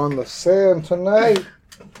set on the sand tonight.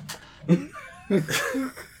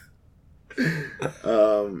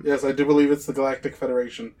 Yes, I do believe it's the Galactic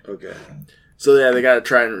Federation. Okay. So yeah, they got to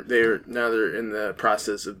try and they're in the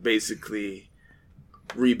process of basically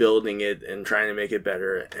rebuilding it and trying to make it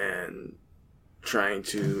better and trying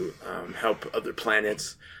to help other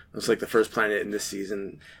planets. It's like the first planet in this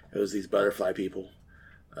season. It was these butterfly people.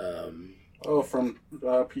 From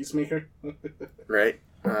Peacemaker? Right?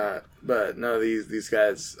 But no, these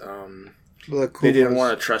guys, Cool they didn't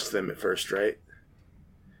want to trust them at first, right?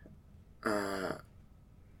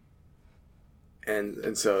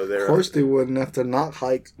 And so they're... Of course they wouldn't after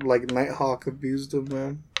Nighthawk abused them,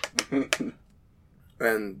 man.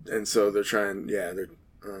 and so they're trying, they're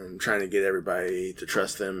trying to get everybody to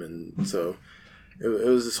trust them, and so it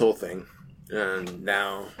was this whole thing. And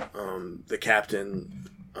now the captain,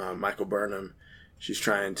 Michael Burnham, she's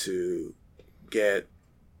trying to get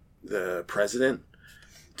the president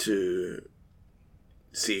to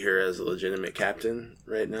see her as a legitimate captain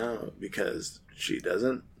right now because she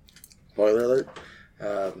doesn't. Spoiler alert.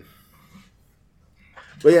 But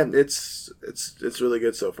yeah, it's really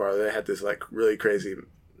good so far. They had this really crazy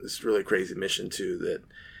mission too, that,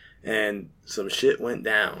 and some shit went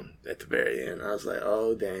down at the very end. I was like,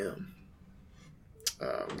 oh damn.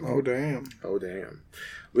 Oh damn. Oh damn.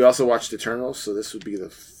 We also watched Eternals, so this would be the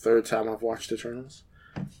third time I've watched Eternals.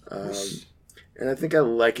 And I think I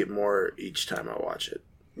like it more each time I watch it.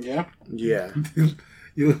 Yeah? Yeah.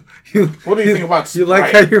 You what do you think about You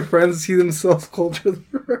like how your friends see themselves culturally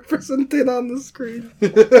represented on the screen?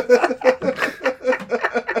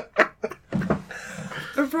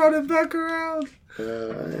 I brought it back around.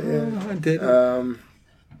 Yeah. I did.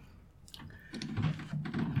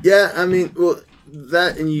 Yeah, I mean, well,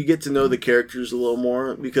 that, and you get to know the characters a little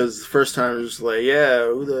more, because the first time it was like, yeah,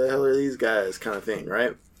 who the hell are these guys, kind of thing,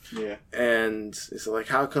 right? Yeah. And it's like,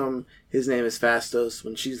 how come his name is Fastos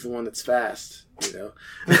when she's the one that's fast? You know,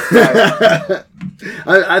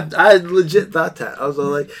 I legit thought that. I was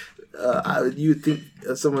like, you would think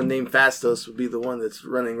someone named Fastos would be the one that's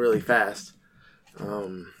running really fast. I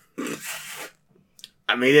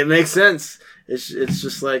mean, it makes sense. It's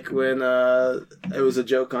just like when it was a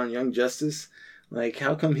joke on Young Justice. Like,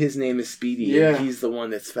 how come his name is Speedy and he's the one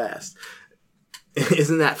that's fast?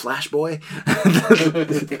 Isn't that Flash Boy?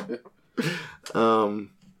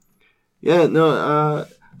 Yeah, no,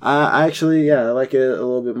 I actually, I like it a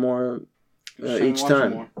little bit more each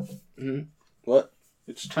time. Mm-hmm. What?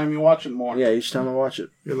 Each time you watch it more. Yeah, each time I watch it.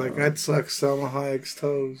 You're like, I'd suck Salma Hayek's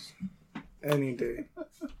toes any day.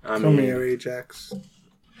 Come here, Ajax.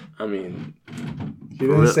 I mean, you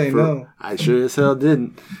didn't say no. I sure as hell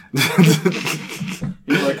didn't.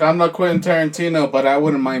 You're like, I'm not Quentin Tarantino, but I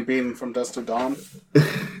wouldn't mind being from Dusk to Dawn.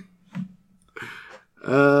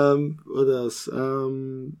 What else?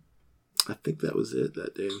 I think that was it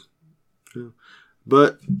that day. Yeah.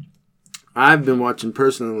 But I've been watching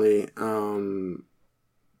personally. I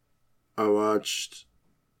watched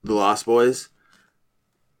The Lost Boys.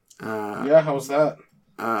 Yeah, how was that?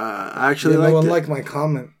 I actually liked no one it. liked my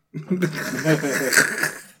comment.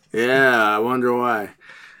 Yeah, I wonder why.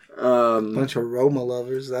 Bunch of Roma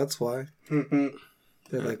lovers, that's why. They're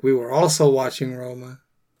like, we were also watching Roma.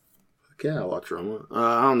 Yeah, I watch Roma.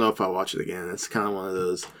 I don't know if I'll watch it again. It's kind of one of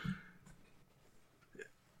those.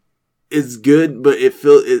 It's good, but it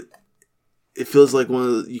feels like one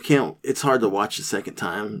of the, you can't. It's hard to watch the second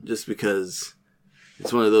time just because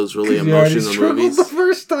it's one of those really emotional movies. The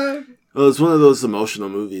first time. Well, it's one of those emotional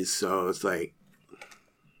movies, so it's like,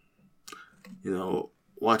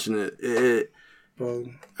 watching it. Bro.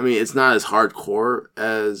 I mean, it's not as hardcore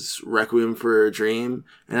as Requiem for a Dream,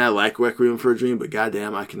 and I like Requiem for a Dream, but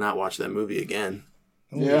goddamn, I cannot watch that movie again.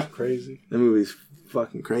 That crazy. That movie's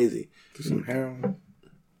fucking crazy. Do some heroin.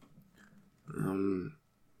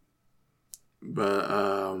 What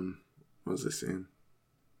was I saying?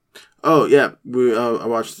 Oh yeah, I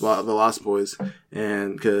watched The Lost Boys,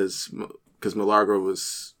 and because Milagro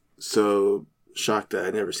was so shocked that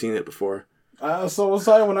I'd never seen it before. So was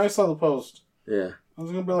I when I saw the post. Yeah. I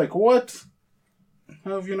was gonna be like, what?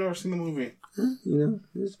 How have you never seen the movie?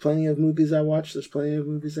 There's plenty of movies I watched. There's plenty of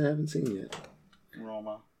movies I haven't seen yet.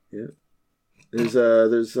 Roma. Yeah. There's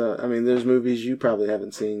movies you probably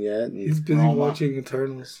haven't seen yet. He's busy watching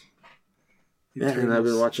Eternals. Yeah, and I've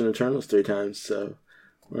been watching Eternals 3 times, so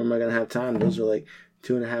where am I going to have time? Those are like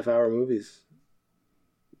 2.5 hour movies.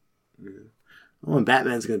 Yeah. Oh, and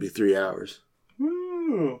Batman's going to be 3 hours.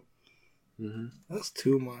 Ooh. Mm-hmm. That's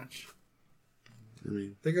too much. I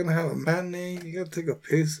mean, they're going to have a matinee. You got to take a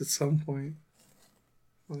piss at some point.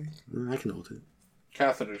 I can hold it.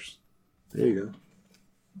 Catheters. There you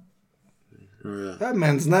go. Or, that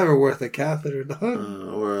man's never worth a catheter, dog.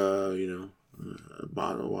 Or a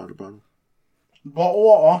water bottle.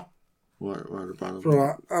 Water bottle.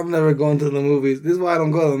 Bro, I'm never going to the movies. This is why I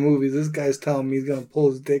don't go to the movies. This guy's telling me he's going to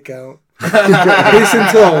pull his dick out. He's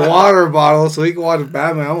into a water bottle so he can watch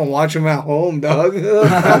Batman. I'm going to watch him at home, dog.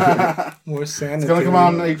 More sanitary. It's going to come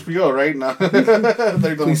out on HBO right now.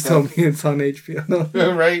 Please tell me it's on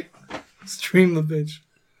HBO. Right? Stream the bitch.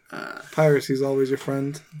 Piracy's always your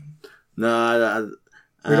friend. No,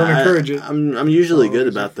 we don't encourage it. I'm usually good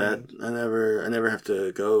about that. I never have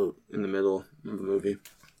to go in the middle of a movie.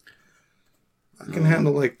 I can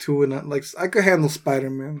handle like 2.5. I could handle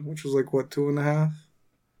Spider-Man, which was like what, 2.5.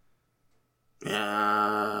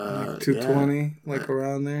 Yeah, 220, like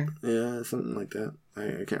around there. Yeah, something like that.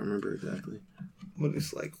 I can't remember exactly. But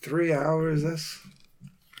it's like 3 hours.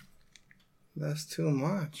 That's too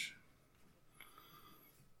much.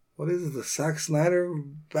 What is it? The Zack Snyder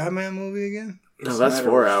Batman movie again? No, that's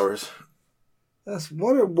 4 hours. That's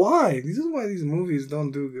why. This is why these movies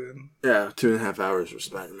don't do good. Yeah, 2.5 hours for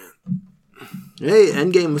Spider-Man. Hey,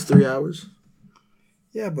 Endgame was 3 hours.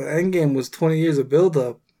 Yeah, but Endgame was 20 years of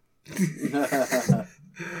build-up.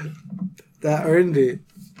 That earned it.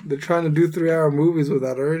 They're trying to do 3-hour movies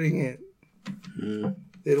without earning it.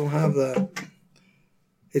 They don't have that.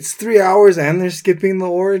 It's 3 hours and they're skipping the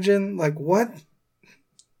origin? Like, what?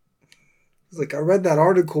 It's like, I read that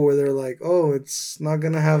article where they're like, oh, it's not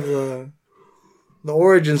going to have the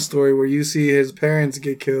origin story where you see his parents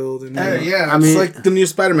get killed. And yeah, it's like the new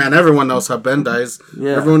Spider-Man. Everyone knows how Ben dies.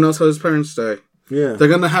 Yeah. Everyone knows how his parents die. Yeah. They're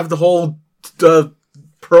going to have the whole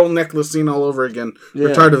pearl necklace scene all over again. Yeah.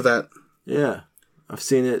 We're tired of that. Yeah. I've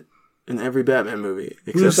seen it in every Batman movie.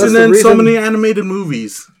 We've seen it in so many animated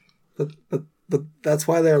movies. But that's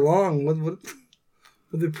why they're long. What are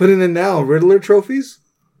they putting in now? Riddler trophies?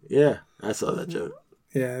 Yeah, I saw that joke.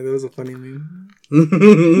 Yeah, that was a funny meme.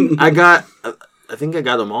 I think I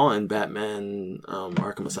got them all in Batman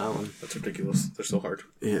Arkham Asylum. That's ridiculous. They're so hard.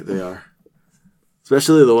 Yeah, they are.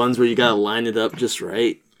 Especially the ones where you gotta line it up just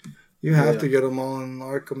right. You have to get them all in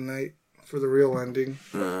Arkham Knight for the real ending.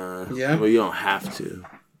 Yeah? Well, you don't have to.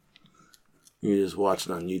 You just watch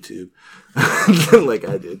it on YouTube. Like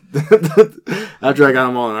I did. After I got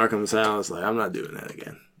them all in Arkham Asylum, I was like, I'm not doing that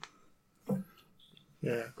again.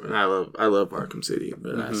 Yeah. And I love Arkham City,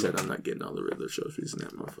 but I said I'm not getting all the Riddler trophies in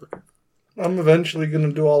that motherfucker. I'm eventually going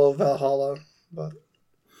to do all of Valhalla, but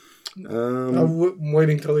I'm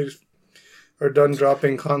waiting till they are done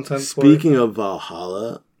dropping content. Speaking of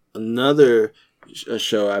Valhalla, another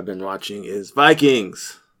show I've been watching is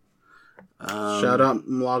Vikings. Shout out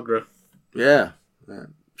Malagra. Yeah,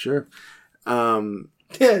 sure.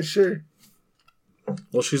 Yeah, sure.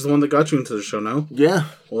 Well, she's the one that got you into the show now. Yeah.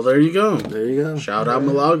 Well, there you go. There you go. Shout out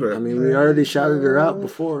Malagra. I mean, we already shouted her out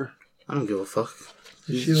before. I don't give a fuck.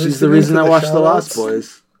 She's the reason I watched The Lost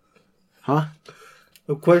Boys. Huh?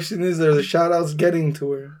 The question is, are the shout-outs getting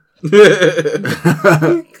to her?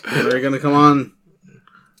 They're going to come on.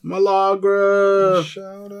 Malagra.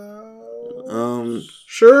 Shout out.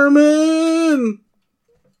 Sherman.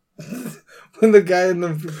 When the guy in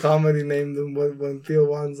the comedy named him, when Theo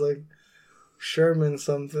Wan's like, Sherman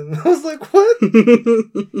something. I was like, what?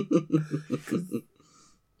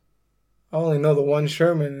 I only know the one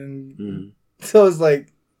Sherman. And so I was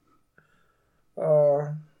like,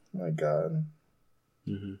 oh, my God.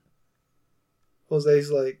 Mm-hmm. Jose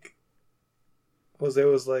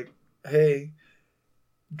was like, hey,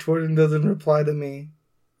 Jordan doesn't reply to me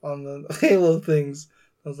on the Halo things.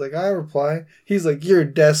 I was like, I reply. He's like, you're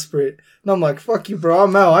desperate. And I'm like, fuck you, bro.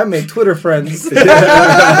 I'm out. I made Twitter friends. And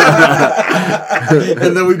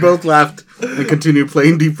then we both laughed and continued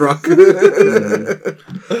playing Deep Rock.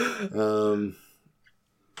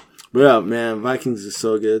 But yeah, man, Vikings is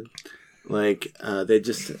so good. Like, they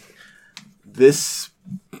just...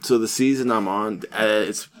 So the season I'm on,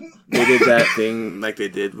 they did that thing like they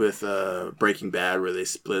did with Breaking Bad where they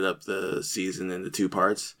split up the season into 2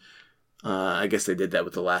 parts. I guess they did that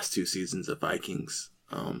with the last 2 seasons of Vikings.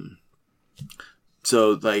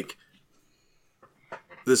 So like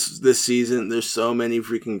this season, there's so many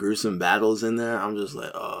freaking gruesome battles in there. I'm just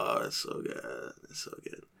like, oh, it's so good, it's so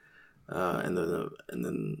good. And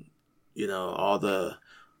then you know all the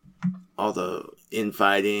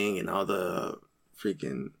infighting and all the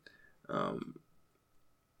freaking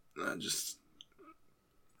just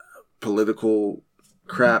political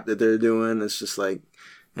crap that they're doing. It's just like.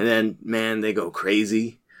 And then, man, they go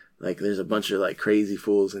crazy. Like, there's a bunch of, like, crazy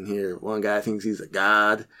fools in here. One guy thinks he's a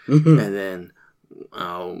god. And then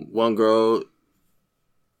one girl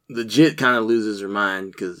legit kind of loses her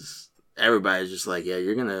mind because everybody's just like, yeah,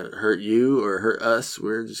 you're going to hurt you or hurt us.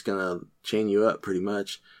 We're just going to chain you up pretty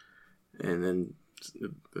much. And then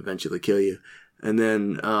eventually kill you. And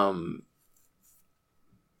then, and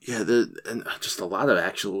just a lot of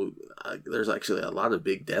there's actually a lot of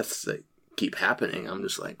big deaths that keep happening. I'm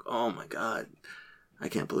just like, oh my God, I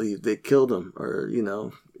can't believe they killed him. Or, you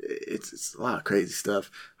know, it's a lot of crazy stuff.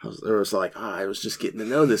 I was like, I was just getting to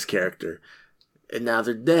know this character and now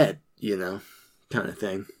they're dead, you know, kind of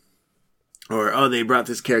thing. Or, oh, they brought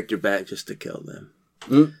this character back just to kill them.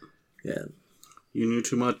 Yeah. You knew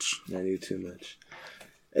too much. I knew too much.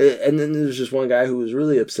 And then there's just one guy who was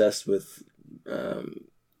really obsessed with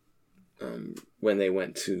when they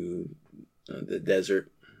went to the desert.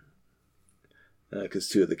 because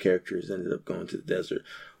 2 of the characters ended up going to the desert,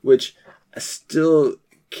 which I still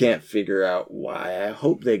can't figure out why. I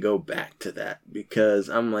hope they go back to that, because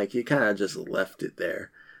I'm like, you kind of just left it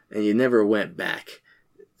there and you never went back.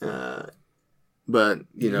 But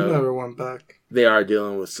you never went back. They are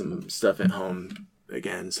dealing with some stuff at home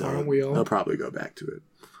again, so Aren't we all? I'll probably go back to it.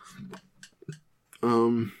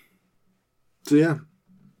 So yeah,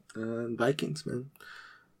 Vikings, man.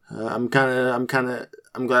 I'm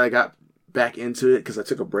glad I got back into it, because I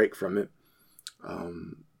took a break from it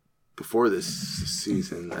before this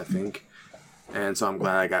season, I think, and so I'm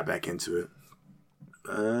glad I got back into it.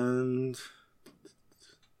 And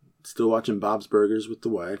still watching Bob's Burgers with the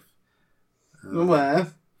wife. The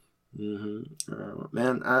wife. Man,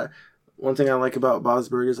 one thing I like about Bob's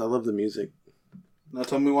Burgers, I love the music. Now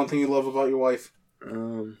tell me one thing you love about your wife.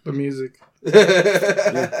 The music. Yeah,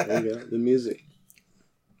 there you go. The music.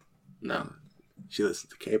 No, she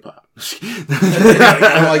listens to K-pop.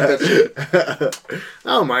 I don't like that shit. I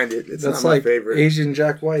don't mind it. It's That's not like my favorite. Asian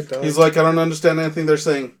Jack White, though. He's like, I don't understand anything they're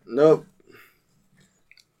saying. Nope.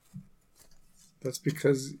 That's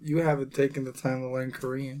because you haven't taken the time to learn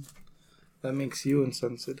Korean. That makes you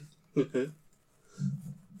insensitive.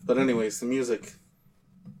 But anyways, the music.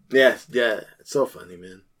 Yeah, it's so funny,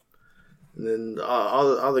 man. And then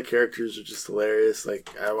all the characters are just hilarious. Like,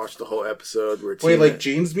 I watched the whole episode where Wait, like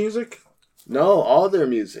Gene's music? No, all their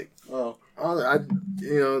music. Oh.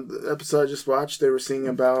 The episode I just watched, they were singing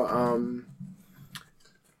about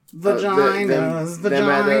Vaginas.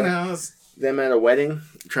 Them at a wedding,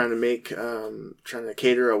 trying to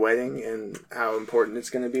cater a wedding, and how important it's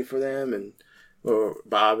going to be for them, and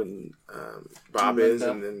Bob and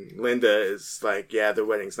then Linda is like, yeah, the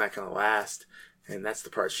wedding's not going to last, and that's the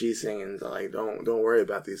part she's singing. Like, don't worry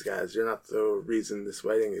about these guys. They're not the reason this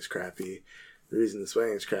wedding is crappy. The reason this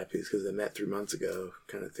wedding is crappy is because they met 3 months ago,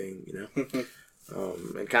 kind of thing, you know,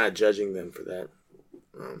 and kind of judging them for that.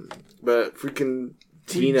 But freaking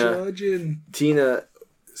Tina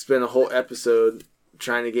spent a whole episode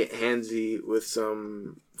trying to get handsy with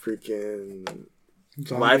some freaking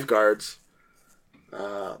lifeguards,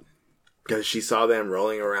 because she saw them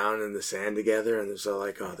rolling around in the sand together, and they're so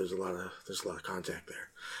like, oh, there's a lot of contact there.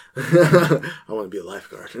 I want to be a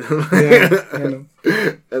lifeguard. Yeah, I know.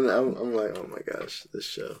 And I'm like, oh my gosh, this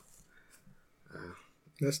show.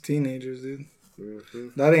 That's teenagers, dude.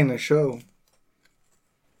 Mm-hmm. That ain't a show.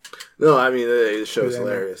 No, I mean, the show's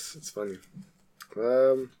hilarious. It's funny.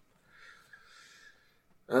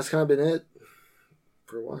 That's kind of been it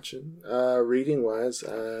for watching. Reading wise,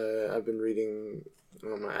 I've been reading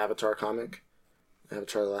my Avatar comic,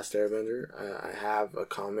 Avatar: The Last Airbender. I have a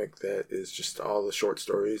comic that is just all the short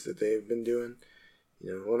stories that they've been doing.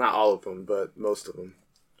 You know, well, not all of them, but most of them.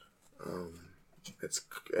 It's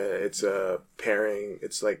a pairing.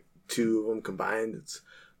 It's like 2 of them combined. It's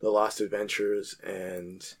The Lost Adventures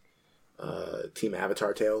and Team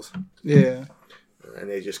Avatar Tales. Yeah.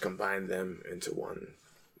 And they just combined them into one.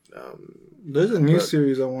 There's a new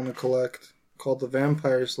series I want to collect called The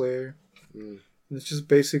Vampire Slayer. It's just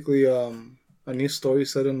basically a new story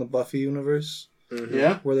set in the Buffy universe. Mm-hmm.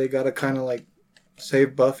 Yeah. Where they gotta kind of like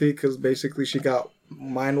save Buffy because basically she got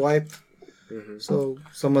mind wiped. Mm-hmm. So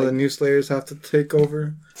some of the new Slayers have to take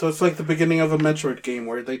over. So it's like the beginning of a Metroid game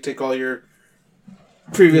where they take all your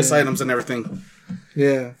previous items and everything.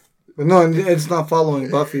 Yeah. But no, it's not following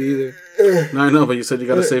Buffy either. No, I know, but you said you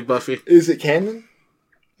gotta save Buffy. Is it canon?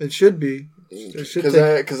 It should be.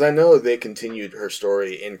 Because I know they continued her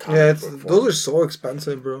story in comic book form. Those are so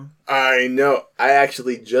expensive, bro. I know. I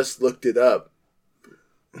actually just looked it up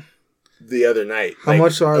the other night. How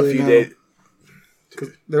much are they now? Because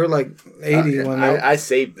they were like 80 when I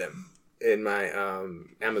saved them in my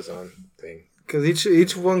Amazon thing. Because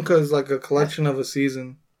each one is like a collection of a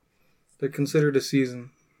season. They're considered a season.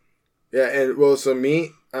 Yeah, and well, so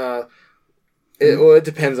it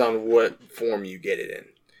depends on what form you get it in.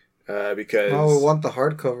 Because I would want the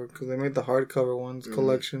hardcover because they made the hardcover ones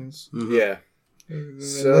collections. Mm-hmm. Yeah.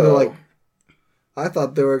 So like, I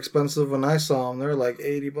thought they were expensive when I saw them. They were like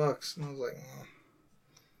 $80, and I was like,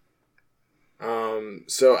 oh.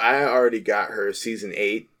 So I already got her season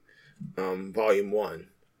 8, volume 1.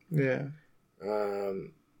 Yeah. They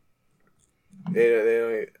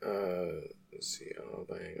only let's see, all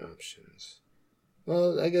buying options.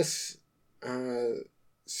 Well, I guess volume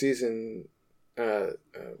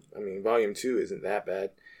 2 isn't that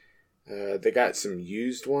bad. They got some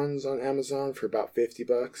used ones on Amazon for about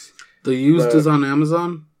 $50. The used is on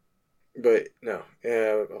Amazon? But no,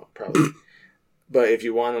 probably. But if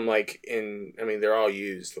you want them they're all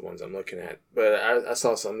used, the ones I'm looking at. But I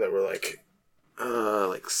saw some that were like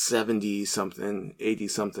like 70 something, 80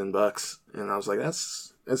 something bucks. And I was like,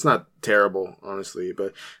 that's not terrible, honestly.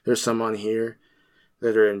 But there's some on here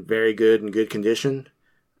that are in very good condition,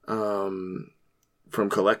 from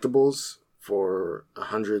collectibles for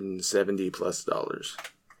 $170+.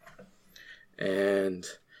 And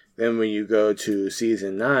then when you go to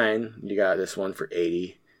season 9, you got this one for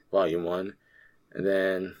 $80, volume 1. And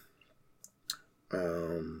then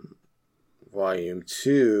volume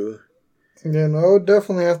 2. Yeah, no, I would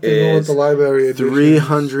definitely have to go with the library edition.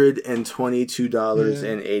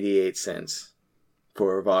 $322.88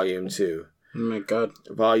 for volume 2. Oh my God.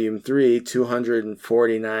 Volume 3,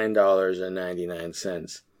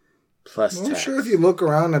 $249.99 plus I'm tax. sure if you look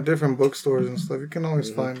around at different bookstores and stuff, you can always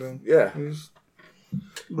find them. Yeah.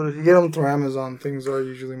 But if you get them through Amazon, things are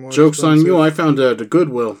usually more Joke's expensive. on you, I found the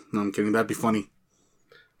Goodwill. No, I'm kidding. That'd be funny.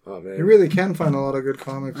 Oh, man. You really can find a lot of good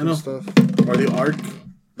comics I know. and stuff. Or the Ark.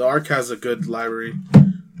 The Ark has a good library.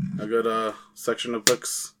 A good section of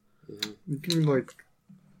books. You can, like,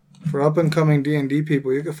 for up-and-coming D&D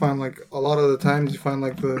people, you can find, like, a lot of the times you find,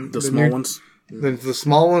 like, the small ones. The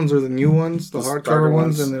small ones or the new ones, the hardcover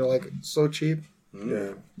ones, ones. and they're, like, so cheap.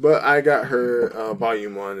 Yeah. But I got her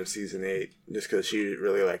volume 1 of season 8 just because she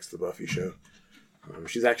really likes the Buffy show.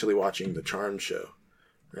 She's actually watching the Charmed show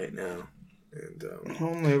right now. And I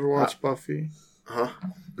only ever watched Buffy. Huh?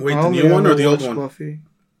 Wait, the new one or the old one? Buffy.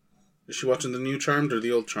 Is she watching the new Charmed or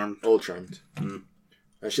the old Charmed? Old Charmed.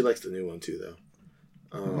 She likes the new one too, though.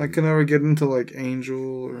 I can never get into, like,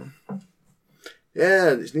 Angel or...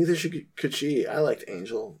 Yeah, neither could she. I liked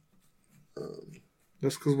Angel.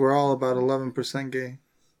 Just because we're all about 11% gay.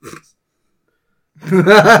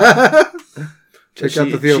 Check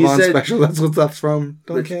out the Theo Von special. That's what that's from.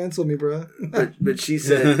 Don't cancel me, bro. But she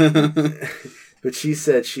said... but she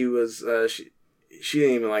said she was... She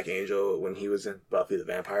didn't even like Angel when he was in Buffy the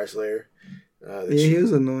Vampire Slayer. He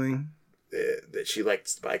was annoying. That she liked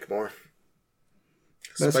Spike more.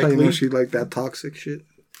 That's Spike how you know Lee? she liked that toxic shit.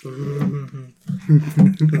 Um,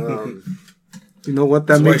 You know what?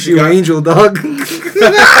 That That's why makes she you got- Angel, dog.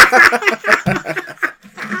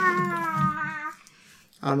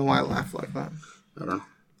 I don't know why I laugh like that. I don't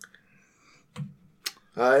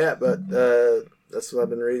know. yeah, but that's what I've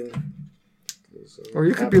been reading. So, Or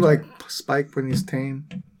you could be like Spike when he's tame.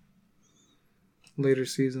 Later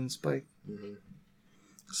season Spike.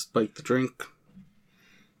 Spike the drink.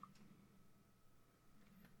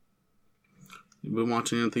 You been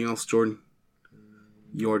watching anything else, Jordan?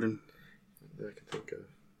 Jordan? that I can think of.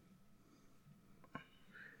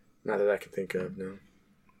 Not that I can think of, no.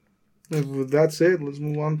 If that's it, let's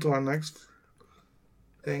move on to our next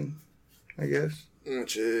thing, I guess.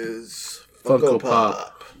 Which is Funko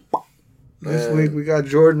Pop. This Yeah. week we got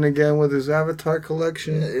Jordan again with his Avatar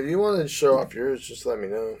collection. Yeah, if you want to show off yours, just let me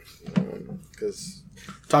know. Because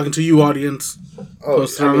Talking to you, audience.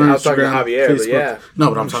 Post it on I was talking to Instagram, Javier, but Facebook. yeah. No,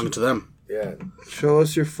 but I'm talking to them. Yeah. Show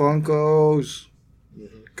us your Funkos.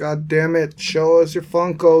 God damn it. Show us your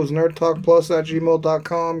Funkos.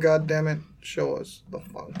 NerdTalkPlus@gmail.com. God damn it. Show us the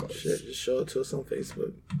Funkos. Shit, just show it to us on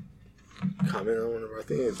Facebook. Comment on one of our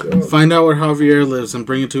things. Go. Find out where Javier lives and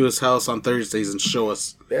bring it to his house on Thursdays and show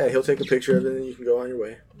us. Yeah, he'll take a picture of it and you can go on your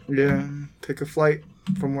way. Yeah. Take a flight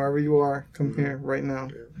from wherever you are. Come here right now.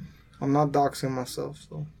 I'm not doxing myself,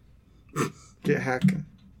 so get hacking.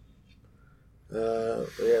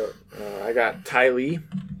 I got Ty Lee.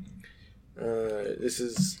 This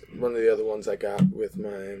is one of the other ones I got with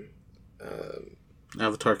my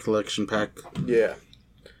Avatar collection pack. yeah.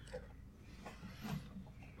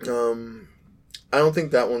 I don't think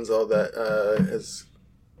that one's all that has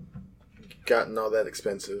gotten all that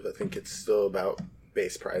expensive. I think it's still about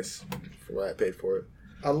base price for what I paid for it.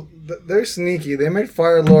 They're sneaky. They made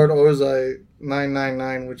Fire Lord Ozai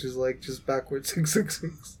 999, which is like just backwards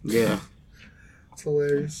 666. Yeah. It's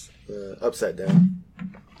hilarious. Upside down.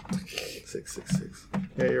 666.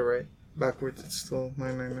 Yeah, you're right. Backwards, it's still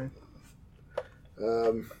 999.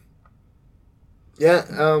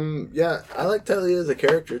 Yeah, I like Talia as a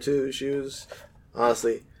character too. She was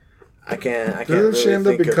honestly, I can't Didn't really she end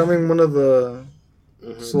up think becoming one of the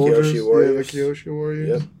soldiers? Kyoshi Warriors. Yeah, the Kyoshi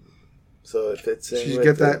Warriors. Yep. So it fits in. She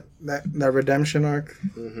with get it. that redemption arc.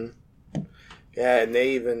 Yeah, and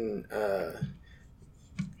they even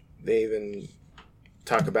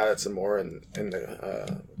talk about it some more in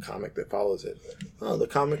the comic that follows it. Oh, the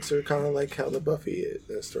comics are kind of like how the Buffy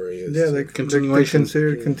story is. Yeah, they Continuation.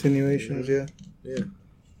 considered continuations. Yeah. Yeah.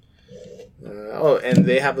 And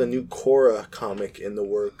they have a new Korra comic in the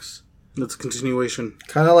works. That's a continuation.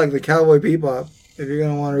 Kind of like the Cowboy Bebop. If you're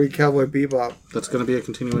gonna want to read Cowboy Bebop, That's going to be a go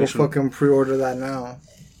continuation. fucking pre-order that now.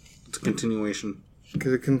 It's a continuation.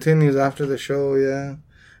 Because it continues after the show, yeah.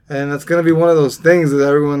 And it's going to be one of those things that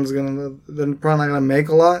everyone's going to... They're probably not going to make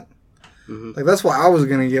a lot. Mm-hmm. Like, that's why I was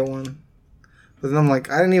going to get one. But then I'm like,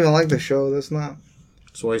 I didn't even like the show. That's not...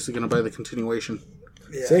 So why is he going to buy the continuation?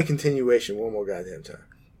 Yeah. Say continuation one more goddamn time.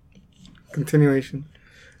 Continuation.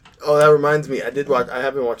 Oh, that reminds me. I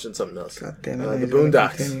have been watching something else. God damn it. The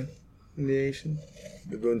Boondocks. Continuation.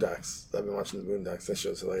 The Boondocks. I've been watching the Boondocks. That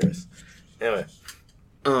show's hilarious. Anyway.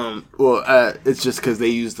 It's just because they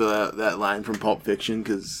used that line from Pulp Fiction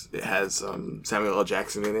because it has Samuel L.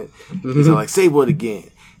 Jackson in it. Mm-hmm. He's like, say what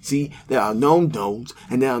again? See, there are known knowns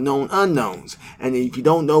and there are known unknowns. And if you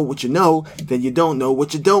don't know what you know, then you don't know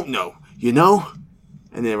what you don't know. You know?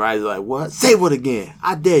 And then Ryder's like, what? Say what again?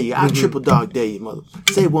 I dare you. I triple dog dare you, mother.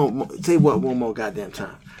 Say what one more goddamn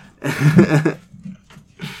time.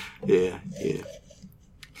 Yeah.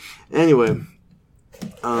 Anyway,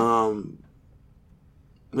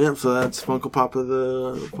 yeah, so that's Funko Pop of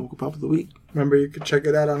the week. Remember, you could check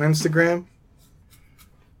it out on Instagram.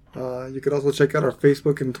 You could also check out our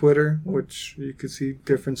Facebook and Twitter, which you could see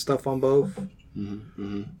different stuff on both.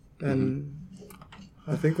 And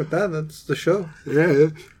I think with that, that's the show. Yeah.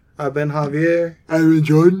 I've been Javier. I've been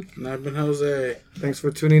Jordan. And I've been Jose. Thanks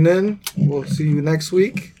for tuning in. We'll see you next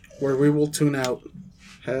week, where we will tune out.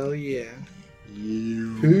 Hell yeah.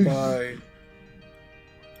 Bye.